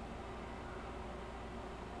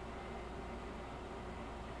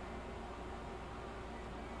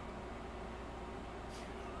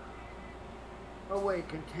 Oh wait,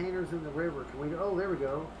 containers in the river. Can we? Oh, there we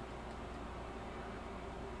go.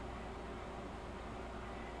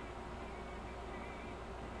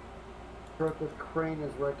 Truck with crane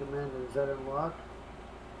is recommended. Is that unlocked?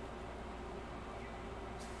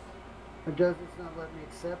 It does. It's not letting me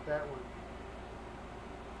accept that one.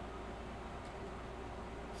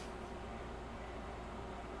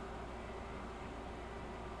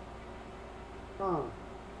 Huh.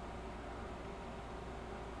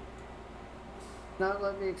 Not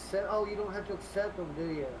letting me accept. Oh, you don't have to accept them, do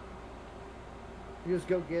you? You just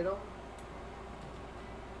go get them.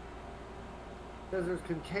 Because there's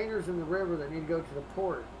containers in the river that need to go to the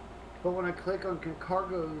port. But when I click on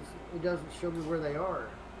cargoes, it doesn't show me where they are.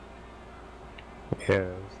 Yeah,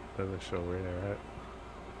 it doesn't show where they're at.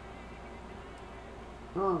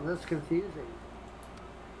 Oh, that's confusing.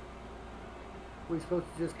 We supposed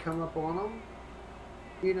to just come up on them?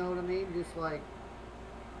 You know what I mean? Just like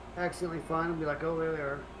accidentally find them, be like, oh, there they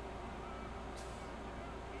are.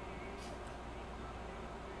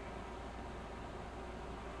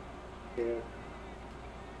 Yeah.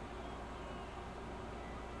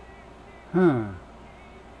 Huh.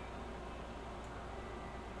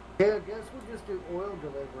 Yeah, I guess we'll just do oil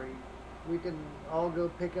delivery. We can all go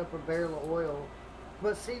pick up a barrel of oil.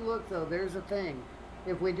 But see, look though, there's a thing.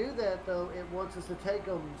 If we do that though, it wants us to take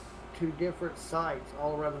them to different sites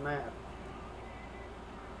all around the map.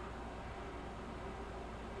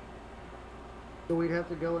 So we'd have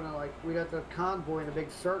to go in we'd have to convoy in a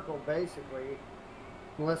big circle basically.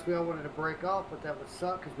 Unless we all wanted to break off, but that would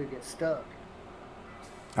suck because we'd get stuck.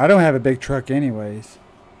 I don't have a big truck anyways.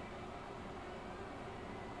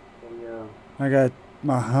 Yeah. I got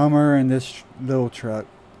my Hummer and this little truck.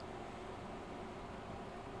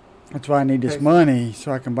 That's why I need this money,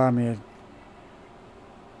 so I can buy me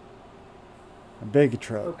a big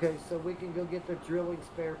truck. Okay, so we can go get the drilling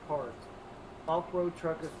spare parts. Off-road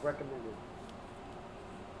truck is recommended.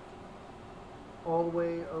 All the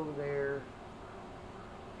way over there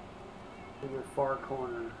in the far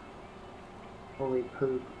corner. Holy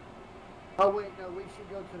poop. Oh wait, no, we should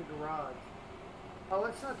go to the garage. Oh,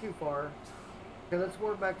 that's not too far. Okay, let's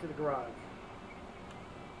work back to the garage.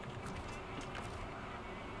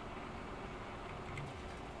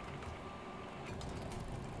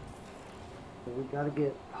 So we gotta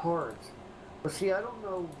get parts. But see, I don't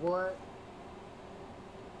know what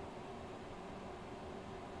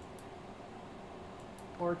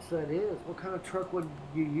parts that is. What kind of truck would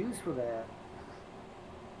you use for that?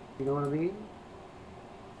 You know what I mean?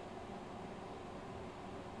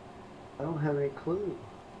 I don't have any clue.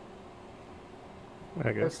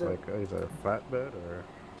 I guess like either a flatbed or...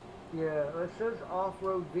 Yeah, it says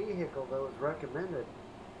off-road vehicle though is recommended.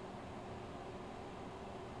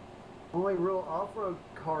 Only real off-road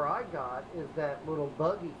car I got is that little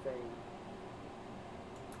buggy thing.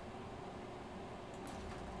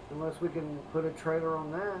 Unless we can put a trailer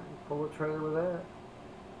on that and pull a trailer with that.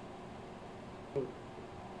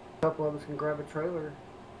 A couple of us can grab a trailer.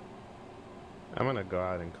 I'm gonna go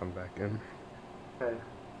out and come back in. Okay.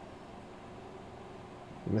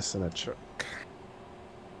 Missing a truck.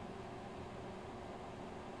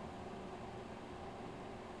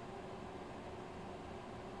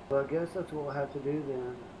 Well, I guess that's what we'll have to do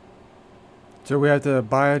then. So we have to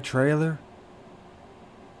buy a trailer?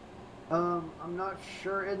 I'm not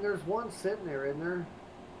sure. And there's one sitting there, isn't there?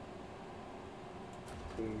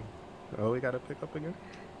 Oh, we gotta pick up again?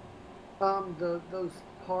 Those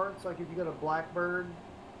parts, like if you go to Blackbird,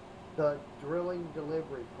 the drilling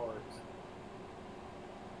delivery parts.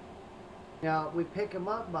 Now, we pick them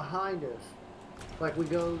up behind us. Like we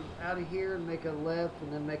go out of here and make a left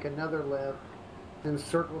and then make another left and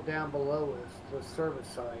circle down below us to the service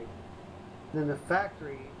site. And then the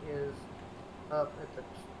factory is up at the,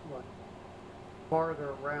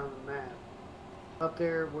 farther around the map. Up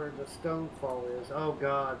there where the stone fall is. Oh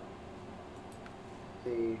God.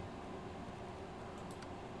 See.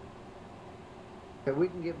 Okay, we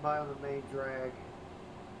can get by on the main drag.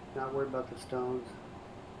 Not worried about the stones.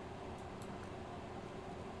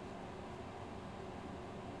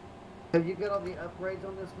 Have you got all the upgrades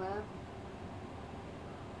on this map?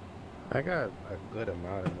 I got a good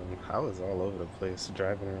amount of them. I was all over the place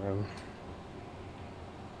driving around.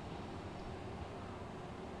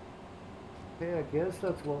 Okay, I guess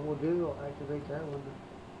that's what we'll do. I'll activate that one.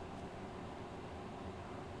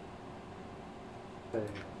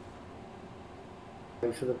 Okay.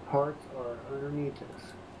 Okay, so the parts are underneath us.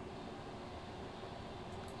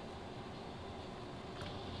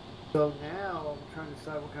 So now I'm trying to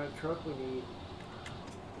decide what kind of truck we need.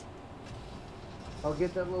 I'll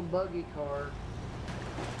get that little buggy car.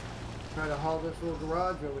 Try to haul this little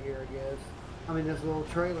garage over here, I guess. I mean, this little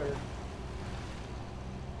trailer.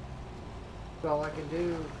 That's all I can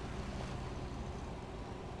do.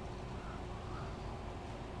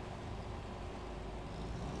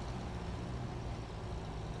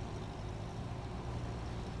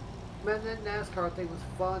 Man, that NASCAR thing was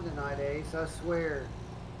fun tonight, Ace. I swear.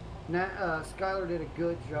 Skylar did a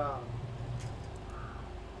good job.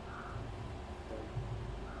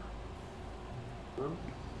 Huh?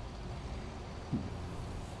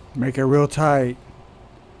 Make it real tight.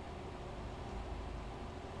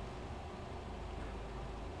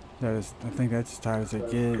 That is, I think that's as tight as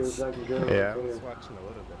it gets. Yeah, I was watching a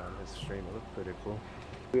little bit on his stream. It looked pretty cool.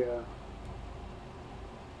 Yeah.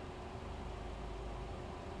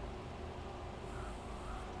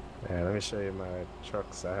 Yeah, let me show you my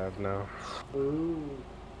trucks I have now. Ooh.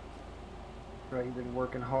 Right, you've been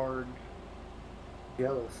working hard.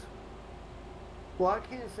 Jealous. Well, I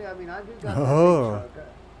can't say. I mean, I do got that Oh. big truck.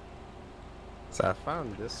 So I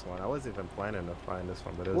found this one. I wasn't even planning to find this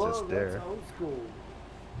one, but it was Whoa, just that's there. old school.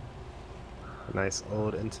 Nice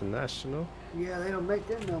old International. Yeah, they don't make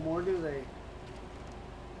them no more, do they?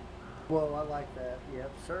 Well, I like that.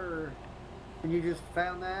 Yep, sir. And you just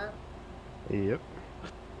found that? Yep.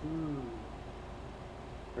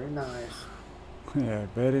 Very nice. Yeah,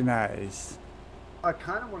 very nice. I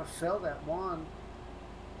kind of want to sell that one.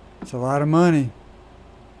 It's a lot of money.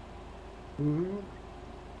 Mm-hmm.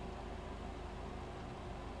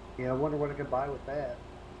 Yeah, I wonder what I could buy with that.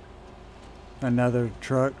 Another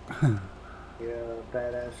truck. Yeah,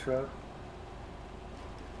 badass truck.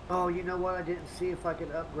 Oh, you know what? I didn't see if I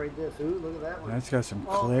could upgrade this. Ooh, look at that one. That's got some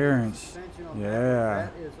Oh, clearance. suspension on Yeah.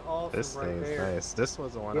 That is awesome This right thing is there. nice. This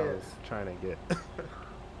was the one I was trying to get.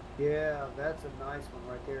 Yeah, that's a nice one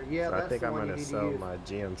right there. Yeah, So that's I think the I'm one gonna you need sell to use. my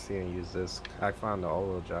GMC and use this. I found the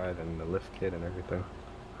all-wheel drive and the lift kit and everything.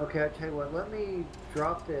 Okay, I tell you what. Let me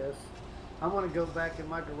drop this. I'm gonna go back in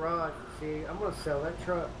my garage and see. I'm gonna sell that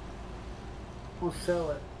truck. I'm gonna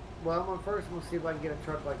sell it. Well, I'm gonna see if I can get a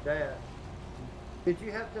truck like that. Did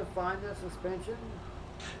you have to find the suspension?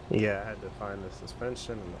 Yeah, I had to find the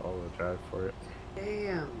suspension and the all-wheel drive for it.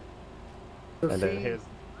 Damn. So And see, then here's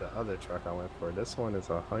the other truck I went for. This one is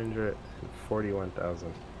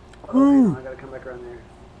 141,000. oh, hang on, I gotta come back around there.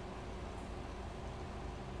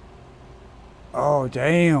 Oh,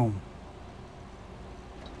 damn.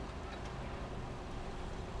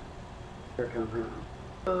 Here it comes.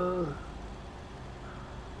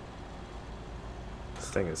 This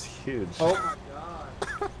thing is huge. Oh my god.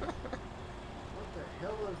 What the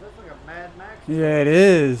hell is this? Like a Mad Max? Yeah, it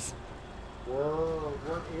is. Whoa,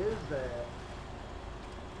 what is that?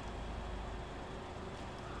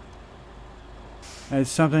 And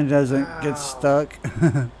something doesn't get Wow. stuck.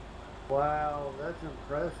 Wow, that's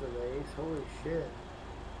impressive, Ace. Holy shit.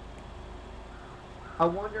 I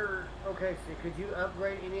wonder, okay, so could you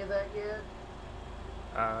upgrade any of that yet?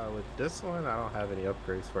 With this one, I don't have any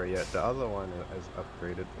upgrades for it yet. The other one is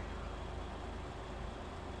upgraded.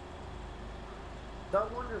 So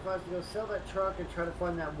I wonder if I was to go sell that truck and try to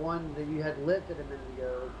find that one that you had lifted a minute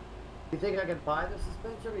ago. Do you think I could buy the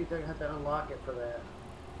suspension, or do you think I have to unlock it for that?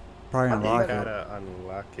 Probably I unlock You it. gotta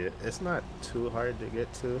unlock it. It's not too hard to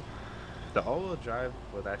get to. The all-wheel drive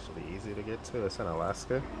was actually easy to get to. It's in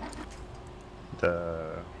Alaska.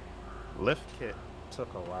 The lift kit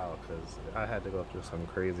took a while because I had to go through some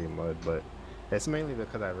crazy mud, but it's mainly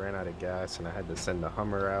because I ran out of gas and I had to send the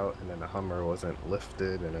Hummer out, and then the Hummer wasn't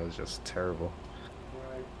lifted, and it was just terrible.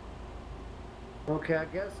 Right. Okay, I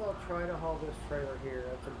guess I'll try to haul this trailer here.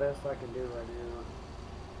 That's the best I can do right now.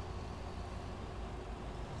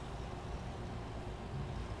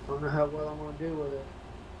 I don't know how well I'm going to do with it.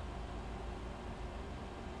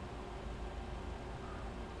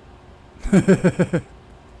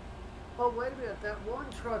 Oh, wait a minute. That one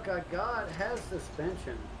truck I got has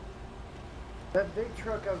suspension. That big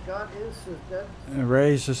truck I've got is that.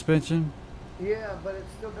 Raised suspension. Yeah, but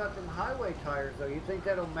it's still got them highway tires, though. You think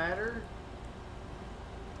that'll matter?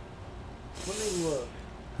 Let me look.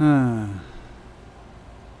 Huh.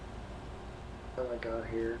 What I got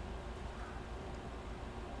here.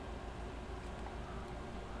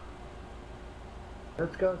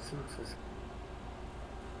 That's got some suspension.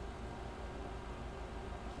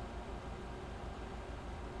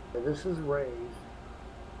 This is raised.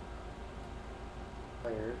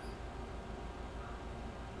 Tires.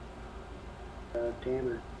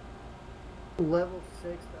 Damn it. Level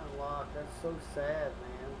 6 unlocked. That's so sad,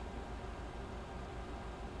 man.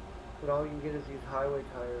 But all you can get is these highway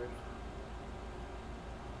tires.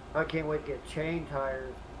 I can't wait to get chain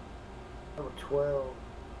tires. Level 12.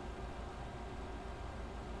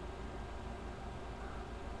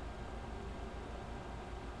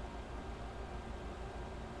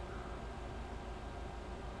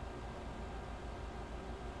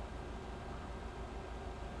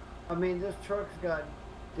 I mean, this truck's got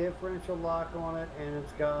differential lock on it, and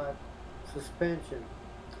it's got suspension.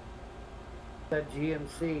 That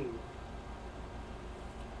GMC.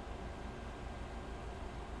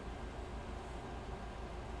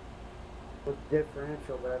 With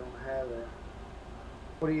differential, but I don't have it.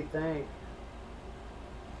 What do you think?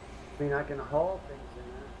 I mean, I can haul things in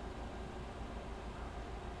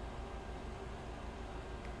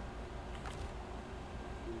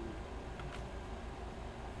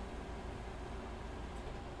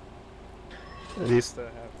it. Do you still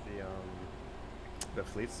have The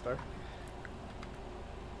Fleet Star?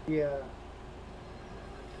 Yeah.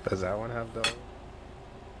 Does that one have the?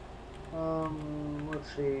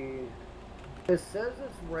 Let's see. It says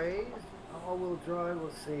it's raised. All-wheel drive.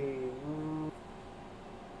 Let's see.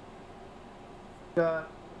 Got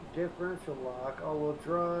differential lock. All-wheel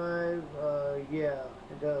drive. Yeah,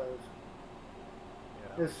 it does.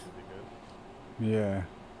 Yeah, This should be good. Yeah.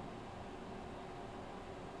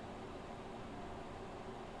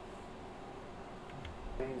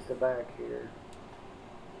 means the back here.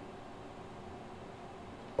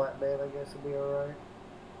 Flatbed, I guess, will be alright.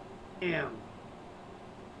 Damn.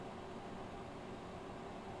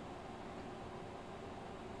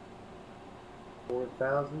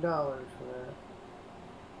 $4,000 for that.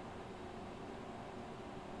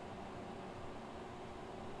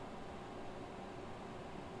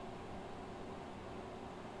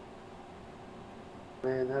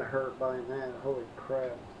 Man, that hurt buying that. Holy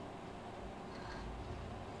crap.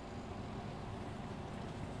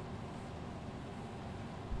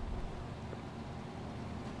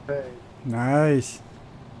 Okay. Nice.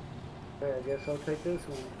 Okay, I guess I'll take this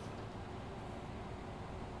one.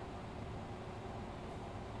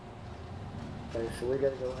 Okay, so we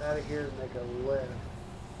gotta go out of here and make a left.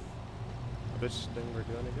 Which thing we're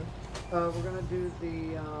doing again? We're gonna do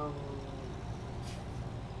the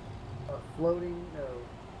floating. No.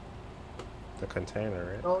 The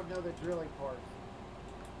container, right? Oh no, the drilling parts.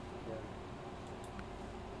 Yeah.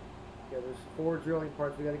 Yeah, there's 4 drilling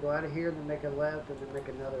parts. We gotta go out of here and then make a left and then make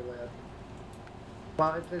another left.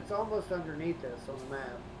 Well, it's almost underneath us on the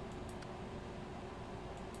map.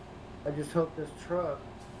 I just hope this truck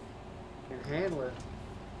can handle it.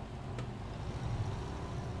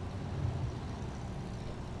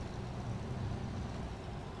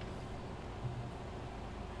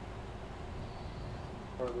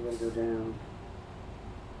 Or are we gonna go down?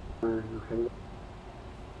 Okay.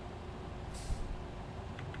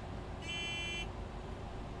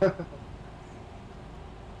 Let's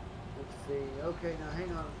see. Okay, now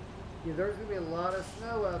hang on. Yeah, there's gonna be a lot of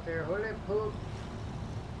snow out there. What did I poop?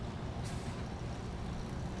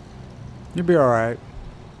 You'll be alright.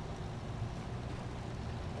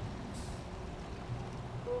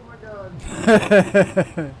 Oh my God.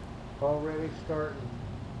 Already starting.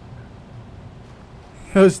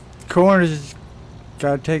 Those corners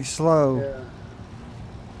gotta take slow. Yeah.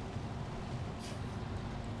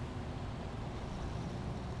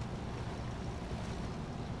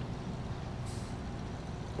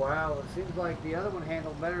 Wow, it seems like the other one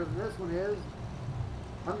handled better than this one is.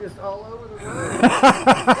 I'm just all over the road.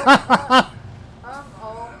 I'm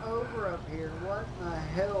all over up here. What in the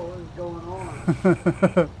hell is going on?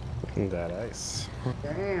 That ice.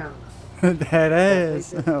 Damn. That I ass.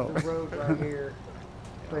 think this is the road right here.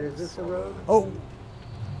 Wait, is this the road? Oh. Is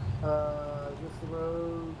this the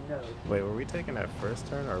road? No. Wait, were we taking that first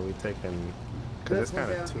turn, or are we taking? Because This it's one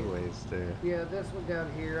kind of down 2 here. ways there. Yeah, this one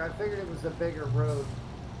down here. I figured it was a bigger road.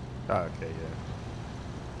 Oh, okay, yeah.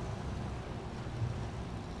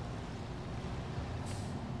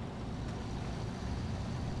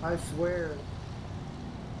 I swear.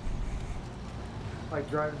 Like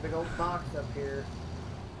driving a big old box up here.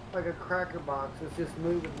 Like a cracker box. It's just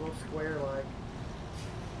moving real square like.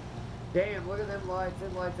 Damn, look at them lights.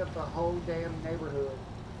 It lights up the whole damn neighborhood.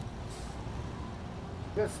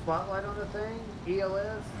 Got a spotlight on the thing?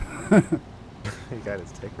 ELS? He got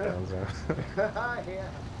his takedowns on. Yeah.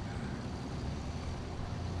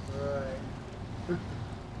 Right.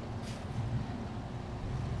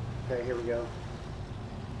 Okay, here we go.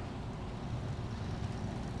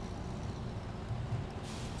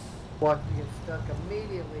 Watch me get stuck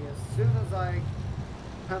immediately as soon as I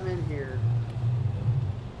come in here.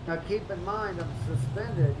 Now keep in mind I'm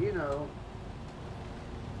suspended, you know.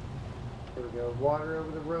 Here we go. Water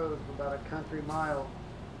over the road for about a country mile.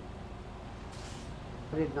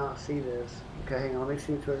 I did not see this. Okay, hang on. Let me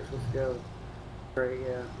see where it's supposed to go. Great,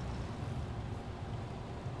 yeah.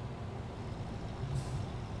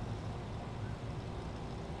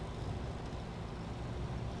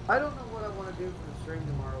 I don't know what I want to do for the stream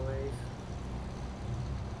tomorrow, Ace.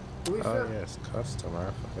 Do we Oh, still- yeah, it's custom.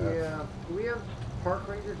 I forgot. Yeah. Do we have park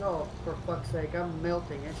rangers? Oh, for fuck's sake. I'm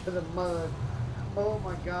melting into the mud. Oh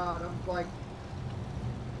my God. I'm like,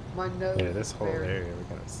 my nose Yeah, this is whole bare. area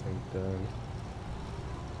we're gonna sink down.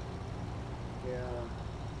 Yeah.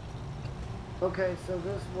 Okay, so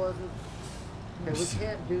this wasn't... Okay, we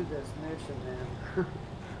can't do this mission then.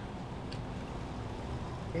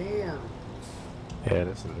 Damn. Yeah,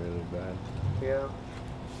 this is really bad. Yeah.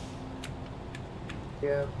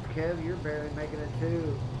 Yeah, Kev, you're barely making it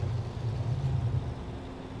too.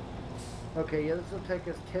 Okay, yeah, this will take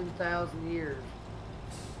us 10,000 years.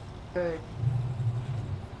 Okay.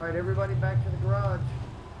 Alright, everybody back to the garage.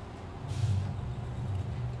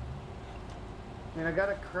 I mean, I got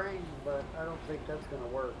a crane, but I don't think that's gonna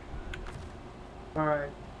work. Alright.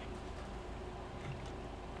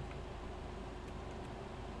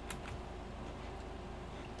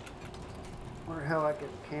 Wonder how I can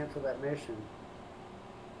cancel that mission.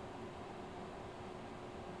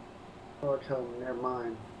 Oh, tell them, never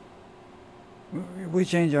mind. We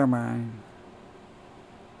change our mind.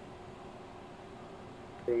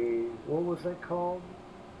 What was that called?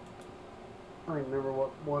 I don't even remember what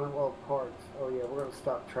one of all parts. Oh yeah, we're gonna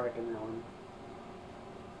stop tracking that one.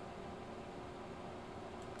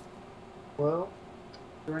 Well, is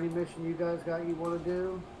there any mission you guys got you want to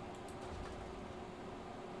do?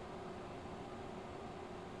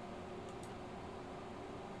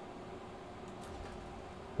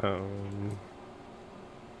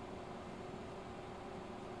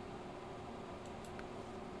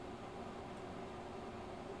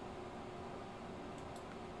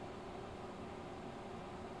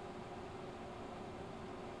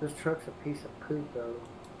 This truck's a piece of poop though.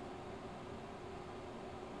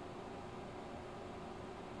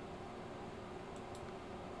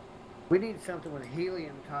 We need something with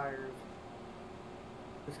helium tires.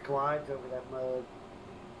 Just glides over that mud.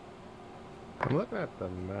 I'm looking at the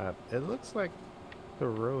map. It looks like the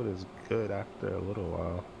road is good after a little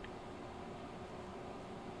while.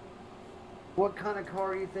 What kind of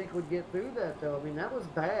car do you think would get through that though? I mean, that was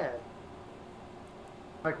bad.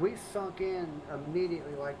 Like, we sunk in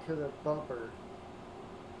immediately, like, to the bumper.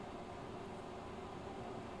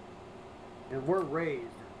 And we're raised.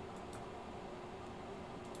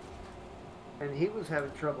 And he was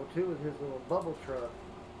having trouble, too, with his little bubble truck.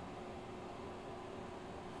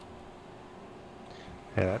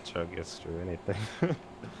 Yeah, that truck gets through anything. I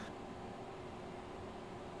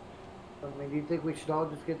mean, do you think we should all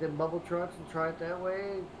just get them bubble trucks and try it that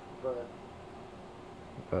way? But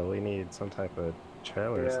we need some type of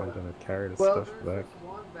trailer or something to carry the well, stuff there's back. this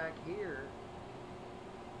one back here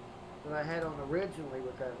that I had on originally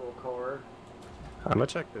with that little car. I'm gonna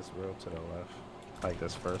check this road to the left, like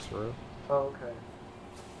this first road. Oh, okay.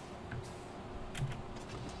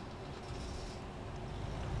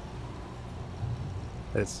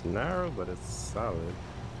 It's narrow, but it's solid.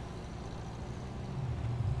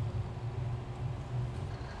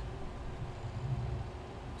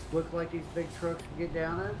 Look like these big trucks can get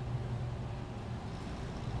down it.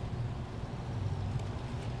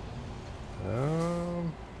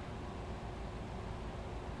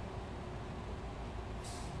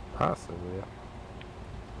 Possibly.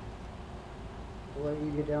 We'll let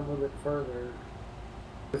you get down a little bit further.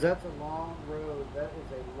 Because that's a long road. That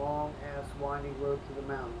is a long-ass winding road to the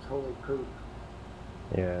mountains. Holy poop.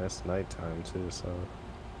 Yeah, it's nighttime too, so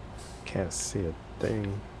can't see a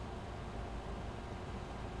thing.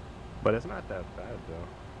 But it's not that bad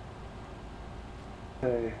though.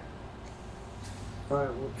 Okay.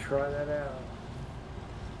 Alright, we'll try that out.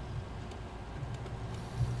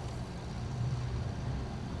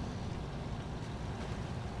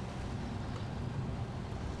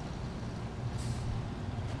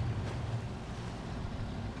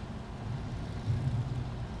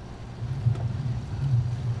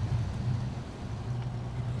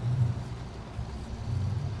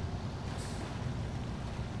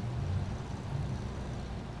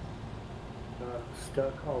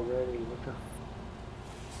 Stuck already. What the?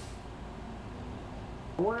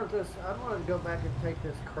 I wonder if this. I want to go back and take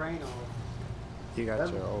this crane off. You got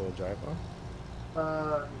your all-wheel drive on? You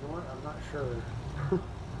know what? I'm not sure.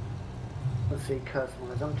 Let's see,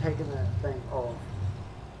 customize. I'm taking that thing off.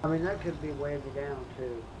 I mean, that could be weighing me down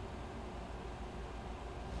too.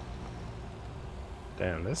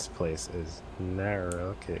 Damn, this place is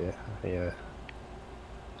narrow. Okay, yeah.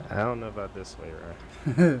 I don't know about this way,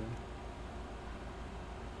 right?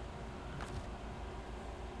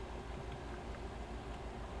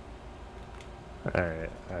 Alright,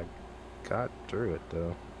 I got through it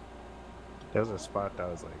though. There was a spot that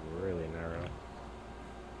was like really narrow.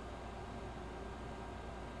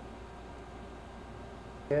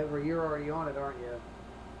 Yeah, well, you're already on it, aren't you?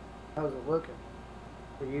 I was looking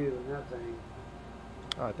for you and that thing.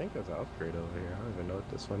 Oh, I think there's an upgrade over here. I don't even know what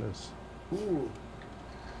this one is. Ooh.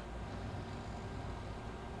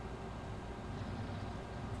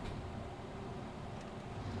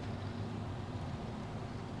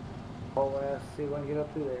 All ass, see if I can get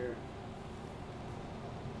up through there.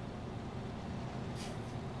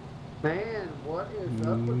 Man, what is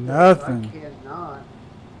up with Nothing. this? I cannot.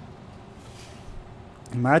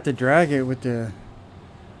 I might have to drag it with the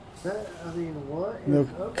I mean, what is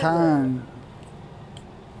up with con. that?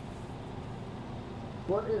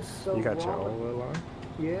 What is so You got your wrong with own little line?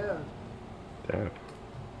 Yeah. Damn.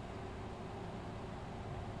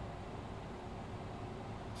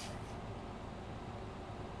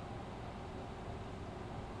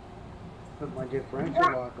 Put my differential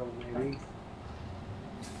lock on, maybe.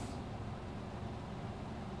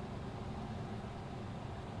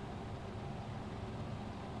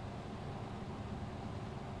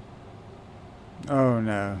 Oh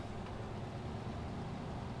no.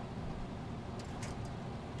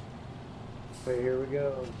 Okay, here we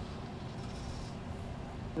go.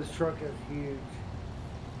 This truck is huge.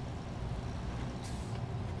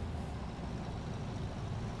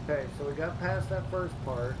 Okay, so we got past that first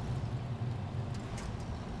part.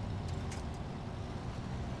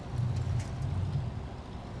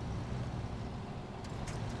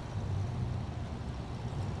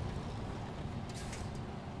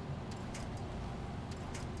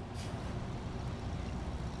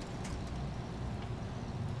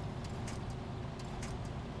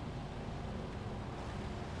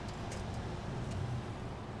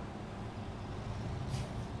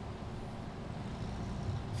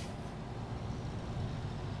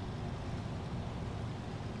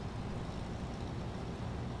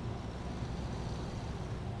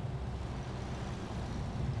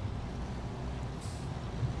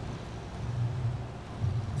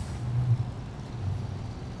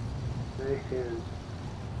 Man.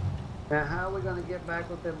 Now, how are we going to get back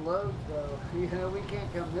with them loads, though? You know, we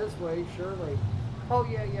can't come this way, surely. Oh,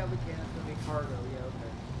 yeah, we can. It's going to be cargo. Yeah,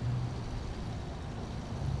 okay.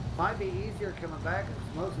 Might be easier coming back because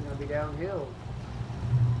it's mostly going to be downhill.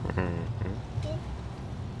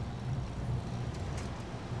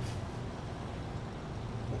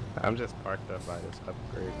 I'm just parked up by this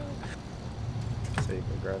upgrade. So you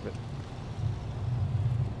can grab it.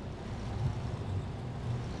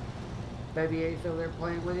 Baby Ace over there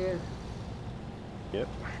playing with you? Yep.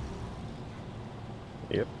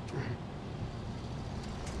 Yep.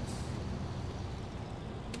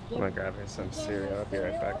 I'm gonna grab her some cereal. I'll be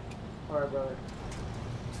right back. Alright, brother.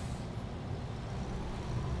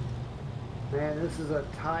 Man, this is a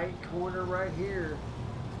tight corner right here.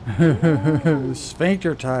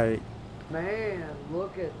 Sphincter tight. Man,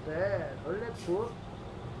 look at that. Look at that foot.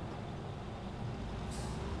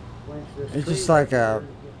 It's just like a...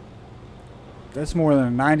 That's more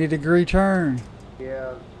than a 90-degree turn.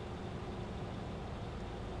 Yeah.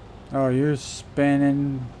 Oh, you're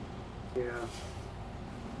spinning. Yeah.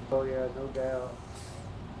 Oh yeah, no doubt.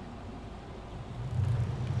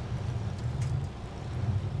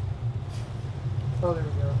 Oh, there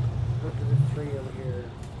we go. Look at this tree over here.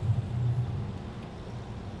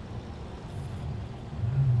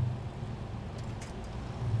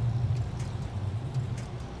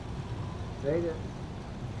 Made it.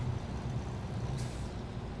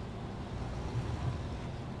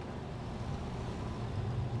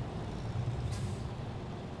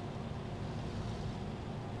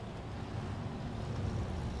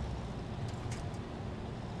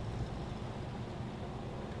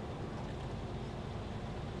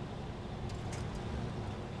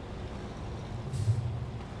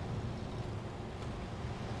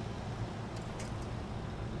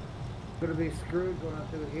 Gonna be screwed going up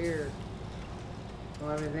through here.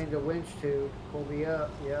 Don't have anything to winch to pull me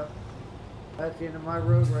up. Yep. That's the end of my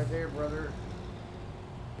road right there, brother.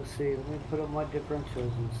 Let's see. Let me put on my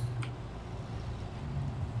differentials.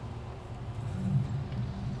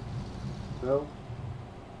 Nope.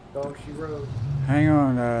 Dog she rode. Hang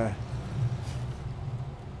on,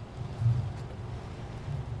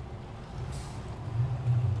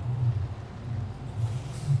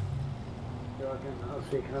 Let's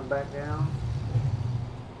see, can I back down?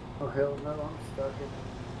 Oh hell no, I'm stuck in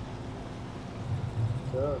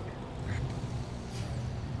stuck.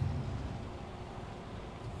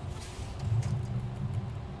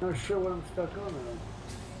 Not sure what I'm stuck on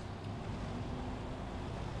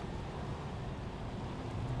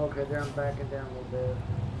though. Okay, there I'm backing down a little bit.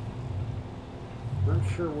 Not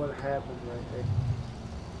sure what happened right there.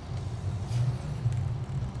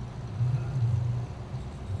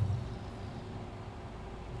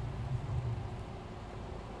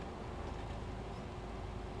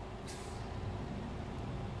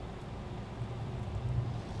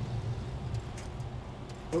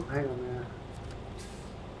 Oh, hang on there.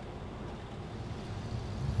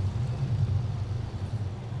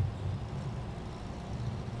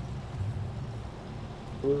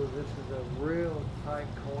 Ooh, this is a real tight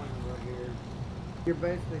corner right here. You're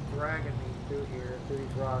basically dragging me through here, through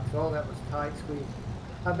these rocks. Oh, that was tight squeeze.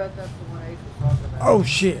 I bet that's the one Ace was talking about. oh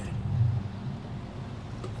shit.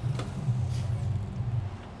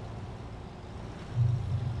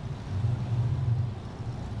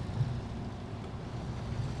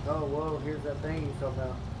 Oh, whoa, here's that thing you talking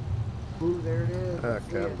about. Ooh, there it is. I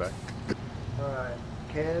see Okay, I'm it. back. Alright.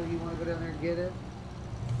 Kev, you want to go down there and get it?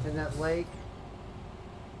 In that lake?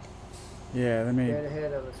 Yeah, let me. Dead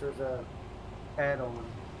ahead of us, there's a add-on.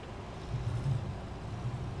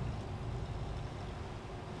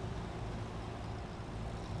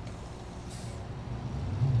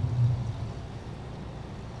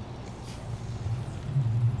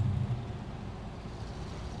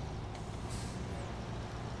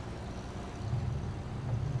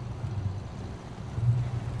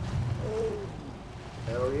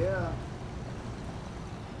 Hell yeah.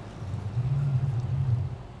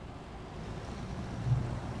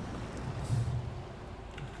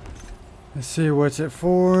 Let's see what's it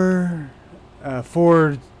for.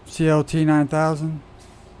 Ford CLT 9000.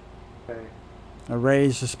 Okay. A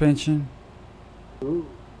raised suspension. Ooh.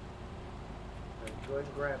 Okay, go ahead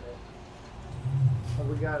and grab it. Oh,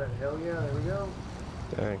 we got it. Hell yeah, there we go.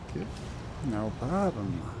 Thank you. No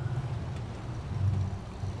problem.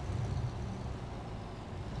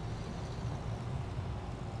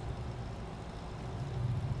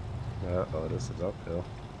 Oh, this is uphill.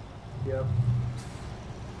 Yep.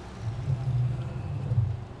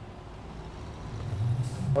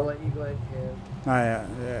 I'll let you go ahead, Kev. Oh, yeah.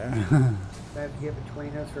 They have to get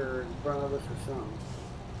between us or in front of us or something.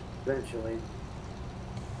 Eventually.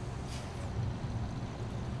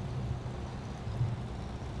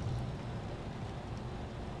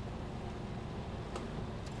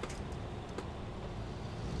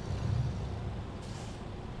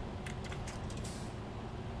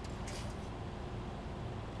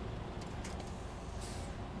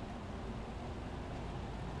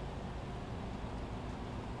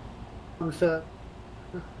 What's up?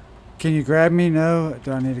 Can you grab me? No?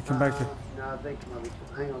 Do I need to come back to... No, I think it might be.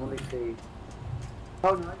 Hang on, let me see.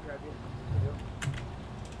 Oh, no, I grabbed you. There you go.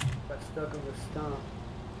 Got stuck on the stump.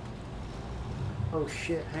 Oh,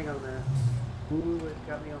 shit. Hang on a minute. Ooh, it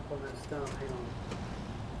got me up on that stump. Hang on.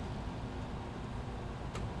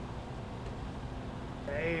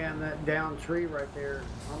 Damn, that down tree right there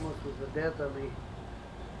almost was the death of me.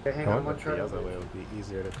 Okay, hang I on. I'm wonder going to if try the to... other way would be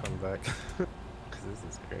easier to come back. Because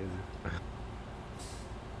this is crazy.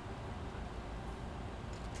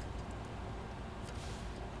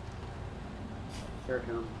 Here it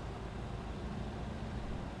comes.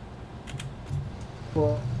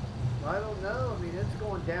 Well, I don't know. I mean, it's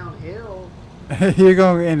going downhill. You're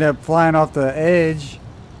going to end up flying off the edge.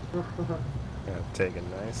 Yeah, take it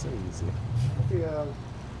nice and easy. Yeah.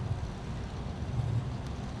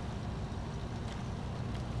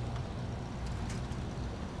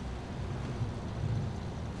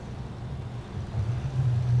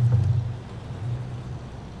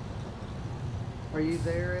 Are you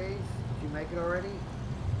there, Ace? Did you make it already?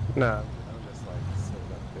 Nah, I'm just like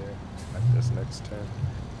sitting up there at this next turn.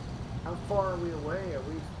 How far are we away?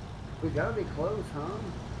 We gotta be close, huh?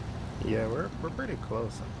 Yeah, we're pretty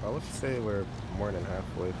close. I would say we're more than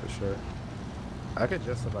halfway for sure. I could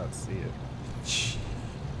just about see it.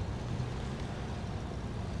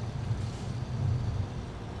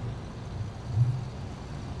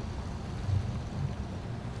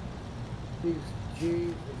 These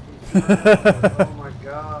Jesus, these trucks, oh my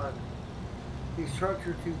God. These trucks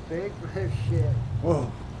are too big for this shit.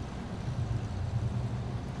 Whoa.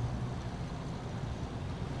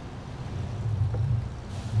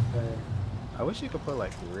 Okay. I wish you could put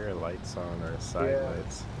like rear lights on or side Yeah.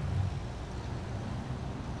 lights.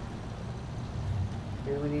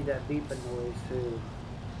 And we need that beeping noise too.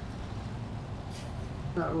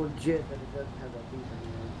 Not legit that it doesn't have that beeping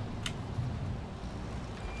noise.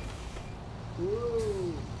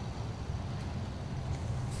 Woo!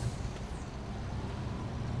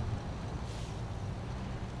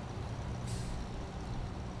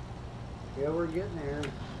 Yeah, we're getting there.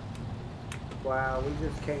 Wow, we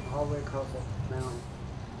just came all the way across that mountain.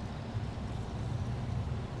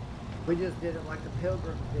 We just did it like the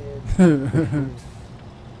pilgrims did.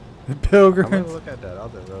 The I'm Pilgrims. gonna look at that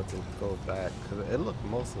other road to go back because it looked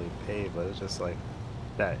mostly paved, but it's just like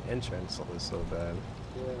that entrance was so bad.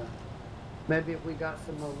 Yeah. Maybe if we got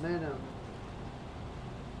some momentum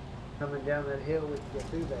coming down that hill, we could get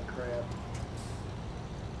through that crap.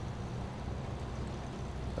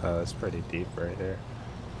 It's pretty deep right there.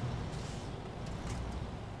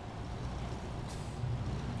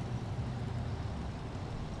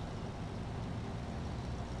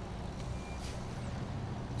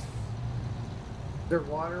 Is there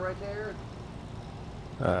water right there?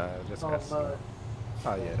 Just Oh, got some. mud.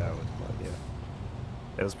 Oh yeah, that was mud. Yeah,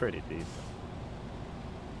 it was pretty deep.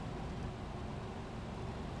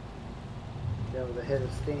 Yeah, with a head of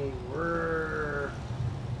steam. Whirr.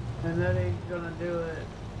 And that ain't gonna do it.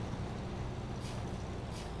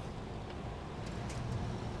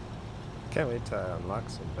 Can't wait to unlock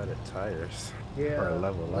some better tires. Or Yeah,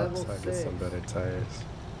 level up level so I get 6. some better tires.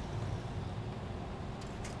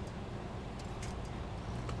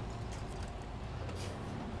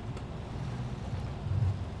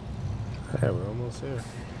 Yeah, we're almost here.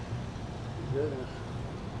 Goodness.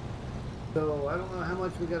 So I don't know how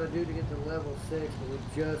much we got to do to get to level 6, but we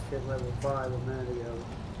just hit level 5 a minute ago.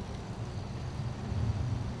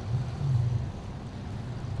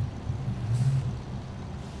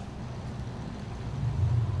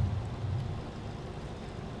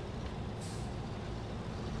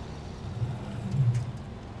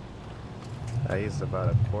 I used about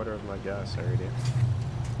a quarter of my gas already.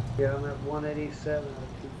 Yeah, I'm at 187 out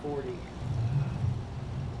of 240.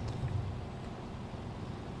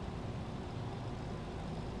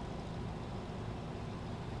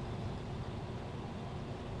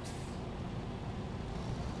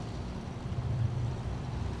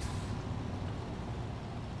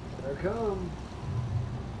 There I come.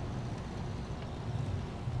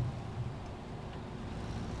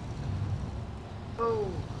 Oh.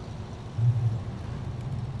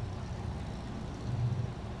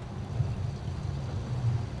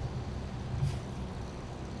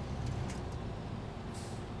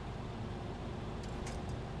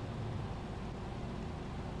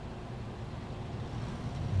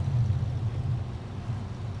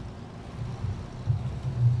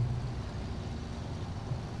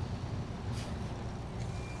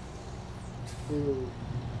 Ooh.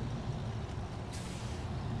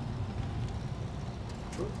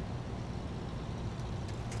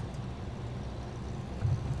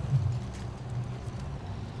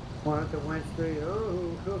 One at the winch street.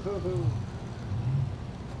 Oh,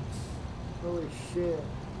 holy shit.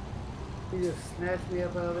 He just snatched me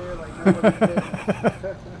up out of there like nobody's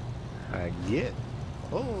business. I get.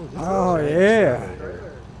 Oh, this Oh, is a giant yeah. trailer here.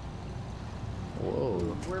 Trailer. Whoa,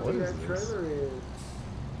 Where what be is that this? trailer is?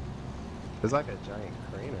 There's like a giant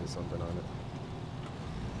crane or something on it.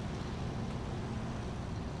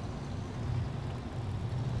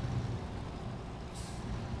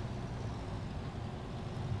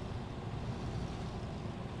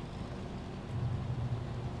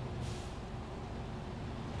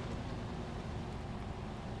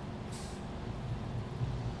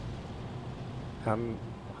 How,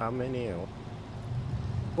 how many?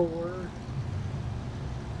 4.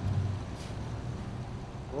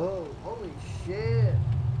 Whoa, holy shit.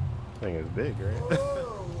 Thing is big, right?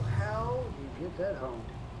 Whoa, how do you get that home?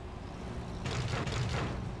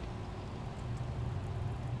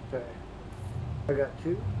 Okay. I got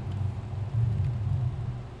 2.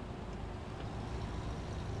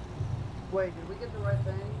 Wait, did we get the right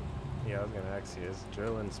thing? Yeah, I was gonna ask you, is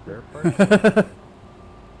drilling spare parts?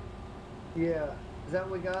 Yeah. Is that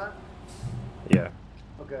what we got? Yeah.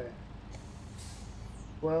 Okay.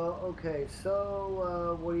 Well, okay,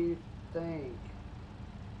 so what do you think?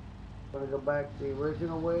 Want to go back the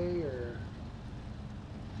original way, or?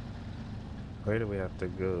 Where do we have to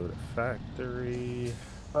go? The factory.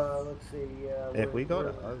 Let's see. Yeah, If we go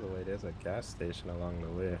the other way, there's a gas station along the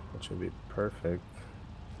way, which would be perfect.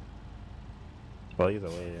 Well, either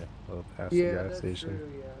way, yeah, we'll pass the yeah, gas that's station.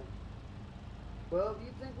 true. Yeah. Well, if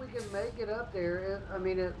you think we can make it up there, I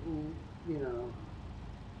mean, you know,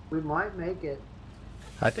 we might make it.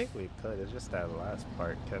 I think we could. It's just that last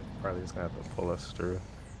part. Kev probably just gonna have to pull us through.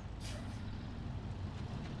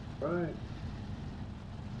 Right.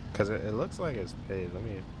 Cause it looks like it's paid. Let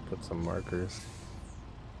me put some markers.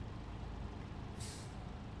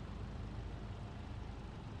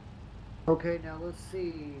 Okay, now let's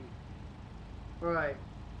see. All right.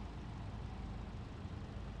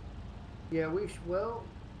 Yeah, well,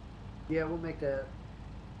 yeah, we'll make that.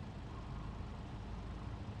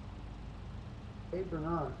 Paved or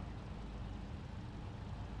not?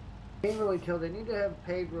 Can't really tell. They need to have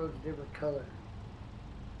paved roads different color.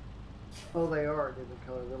 Oh, they are a different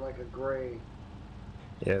color. They're like a gray.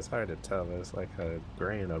 Yeah, it's hard to tell. It's like a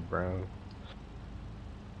gray and a brown.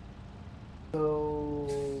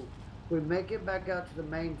 So we make it back out to the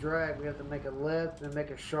main drag. We have to make a left and make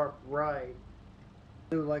a sharp right.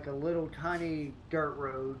 Do like a little tiny dirt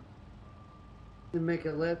road. Then make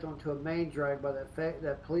a left onto a main drag by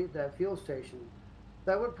that fuel station.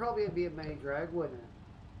 That would probably be a main drag, wouldn't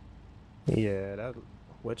it? Yeah, that.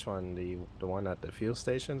 Which one? The one at the fuel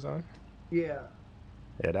station's on? Yeah.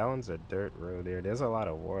 Yeah, that one's a dirt road there. There's a lot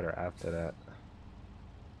of water after that.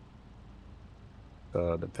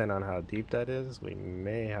 So depending on how deep that is, we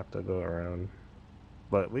may have to go around.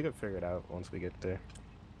 But we could figure it out once we get there.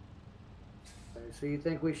 Okay, so you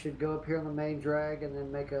think we should go up here on the main drag and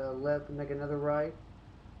then make a left and make another right?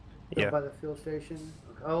 Go Yeah. by the fuel station?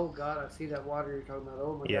 Okay. Oh God, I see that water you're talking about.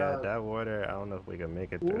 Oh my Yeah, God. that water, I don't know if we can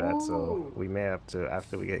make it through that, so Ooh. we may have to,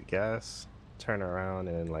 after we get gas, turn around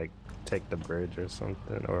and like take the bridge or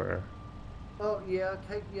something, or Oh yeah,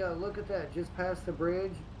 look at that. Just past the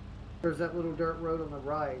bridge, there's that little dirt road on the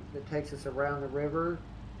right that takes us around the river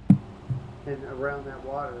and around that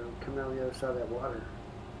water and come down the other side of that water.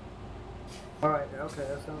 Alright, okay,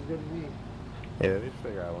 that sounds good to me. yeah, we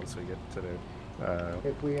figure out once we get to the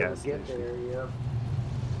If we ever gas get station. there, yeah.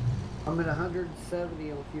 I'm at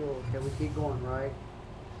 170 on fuel. Can we keep going, right?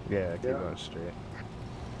 Yeah, keep Yeah. going straight.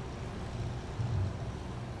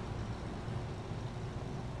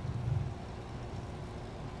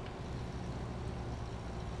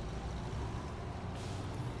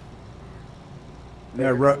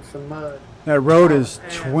 There goes some mud. That road Oh, is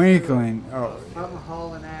ass twinkling. Oh, I'm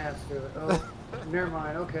hauling ass through it. Oh, never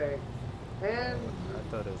mind. Okay. And I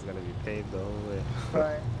thought it was gonna be paved the whole way.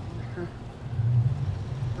 right.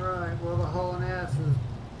 Right. Well, the hauling ass is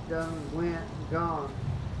done, went, and gone.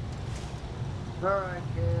 All right,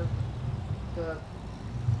 Kev.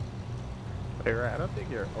 Wait, right, I don't think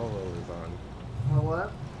your all-wheel is on. Well,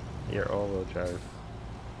 what? Your all-wheel drive.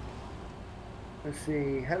 Let's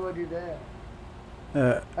see. How do I do that?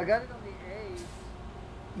 I got it on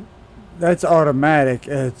the A. that's automatic.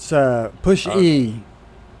 It's push Okay. E.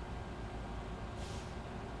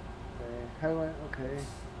 Okay. How do I? Okay.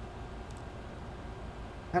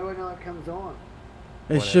 How do I know it comes on?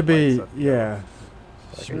 It When should lights be, up yeah,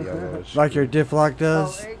 like a yellowish like your green. diff lock Oh,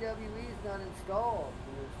 does. AWE's not installed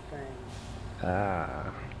in this thing.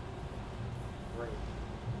 Ah, Great.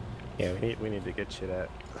 yeah, we need to get you that.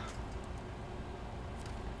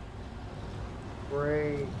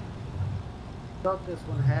 Great. Thought this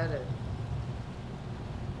one had it.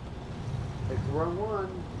 Pick the wrong one.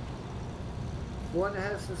 One that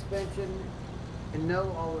has suspension and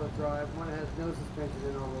no all-wheel drive. One that has no suspension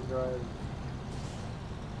and all-wheel drive.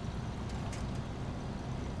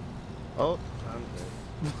 Oh, I'm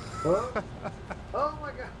good. Oh, oh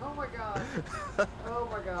my god! Oh my god! Oh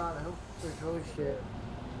my god! Holy shit!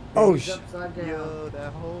 Oh, He's upside down. Yo,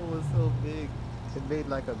 that hole was so big. It made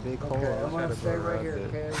like a big hole. Okay, I was I'm trying gonna to stay go right around here,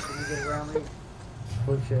 it. Kev. Can you get around me?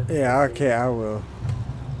 Oh shit. Yeah, okay, I will.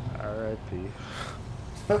 R.I.P.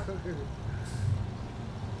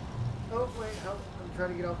 Oh wait, I'm trying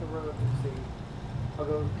to get off the road. Let's see. I'll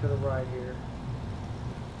go to the right here.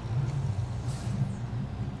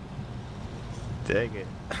 Dang it.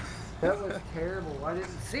 That was terrible. I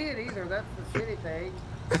didn't see it either. That's the shitty thing.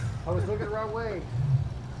 I was looking the wrong way.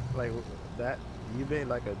 Like that, you made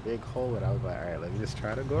like a big hole, and I was like, all right, let me just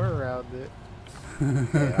try to go around it. And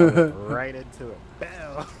I went right into it.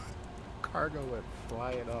 Bam! Cargo went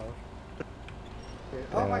flying off.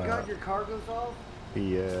 Oh my god, your car goes off?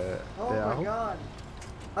 Yeah. Oh yeah, I my hope god.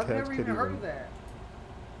 I've Kev never even could heard even-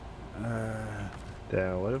 of that.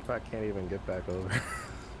 Damn, what if I can't even get back over?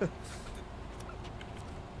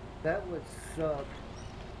 That would suck.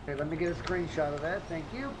 Okay, let me get a screenshot of that. Thank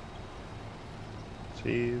you.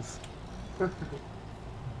 Jeez.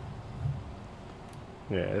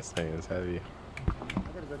 Yeah, this thing is heavy. I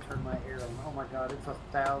gotta go turn my air on. Oh my god, it's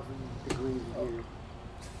 1,000 degrees here.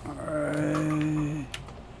 Alright.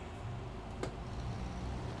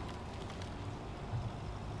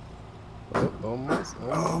 Oh, almost.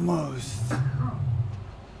 Almost.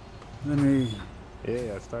 Let me.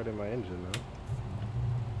 Yeah, I started my engine now.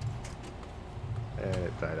 And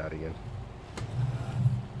it died out again.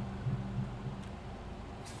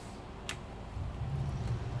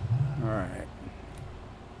 Alright.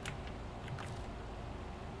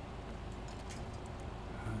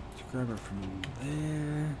 Let's grab it from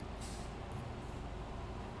there.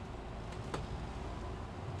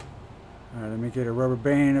 Alright, let me get a rubber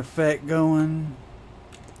band effect going.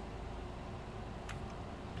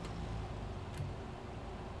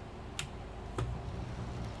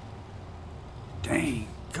 Dang,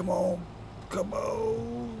 come on, come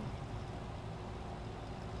on.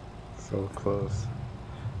 So close.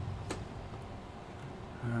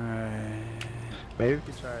 Alright. Maybe we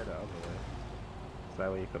could try it the other way. So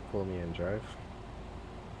that way you could pull me and drive.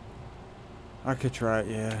 I could try it,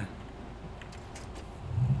 yeah.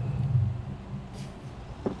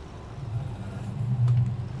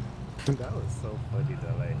 That was so funny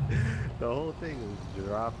though, like the whole thing was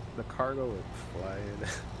dropped, the cargo was flying.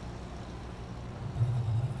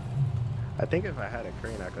 I think if I had a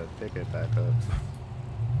crane I could pick it back up.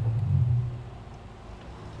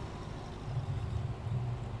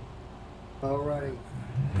 Alrighty.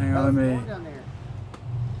 Hang How's on, it let going me. down there?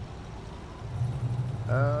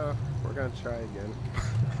 We're gonna try again.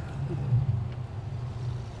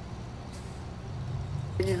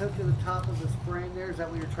 Can you hook to the top of the spring there? Is that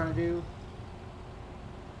what you're trying to do?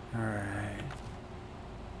 Alright.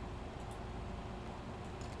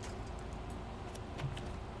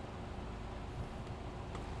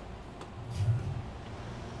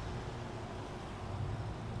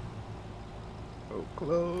 Oh,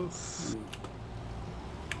 close.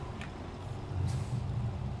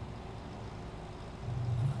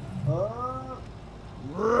 Oh,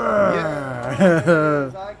 Yeah. there it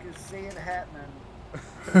is. I can see it happening.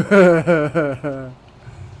 Alright,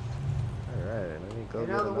 let me go Get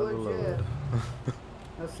get out of the another woods load. yet.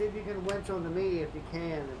 Now see if you can winch onto me if you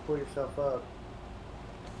can and pull yourself up.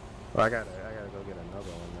 Well, I gotta go get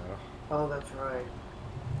another one now. Oh, that's right.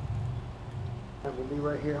 I'm gonna be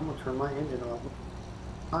right here. I'm gonna turn my engine off.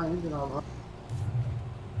 My engine off.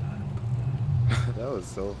 That was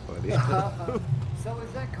so funny. So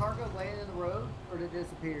is that cargo laying in the road or did it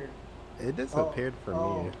disappear? It disappeared for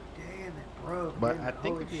oh, me. Damn, it broke. But Damn I it,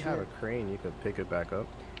 think holy if you shit. have a crane, you could pick it back up.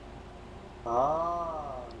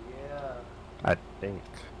 Ah, yeah. I think.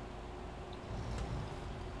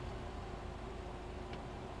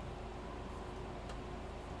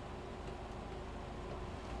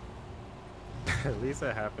 At least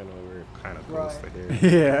it happened when we were kind of close Right. to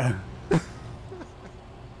here. Yeah.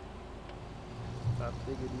 Stop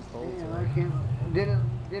digging these holes. Damn, man. I can't.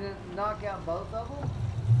 Did it knock out both of them?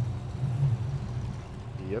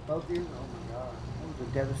 Yep. Both of you? Oh my god. That was a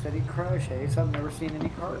devastating crash, Ace. I've never seen any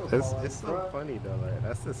cargo fall out It's of the so truck. funny though. Like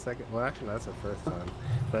that's the second. Well, actually, that's the first time.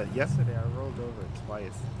 But yesterday I rolled over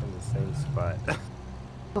twice in the same spot.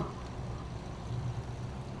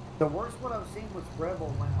 The worst one I've seen was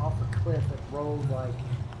Rebel went off a cliff and rolled like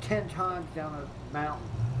 10 times down a mountain.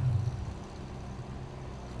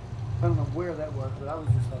 I don't know where that was, but I was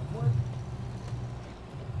just like, what?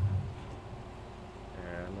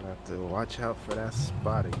 Yeah, I'm gonna have to watch out for that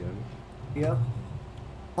spot again. Yep.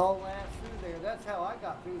 Haul ass through there. That's how I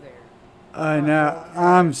got through there. Now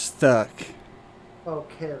I'm stuck. Oh,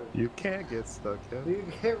 Kevin. You can't get stuck, Kevin. You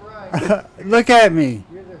get right. Look at me.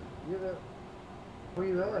 You're the, where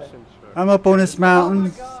you at? Russian truck. I'm up on this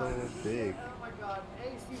mountain. God. So big. Oh my god.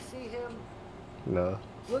 Ace, you see him? No.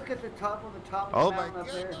 Look at the top of the Oh my mountain up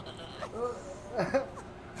there.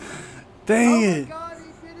 Dang Oh my it. god, he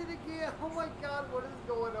did it again. Oh my god, what is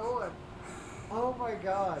going on? Oh my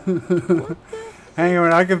god. Hang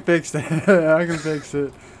on, I can fix that. I can fix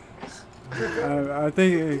it. I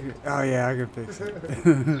think. Oh yeah, I can fix it.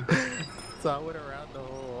 So I went around the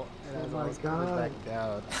hole, and Oh as my I was coming God. back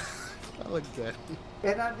down, I looked at him.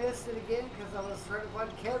 And I missed it again because I was trying to find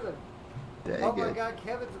Kevin. Dang Oh my it. god,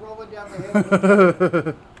 Kevin's rolling down the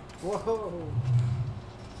hill. Whoa.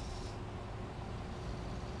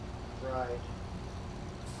 Right.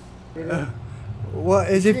 Did it? What?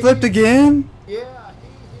 Is he flipped again? Yeah, he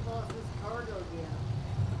lost his cargo again.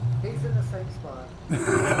 He's in the same spot.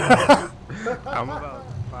 I'm about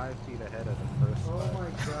 5 feet ahead of the first Oh spot. my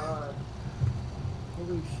god.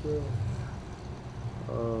 Holy shit.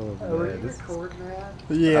 Oh, Oh, were man. you This is recording that?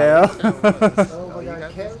 Yeah. Oh my you god,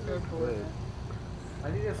 got Kevin's this recording good. it. I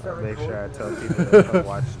need to start Make sure I recording tell this. people to come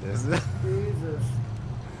watch this. Jesus.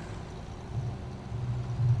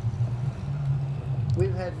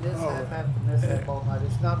 We've had mishap after mishap all night.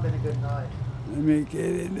 It's not been a good night. Let me get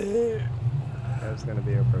in there. That's gonna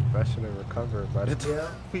be a professional recovery by the time Yeah,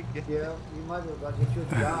 we get yeah. You might as well get you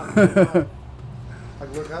a job.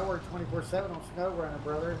 Like, look, I work 24/7 on Snowrunner,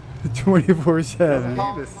 brother. 24/7.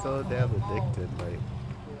 Steve is so damn addicted, like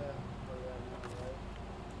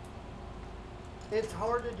Yeah. It's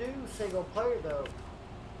hard to do single player though.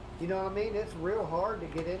 You know what I mean? It's real hard to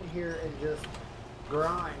get in here and just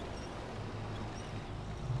grind.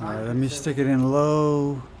 Alright, let me stick it in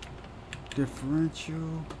low.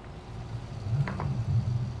 Differential.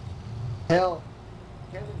 Hell,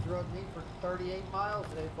 Kevin drove me for 38 miles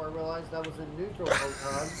today before I realized I was in neutral the whole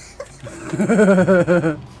time.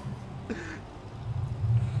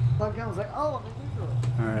 I was like, oh, I'm in neutral.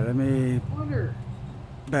 Alright, let me Wonder.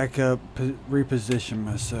 back up, reposition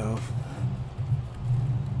myself.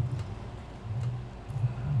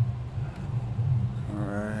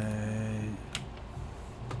 Alright.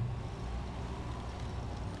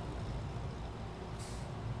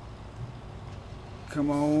 Come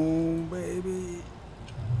on, baby.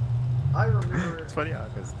 I remember. it's funny how I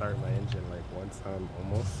can start my engine like one time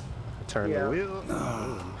almost. Turn Yeah. the wheel.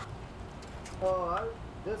 Boom. Oh,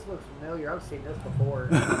 this looks familiar. I've seen this before.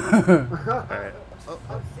 Alright.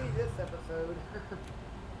 I've seen this episode.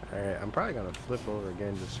 Alright, I'm probably gonna flip over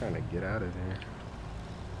again just trying to get out of here.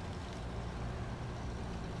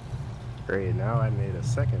 Great, now I made a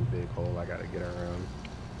second big hole I gotta get around.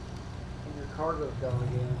 And your cargo's gone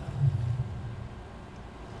again.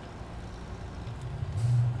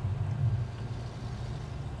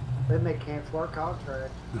 Then they cancel our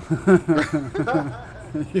contract.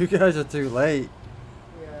 You guys are too late.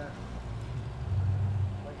 Yeah.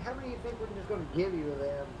 Like, how many do you think we're just going to give you of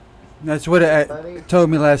them? That's what it Buddy? told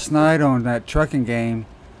me last night on that trucking game.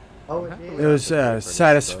 Oh, it It did? was this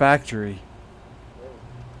satisfactory.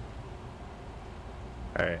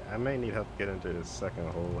 Alright, I may need help getting through this second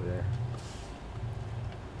hole here.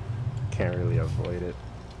 Can't really avoid it.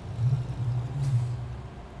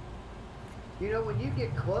 You know, when you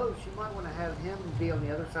get close, you might want to have him be on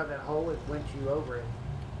the other side of that hole and winch you over it.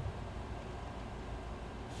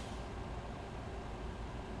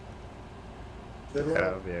 Good luck.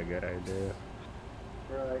 That would be a good idea.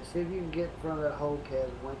 Right, see if you can get in front of that hole, Kev,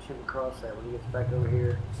 and winch him across that when he gets back over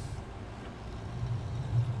here.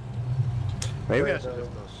 Maybe I Right, should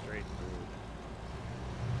just go straight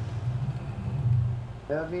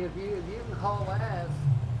through. I mean, if you can haul ass,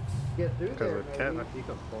 get through Because there, with maybe. Kev, he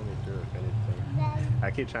can pull me through if anything.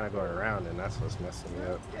 I keep trying to go around, and that's what's messing me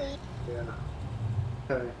up. Yeah.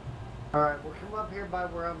 Okay. Alright, we'll come up here by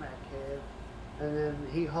where I'm at, Kev. And then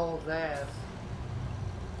he hauls ass.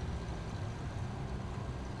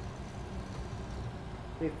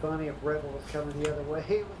 It'd be funny if Rebel was coming the other way.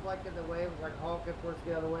 It was like in the way, it was like honking for us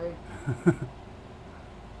the other way.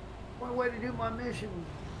 What a way to do my mission.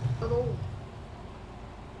 Hello.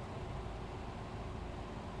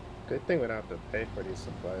 Good thing we don't have to pay for these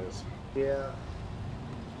supplies. Yeah.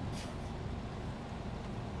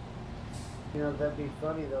 You know, that'd be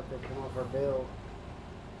funny though if they come off our bill.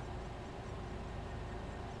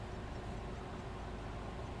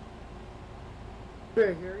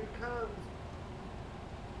 Here he comes.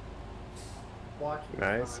 Watch me.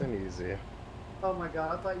 Nice and easy. Oh my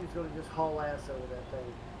god, I thought you was going to just haul ass over that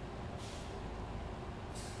thing.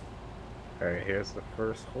 Alright, here's the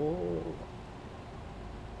first hole.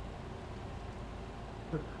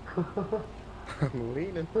 I'm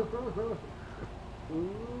leaning. Ooh.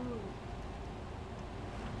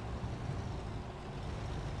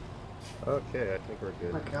 Okay, I think we're Oh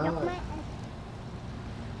good. my god.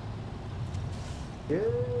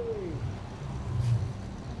 Yay.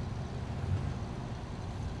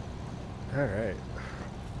 Alright.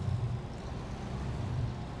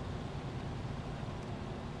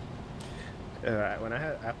 When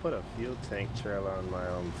I put a fuel tank trailer on my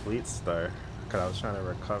Fleet Star, because I was trying to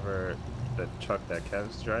recover the truck that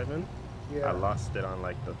Kev's driving. Yeah. I lost it on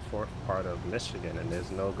like the fourth part of Michigan, and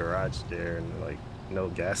there's no garage there and like no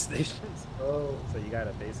gas stations. Oh. So you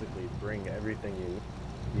gotta basically bring everything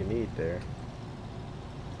you need there.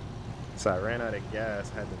 So I ran out of gas,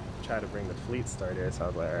 had to try to bring the Fleet Star there, so I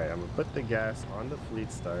was like, alright, I'm gonna put the gas on the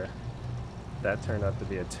Fleet Star. That turned out to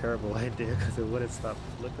be a terrible idea because it wouldn't stop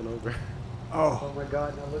flipping over. Oh Oh. my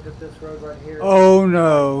god, now look at this road right here. Oh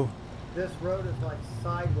no. This road is like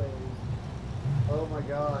sideways. Oh my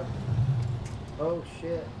god. Oh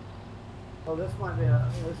shit. Oh, this might be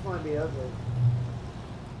ugly.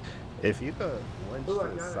 If you could winch Ooh, I to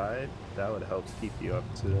the got it. side, that would help keep you up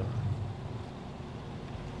too.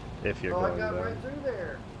 If you're Oh, I going got down. right through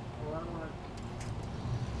there. Well,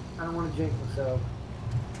 I don't want to jinx myself.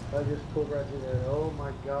 I just pulled right through there. Oh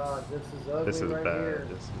my god, this is ugly This is right bad. here.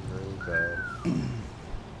 This is really bad.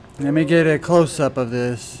 Let me get a close up of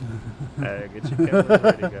this. Alright, get your cameras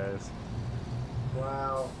ready, guys.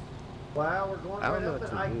 Wow. Wow, we're going I right don't know up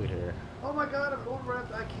what and to do here. oh my god, I'm going right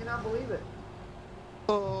up. I cannot believe it.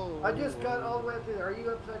 Oh. I just got all the way up through there. Are you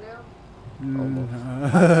upside down? I can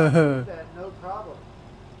do that, no problem.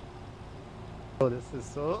 Oh, this is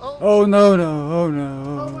so. Oh. Oh no no, oh Oh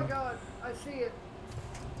no. my god, I see it.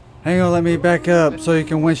 Hang on, let me back up so you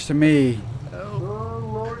can winch to me. Oh. Oh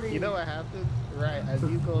lordy. You know what happens? Right, as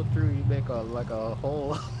you go through, you make a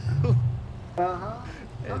hole. Uh-huh.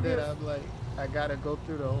 And then I'm like, I gotta go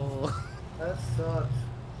through the hole. That sucks.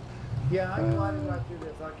 Yeah, I glided right through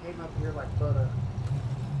this. I came up here like butter.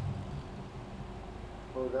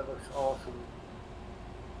 Oh, that looks awesome.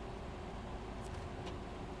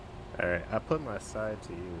 Alright, I put my side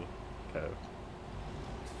to you, Kev.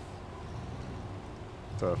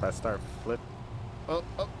 So if I start flip. Oh,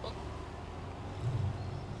 oh, oh.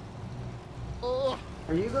 Oh.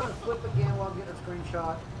 Are you gonna flip again while I'm getting a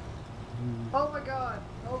screenshot? Oh my god!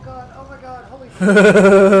 Oh god! Oh my god! Holy shit!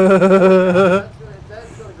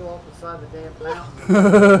 That's gonna go off the side of the damn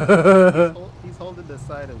mountain. He's holding the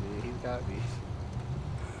side of me. He's got me.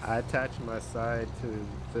 I attached my side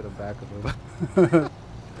to the back of him.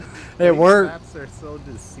 It worked. Maps are so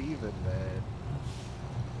deceiving, man.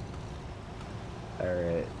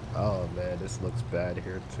 Alright. Oh man, this looks bad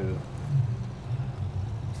here too.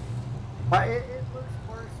 It looks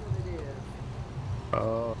worse than it is.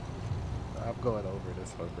 Oh, I'm going over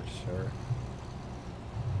this one for sure.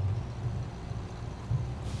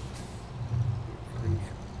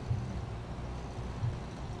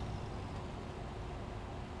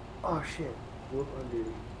 Oh shit. Whoop on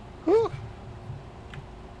duty. Whew.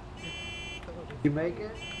 You make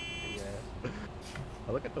it? Yeah.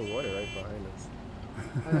 Oh, look at the water right behind us.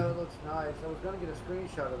 I know it looks nice. I was gonna get a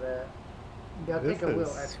screenshot of that. Yeah, I think I will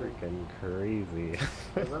This is actually. freaking crazy.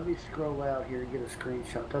 So let me scroll out here and get a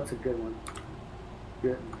screenshot. That's a good one.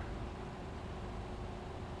 Good.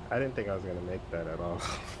 I didn't think I was gonna make that at all.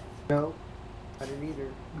 No, I didn't either.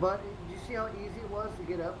 But did you see how easy it was to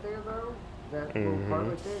get up there though? That little part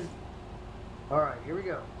right there. All right, here we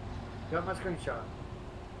go. Got my screenshot.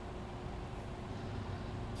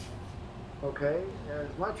 Okay,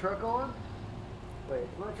 is my truck on? Wait, is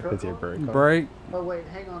my truck Is your on? brake on? Break. Oh wait,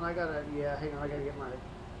 hang on. I gotta get my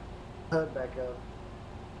HUD back up.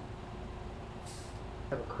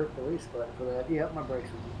 Have a quick release button for that. Yep, my brakes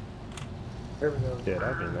on. There we go. Yeah,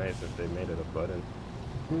 that'd be nice if they made it a button.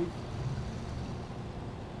 Hmm?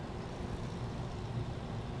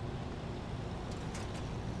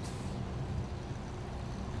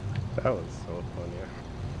 That was so funny.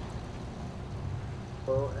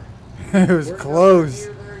 Well, It was we're close.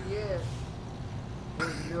 nowhere near there yet.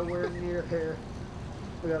 We're nowhere near there.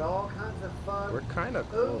 We got all kinds of fun. We're kind of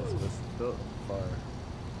close, Ooh. but still far.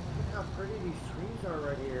 Look how pretty these trees are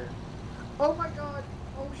right here. Oh my god!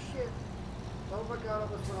 Oh shit! Oh my god, I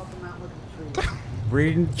almost went off the mountain with the trees.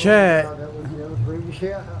 Reading Oh my chat. God, that was pretty,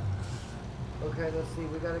 yeah. Okay, let's see,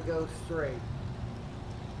 we gotta go straight.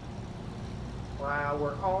 Wow,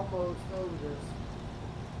 we're almost over this.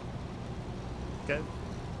 Okay.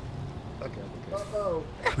 Okay. Uh-oh.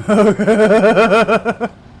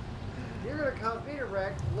 You're gonna cause me a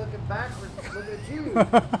wreck looking backwards, look at you.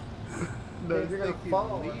 No, You're gonna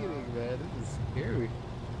fall. leading, man. This is scary.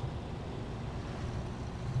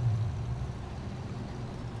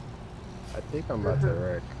 I think I'm about to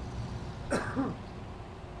wreck.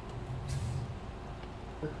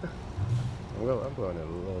 I'm going it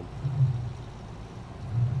alone.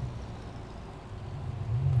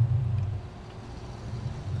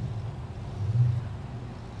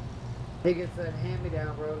 He gets that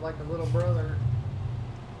hand-me-down, bro, like a little brother.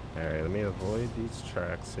 Alright, let me avoid these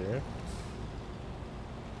tracks here.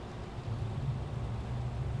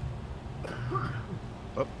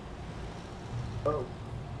 Oh. Oh.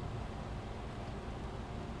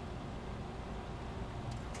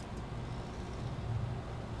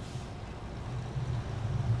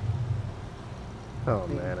 Oh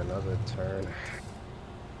man, another turn.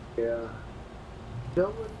 Yeah.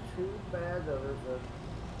 Don't look too bad though.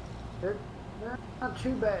 They're not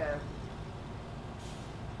too bad.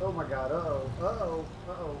 Oh my god, uh-oh, uh-oh,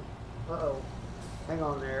 uh-oh, uh-oh. Hang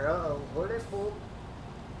on there, uh-oh. Where they pull?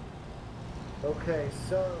 Okay,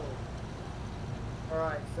 so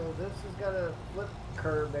alright, so this has got a flip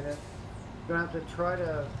curb in it. You're gonna have to try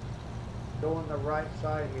to go on the right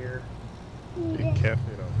side here. Be careful,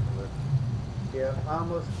 you don't flip. Yeah, I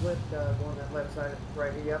almost flipped going that left side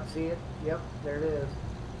right here. Yep, see it? Yep, there it is.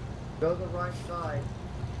 Go the right side.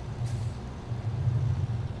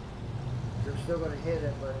 You're still going to hit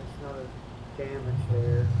it, but it's not as damaged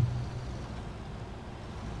there.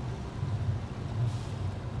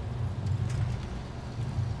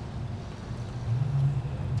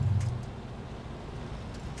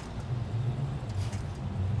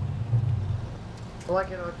 I like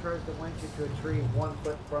it how it tries to winch you to a tree 1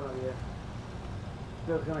 foot in front of you.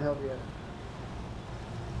 That's going to help you.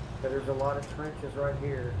 But there's a lot of trenches right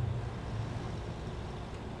here.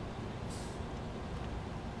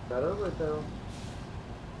 Got over it though.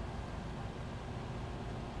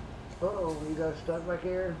 Uh-oh, you got stuck back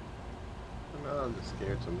here? No, I'm just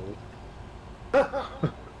scared to move.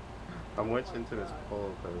 I'm winching into this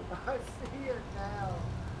pole, though. I see it now.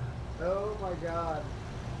 Oh my god.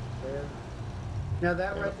 Man. Now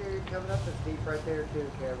that right there, you're coming up is deep right there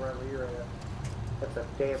too, Kev, right where you're at. That's a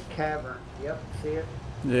damn cavern. Yep, see it?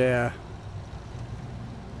 Yeah.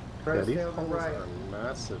 Try to These stay on the poles right. are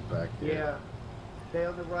massive back here. Yeah. Stay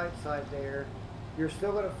on the right side there. You're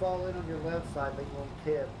still going to fall in on your left side, but you won't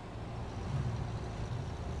tip.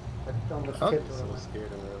 I almost I'm tipped so on it. scared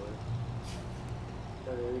in real life.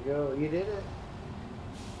 So there you go. You did it.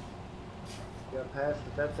 You got past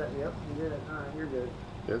it. That's it. Yep, you did it. Alright, you're good.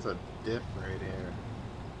 There's a dip right here.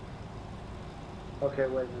 Okay,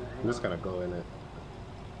 wait a minute. I'm just gonna go in it.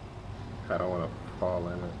 I don't want to fall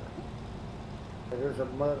in it. There's a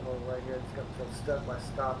mud hole right here. It's got so stuck by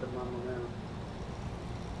stopping my momentum.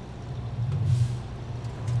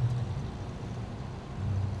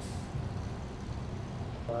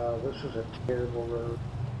 Wow, this is a terrible road.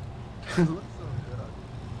 It looks so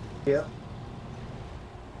good. Yep.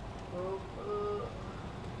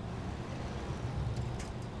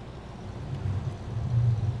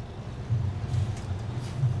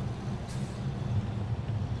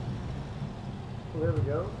 there we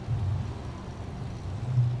go.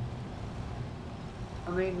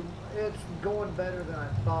 I mean, it's going better than I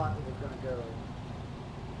thought it was going to go.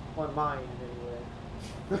 On my end,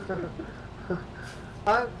 anyway.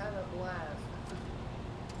 I've had a blast.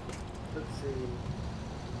 Let's see.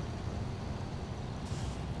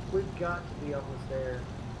 We've got to be almost there.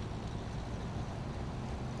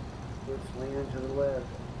 Let's lean to the left.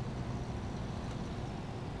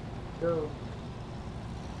 Go.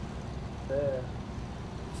 There.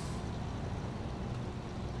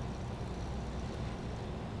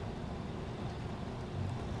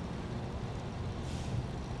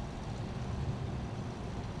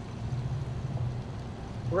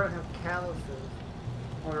 We're gonna have calluses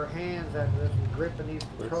on our hands after this and gripping these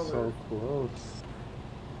controllers. We're so close.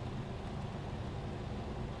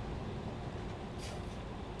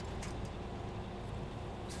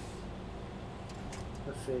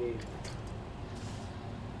 Let's see.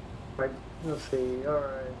 Right, let's see. All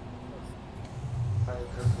right. Let's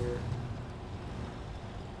come here.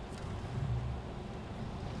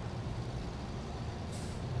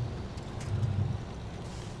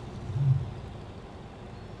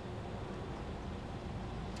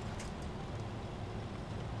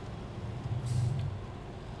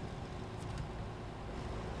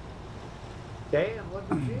 Damn, look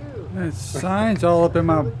at you. That sign's all up in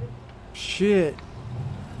my shit.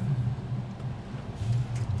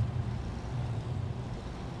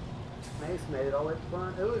 Mace made it all the way to the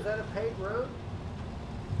front. Ooh, is that a paved road?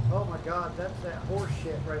 Oh my god, that's that horse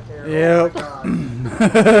shit right there. Yep. Oh my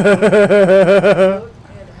god. Look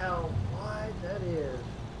at how wide that is.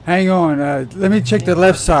 Hang on, let me check the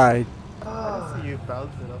left side. I see you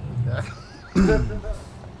bounce it up and down.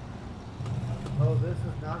 Oh, this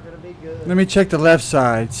is not going to be good. Let me check the left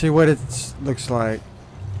side, see what it looks like.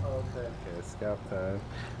 Okay. Okay, scout time.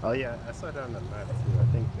 Oh yeah, I saw it on the map too. I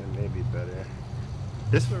think it may be better.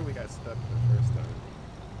 This is where we got stuck the first time.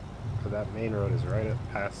 Cause that main road is right up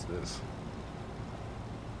past this.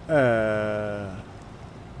 I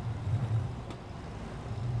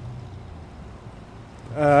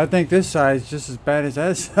think this side is just as bad as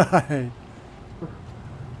that side.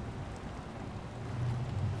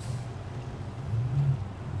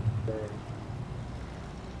 Okay.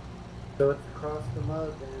 So it's across the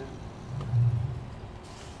mud then.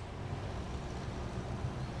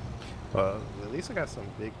 Well, at least I got some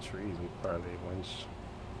big trees we probably winch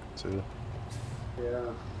to.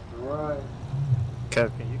 Yeah. Alright.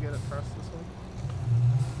 Kev, can you get across this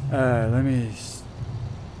one? Let me.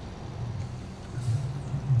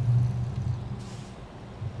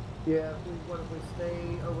 Yeah, what if we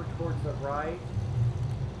stay over towards the right?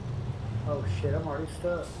 Oh shit, I'm already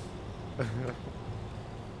stuck.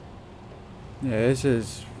 Yeah, this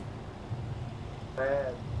is.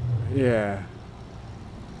 Bad. Yeah.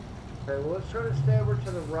 Okay, well let's try to stay over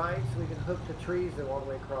to the right so we can hook the trees that all the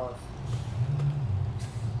way across.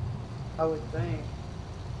 I would think.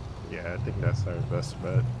 Yeah, I think that's our best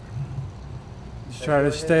bet. Just Okay, try go to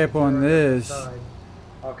ahead stay and up on turn this. side.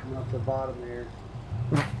 I'll come up the bottom there.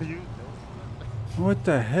 You What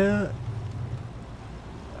the hell? That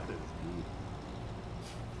is deep.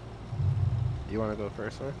 You want to go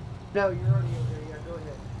first, sir? No, you're already over there. Yeah, go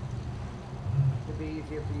ahead. It'd be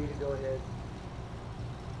easier for you to go ahead.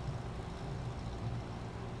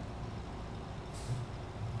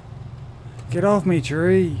 Get off me,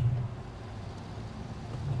 tree.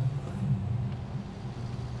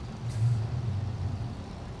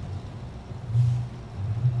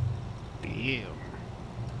 Damn. Yeah.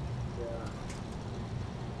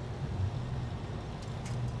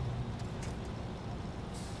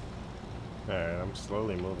 Alright, I'm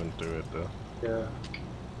slowly moving through it though. Yeah.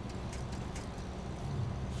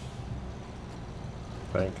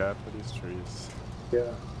 Thank God for these trees.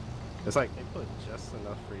 Yeah. It's like they put just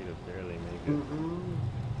enough for you to barely make it. Mm-hmm.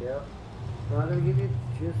 Yep. I'm not gonna give you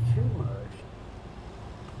just too much.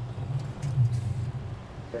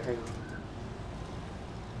 Okay, hang on.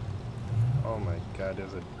 Oh my God,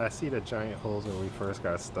 I see the giant holes where we first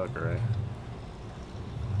got stuck, right?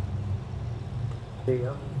 See,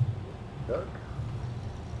 I'm stuck.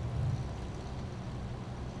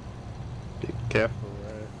 Be careful,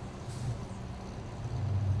 right?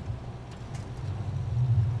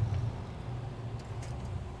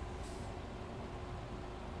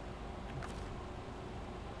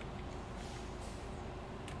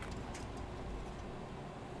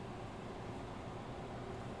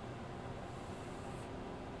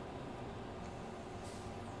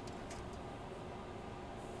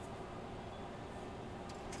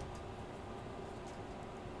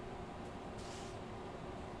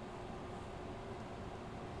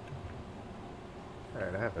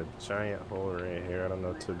 Alright, I have a giant hole right here. I don't know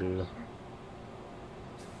what to do.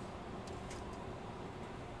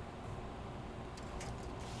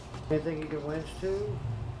 Anything you can winch to?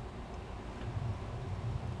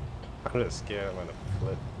 I'm just scared I'm gonna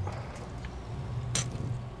flip.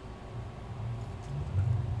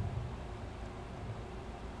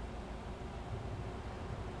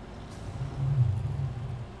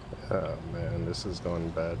 Oh man, this is going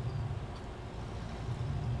bad.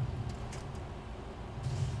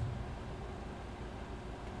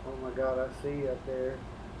 Oh my god, I see you up there.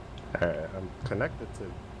 Alright, I'm connected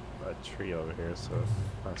to a tree over here, so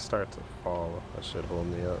if I start to fall, that should hold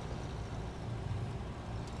me up.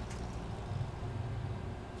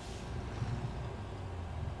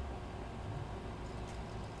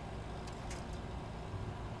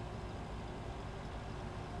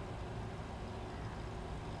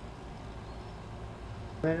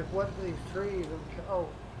 Man, if one of these trees, oh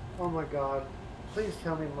my god. Please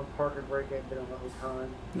tell me my parking brake ain't been on the whole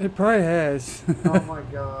time. It probably has. Oh my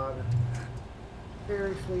god.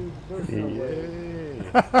 Seriously, there's no way.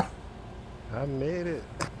 Yay! I made it.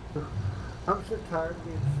 I'm so tired of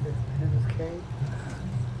being sick in this cage.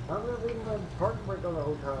 I'm gonna leave my parking brake on the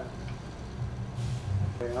whole time.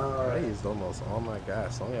 Okay, I alright. used almost all my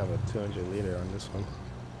gas. I only have a 200 liter on this one.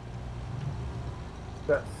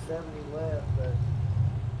 Got 70 left,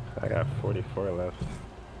 but I got 44 left.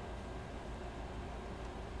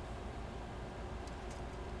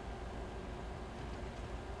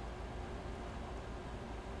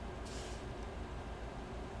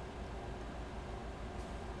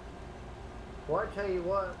 well, I tell you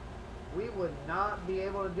what, we would not be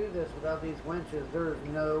able to do this without these winches. There is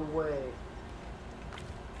no way.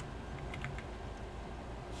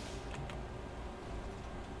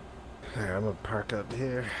 Alright, I'm gonna park up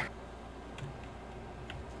here.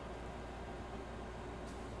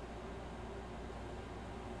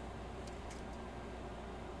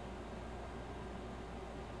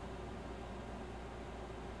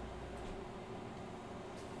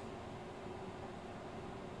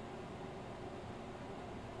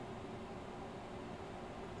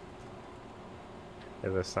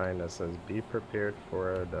 There's a sign that says, "Be prepared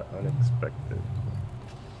for the unexpected."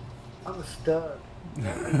 I'm stuck.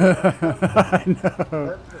 I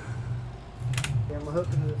know. Okay, I'm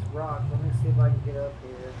hooking to this rock. Let me see if I can get up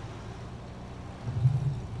here.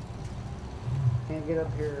 Can't get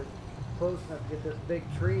up here close enough to get this big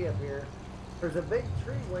tree up here. There's a big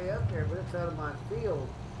tree way up there, but it's out of my field.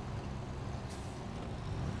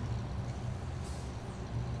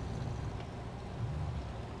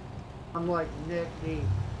 I'm like neck deep.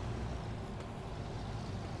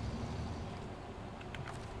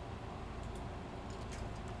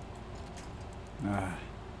 Ah.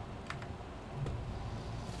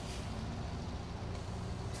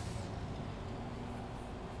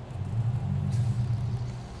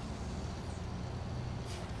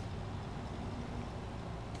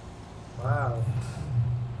 Wow.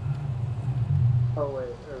 Oh wait,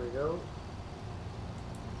 there we go.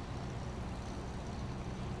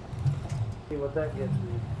 See what that gets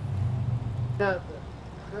me. Nothing.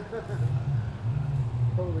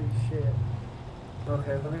 Holy shit.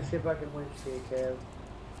 Okay, let me see if I can winch to you, Kev.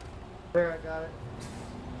 There, I got it.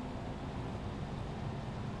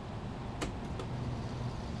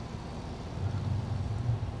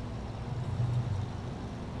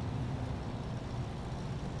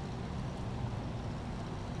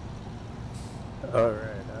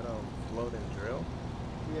 Alright, that float and drill.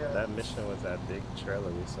 Yeah. That mission was that big trailer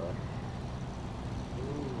we saw.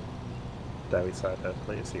 Ooh. That we saw at that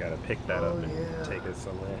place. You gotta pick that Oh, up and yeah. take it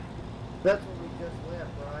somewhere. That's what we just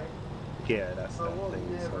left, right? Yeah, that's Oh, that we'll thing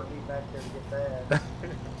we never saw. be back there to get that.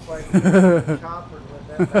 Like, choppers with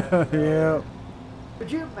that bad. Yeah.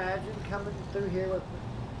 Could you imagine coming through here with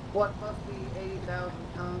what must be 80,000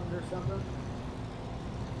 tons or something?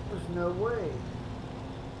 There's no way.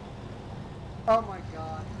 Oh my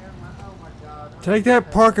god. Oh my god. Take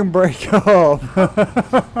that parking brake off. First.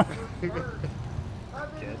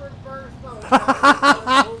 I've been reversed.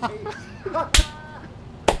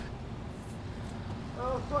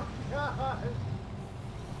 Oh my god.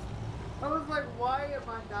 I was like, why am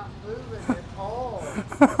I not moving at all?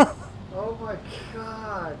 Oh my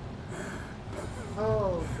god.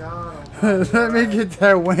 Oh god. Let me get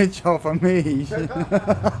that winch off of me.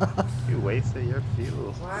 You wasted your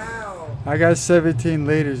fuel. Wow. I got 17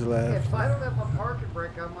 liters left. If I don't have my parking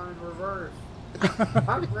brake, I'm on in reverse.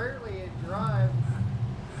 I'm rarely in drive.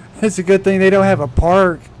 It's a good thing they don't have a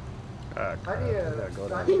park. Ah, I crap. need We a, gotta go I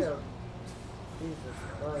down. need a, Jesus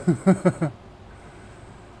Christ.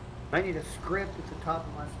 I need a script at the top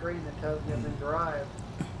of my screen that tells me I'm in drive.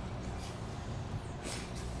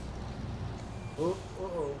 Oh,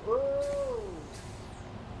 oh, oh.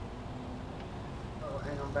 Oh,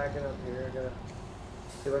 hang on, back it up here. I gotta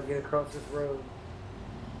see if I can get across this road.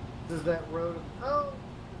 This is that road. Oh,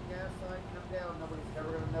 gas sign, come down. Nobody's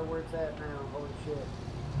ever gonna know where it's at now. Holy shit.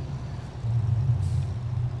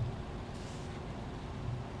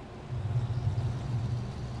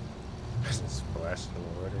 Splash in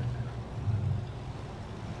the water.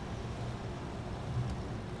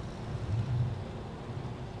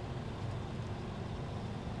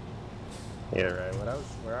 Yeah, right.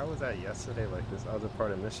 Where I was at yesterday, like this other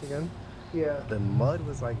part of Michigan, Yeah. the mud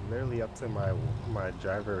was like literally up to my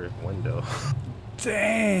driver window.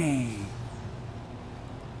 Dang.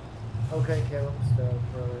 Okay, Caleb, stop,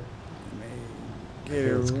 brother. Get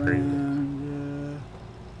It was crazy. around, yeah.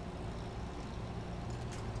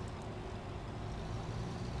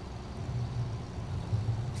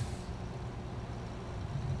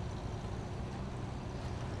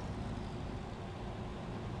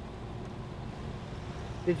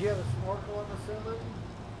 Did you have a snorkel on the ceiling?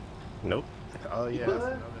 Nope. Oh yeah, that's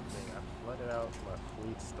What? another thing. I flooded out my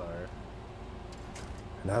Fleet Star.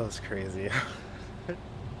 And that was crazy.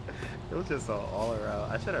 It was just an all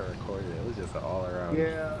around. I should have recorded it. It was just an all around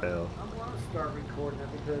Yeah. fail. I'm gonna start recording it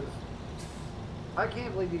because I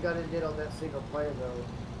can't believe you got in it on that single player though.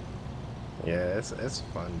 Yeah, it's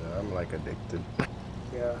fun though. I'm like addicted.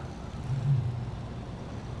 Yeah.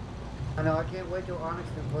 I know, I can't wait till Onyx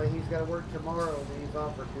can play. He's got to work tomorrow, and then he's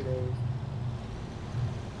off for 2 days.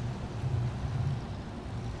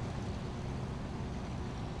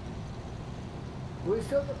 Do we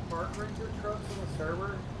still have park ranger trucks on the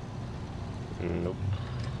server? Nope.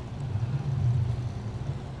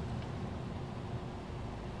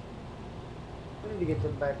 We need to get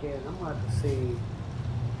them back in. I'm going to have to see.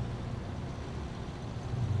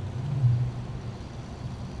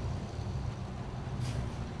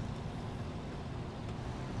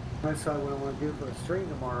 That's what I want to do for the stream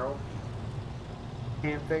tomorrow.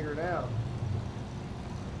 Can't figure it out.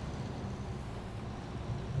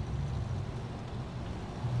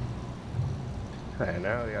 And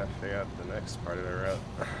now we gotta figure out the next part of the route.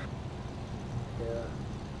 Yeah.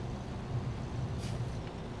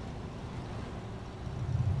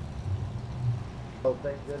 Oh,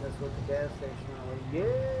 thank goodness with the gas station.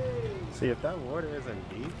 Yay! See, if that water isn't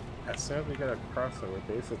deep, as soon as we get across it,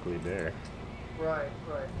 we're basically there. Right,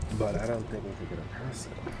 right. But I don't think we can get across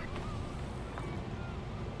it.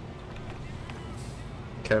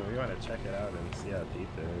 Kev, we want to check it out and see how deep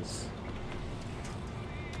it is.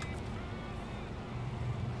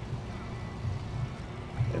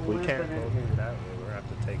 If we can't go through that way, we're gonna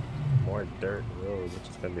have to take more dirt roads, which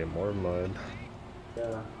is gonna be more mud.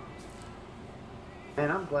 Yeah.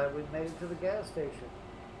 And I'm glad we made it to the gas station.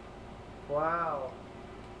 Wow.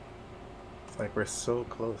 It's like we're so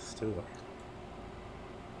close too.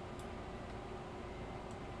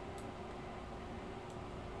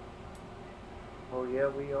 Oh yeah,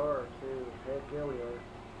 we are too. Heck yeah, we are.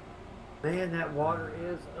 Man, that water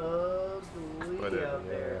is ugly out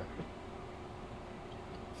there.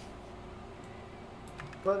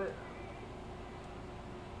 But it,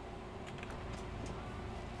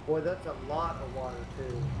 boy, that's a lot of water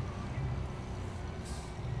too.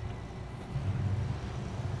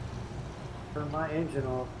 Turn my engine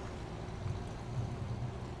off.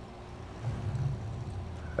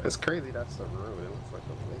 It's crazy. That's the road. It looks like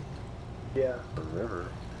a lake. Yeah. A river.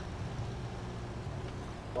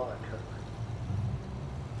 A lot of cover.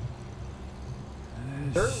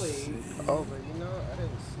 Surely. Oh, but you know, I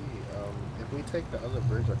didn't see. If we take the other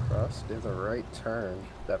bridge across, there's a right turn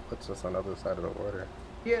that puts us on the other side of the water.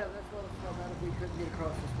 Yeah, that's what I was talking about if we couldn't get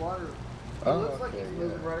across this water. It Oh, looks like okay, he's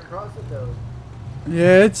moving yeah. right across it though.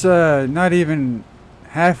 Yeah, it's not even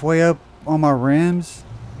halfway up on my rims.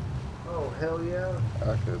 Oh, hell yeah.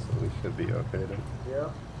 Okay, so we should be okay then. Yeah.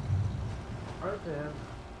 Right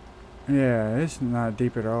then. Yeah, it's not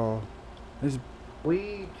deep at all. It's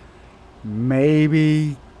We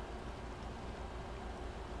maybe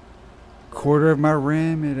quarter of my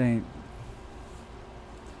rim. It ain't.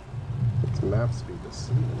 It's map speed to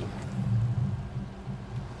see.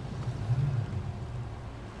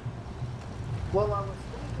 well, I was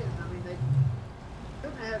thinking, I mean, they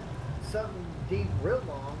couldn't have something deep real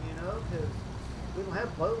long, you know, because we don't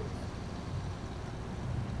have boats.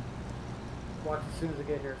 Watch as soon as I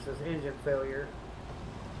get here, it says engine failure.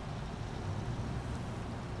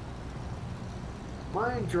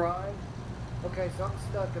 Mine drive. Okay, so I'm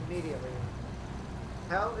stuck immediately.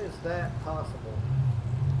 How is that possible?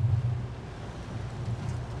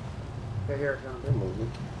 Okay, here it comes. They're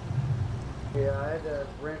moving. Yeah, I had to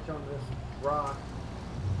wrench on this rock.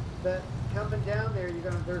 that coming down there,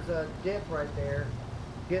 there's a dip right there.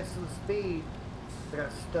 Get some speed. I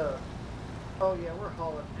got stuck. Oh yeah, we're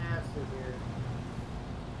hauling ass through here.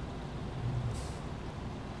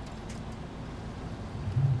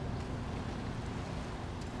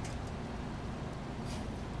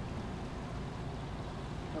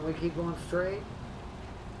 And we keep going straight.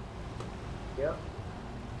 Yep.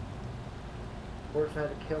 Of course, I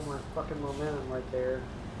had to kill my fucking momentum right there.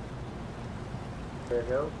 There we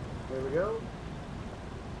go. There we go.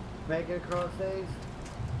 Make it across these.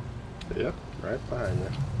 Yep, right behind you.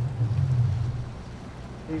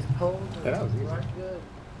 These poles are Yeah, that was easy. right good.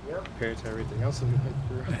 Yep. Compared to everything else we went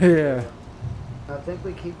through. Yeah. I think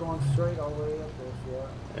we keep going straight all the way up this,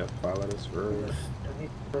 yeah. Yep, follow this road. I need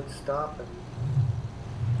to stop and...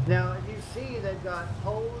 Now, if you see they've got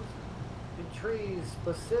poles and trees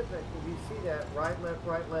specific, if you see that, right,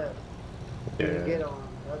 left, Yeah. you get on them.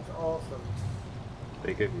 That's awesome.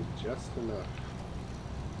 They give you just enough.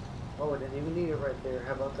 Oh, I didn't even need it right there.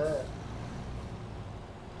 How about that?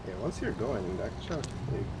 Yeah, once you're going that chunk,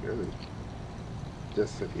 you're good.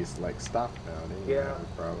 Just if you like stop now, then you have a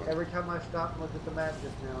problem. Every time I stop and look at the map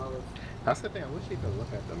just now, I was... That's the thing, I wish you could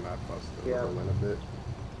look at the map first Yeah. a little bit.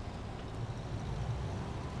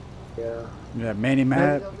 Yeah. Yeah, mini Maybe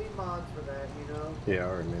map. there'll be mods for that, you know? Yeah,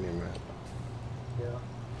 or a mini map. Yeah.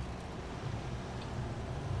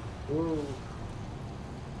 Ooh.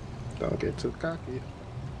 Don't get too cocky.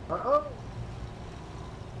 Uh-oh!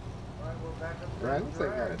 Alright, we're back up there. Right, looks like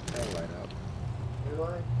you got a tail light out. Do I?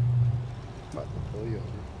 About to pull you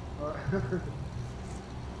over. Alright.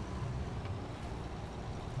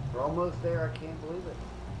 We're almost there, I can't believe it.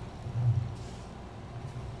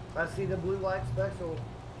 I see the blue light special.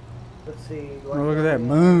 Let's see. Oh, look at that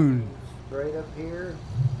moon. Straight up here.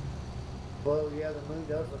 Well, yeah, the moon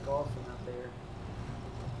does look awesome up there.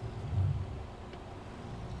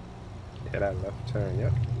 Yeah, that left turn,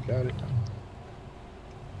 yep, you got it.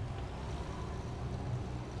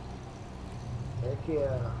 Heck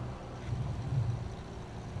yeah.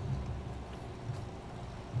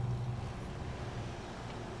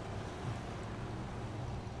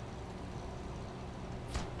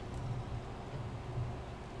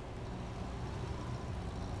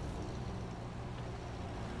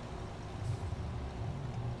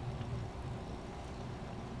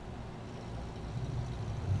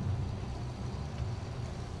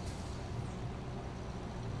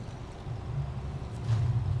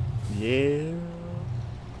 Yeah.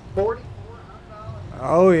 $4,400.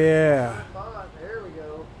 Oh yeah. There we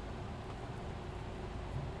go.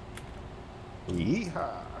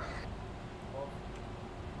 Yeehaw!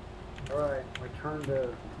 Alright, return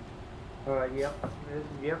to... Alright, yep.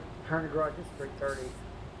 Yep, turn to garage. It's 330.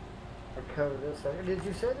 I covered this. Did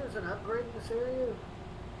you say there's an upgrade in this area?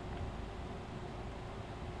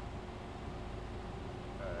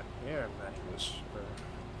 Yeah, I'm not even sure.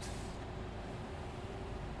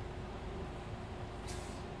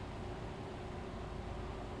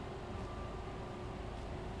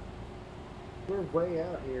 We're way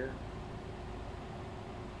out here.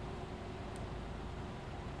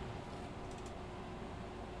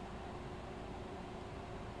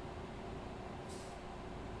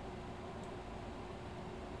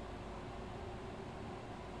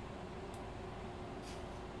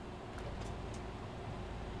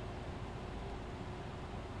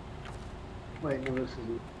 Wait, no, this is...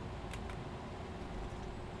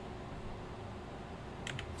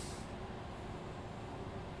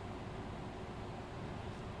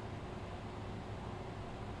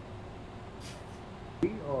 We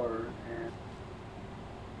are at...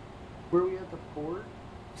 Where are we at the port?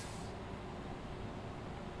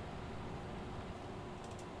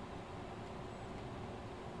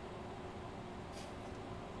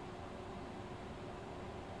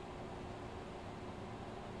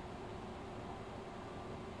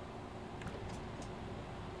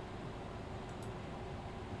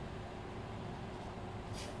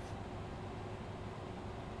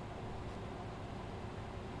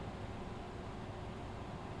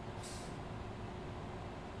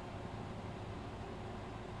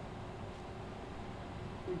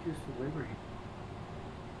 We just delivered.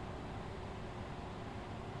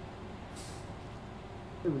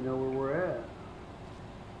 I don't even know where we're at.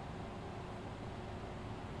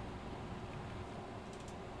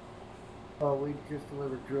 Oh, we just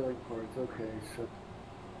delivered drilling parts. Okay, so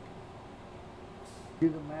do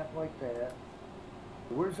the map like that.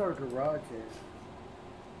 Where's our garage at?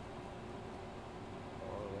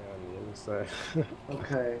 Oh, yeah, on the other side.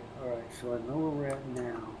 Okay, alright, so I know where we're at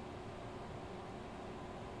now.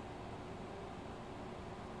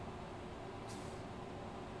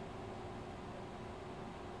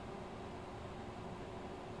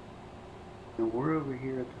 And we're over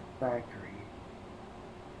here at the factory.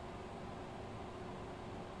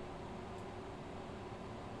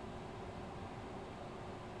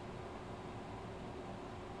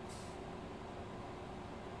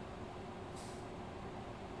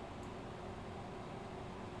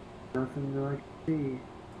 Nothing that I can see.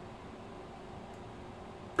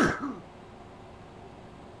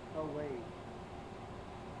 Oh wait.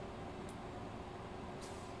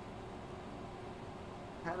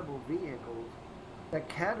 Compatible vehicles. That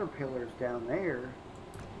Caterpillar's down there.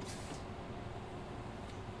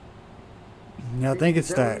 Yeah, I think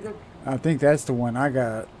it's that. I think that's the one I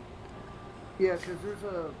got. Yeah, because there's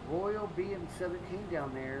a Royal BM17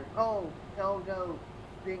 down there. Oh no.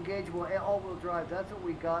 The engageable all-wheel drive. That's what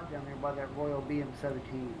we got down there by that Royal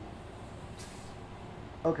BM17.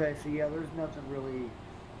 Okay, so yeah, there's nothing really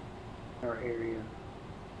in our area.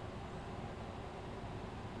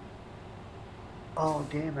 Oh,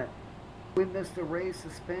 damn it. We missed the raised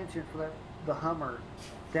suspension for the Hummer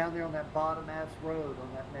down there on that bottom-ass road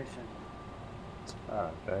on that mission.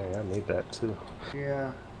 Ah, dang, I need that too.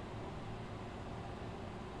 Yeah.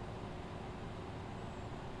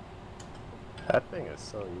 That thing is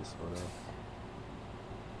so useful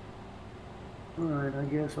though. Alright, I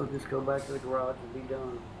guess I'll just go back to the garage and be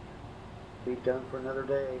done. Be done for another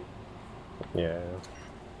day. Yeah.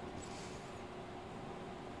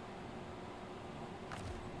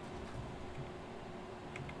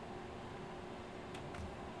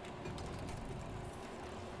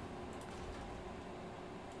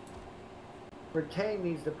 For Kay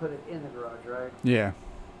needs to put it in the garage, right? Yeah.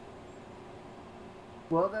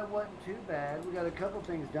 Well, that wasn't too bad. We got a couple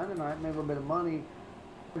things done tonight, made a little bit of money.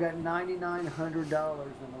 We got $9,900 in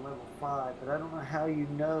the level 5, but I don't know how you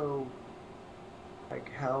know, like,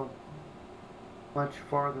 how much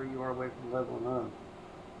farther you are away from leveling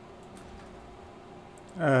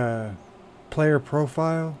up. Player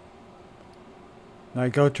profile.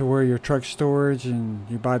 Like go to where your truck storage and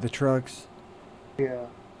you buy the trucks. Yeah.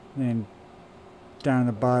 And down at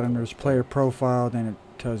the bottom there's player profile. Then it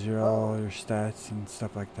tells you all your stats and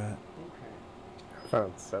stuff like that. Okay. I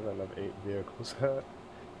found 7 of 8 vehicles.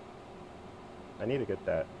 I need to get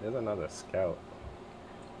that. There's another scout.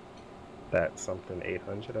 That something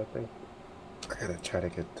 800, I think. I gotta try to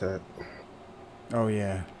get that. Oh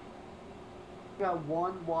yeah. We got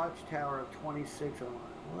one watchtower of 26 on it.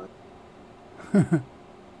 What?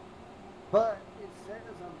 But it says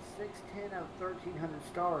I'm 610 out of 1,300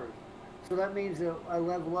 stars. So that means that I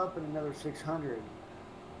level up in another 600.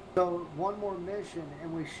 So one more mission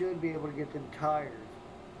and we should be able to get them tires.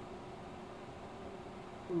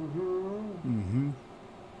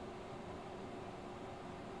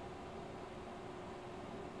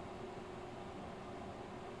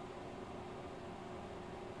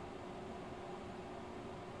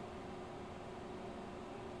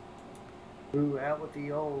 Ooh, out with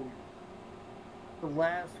the old. The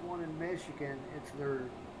last one in Michigan, it's their.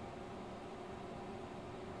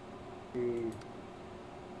 We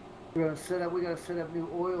gotta set up new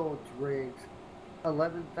oil rigs.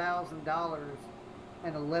 $11,000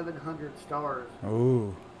 and 1,100 stars.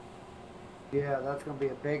 Oh. Yeah, that's gonna be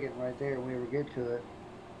a big one right there when we ever get to it.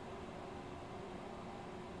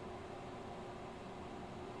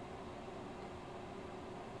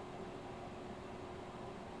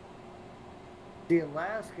 The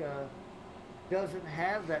Alaska doesn't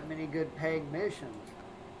have that many good paying missions.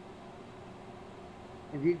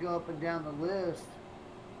 If you go up and down the list,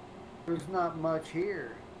 there's not much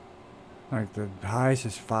here. Like the highest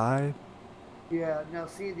is 5? Yeah, now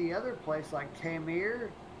see the other place like Tamir,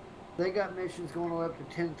 they got missions going up to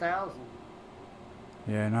 10,000.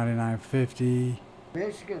 Yeah, 99.50.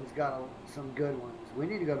 Michigan's got some good ones. We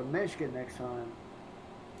need to go to Michigan next time.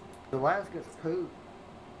 Alaska's poop.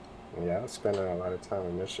 Yeah, I'm spending a lot of time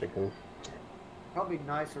in Michigan. Probably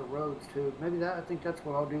nicer roads too. Maybe I think that's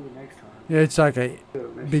what I'll do the next time. Yeah, it's like a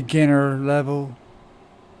beginner level.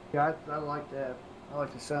 Yeah, I like that. I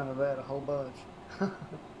like the sound of that a whole bunch.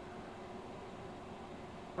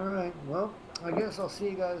 Alright, well, I guess I'll see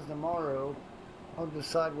you guys tomorrow. I'll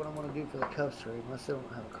decide what I want to do for the cuff stream. I still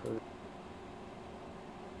don't have a clue.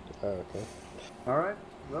 Oh, okay. Alright,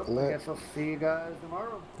 well, I guess I'll see you guys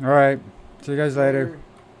tomorrow. Alright, see you guys later.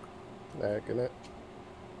 Good night.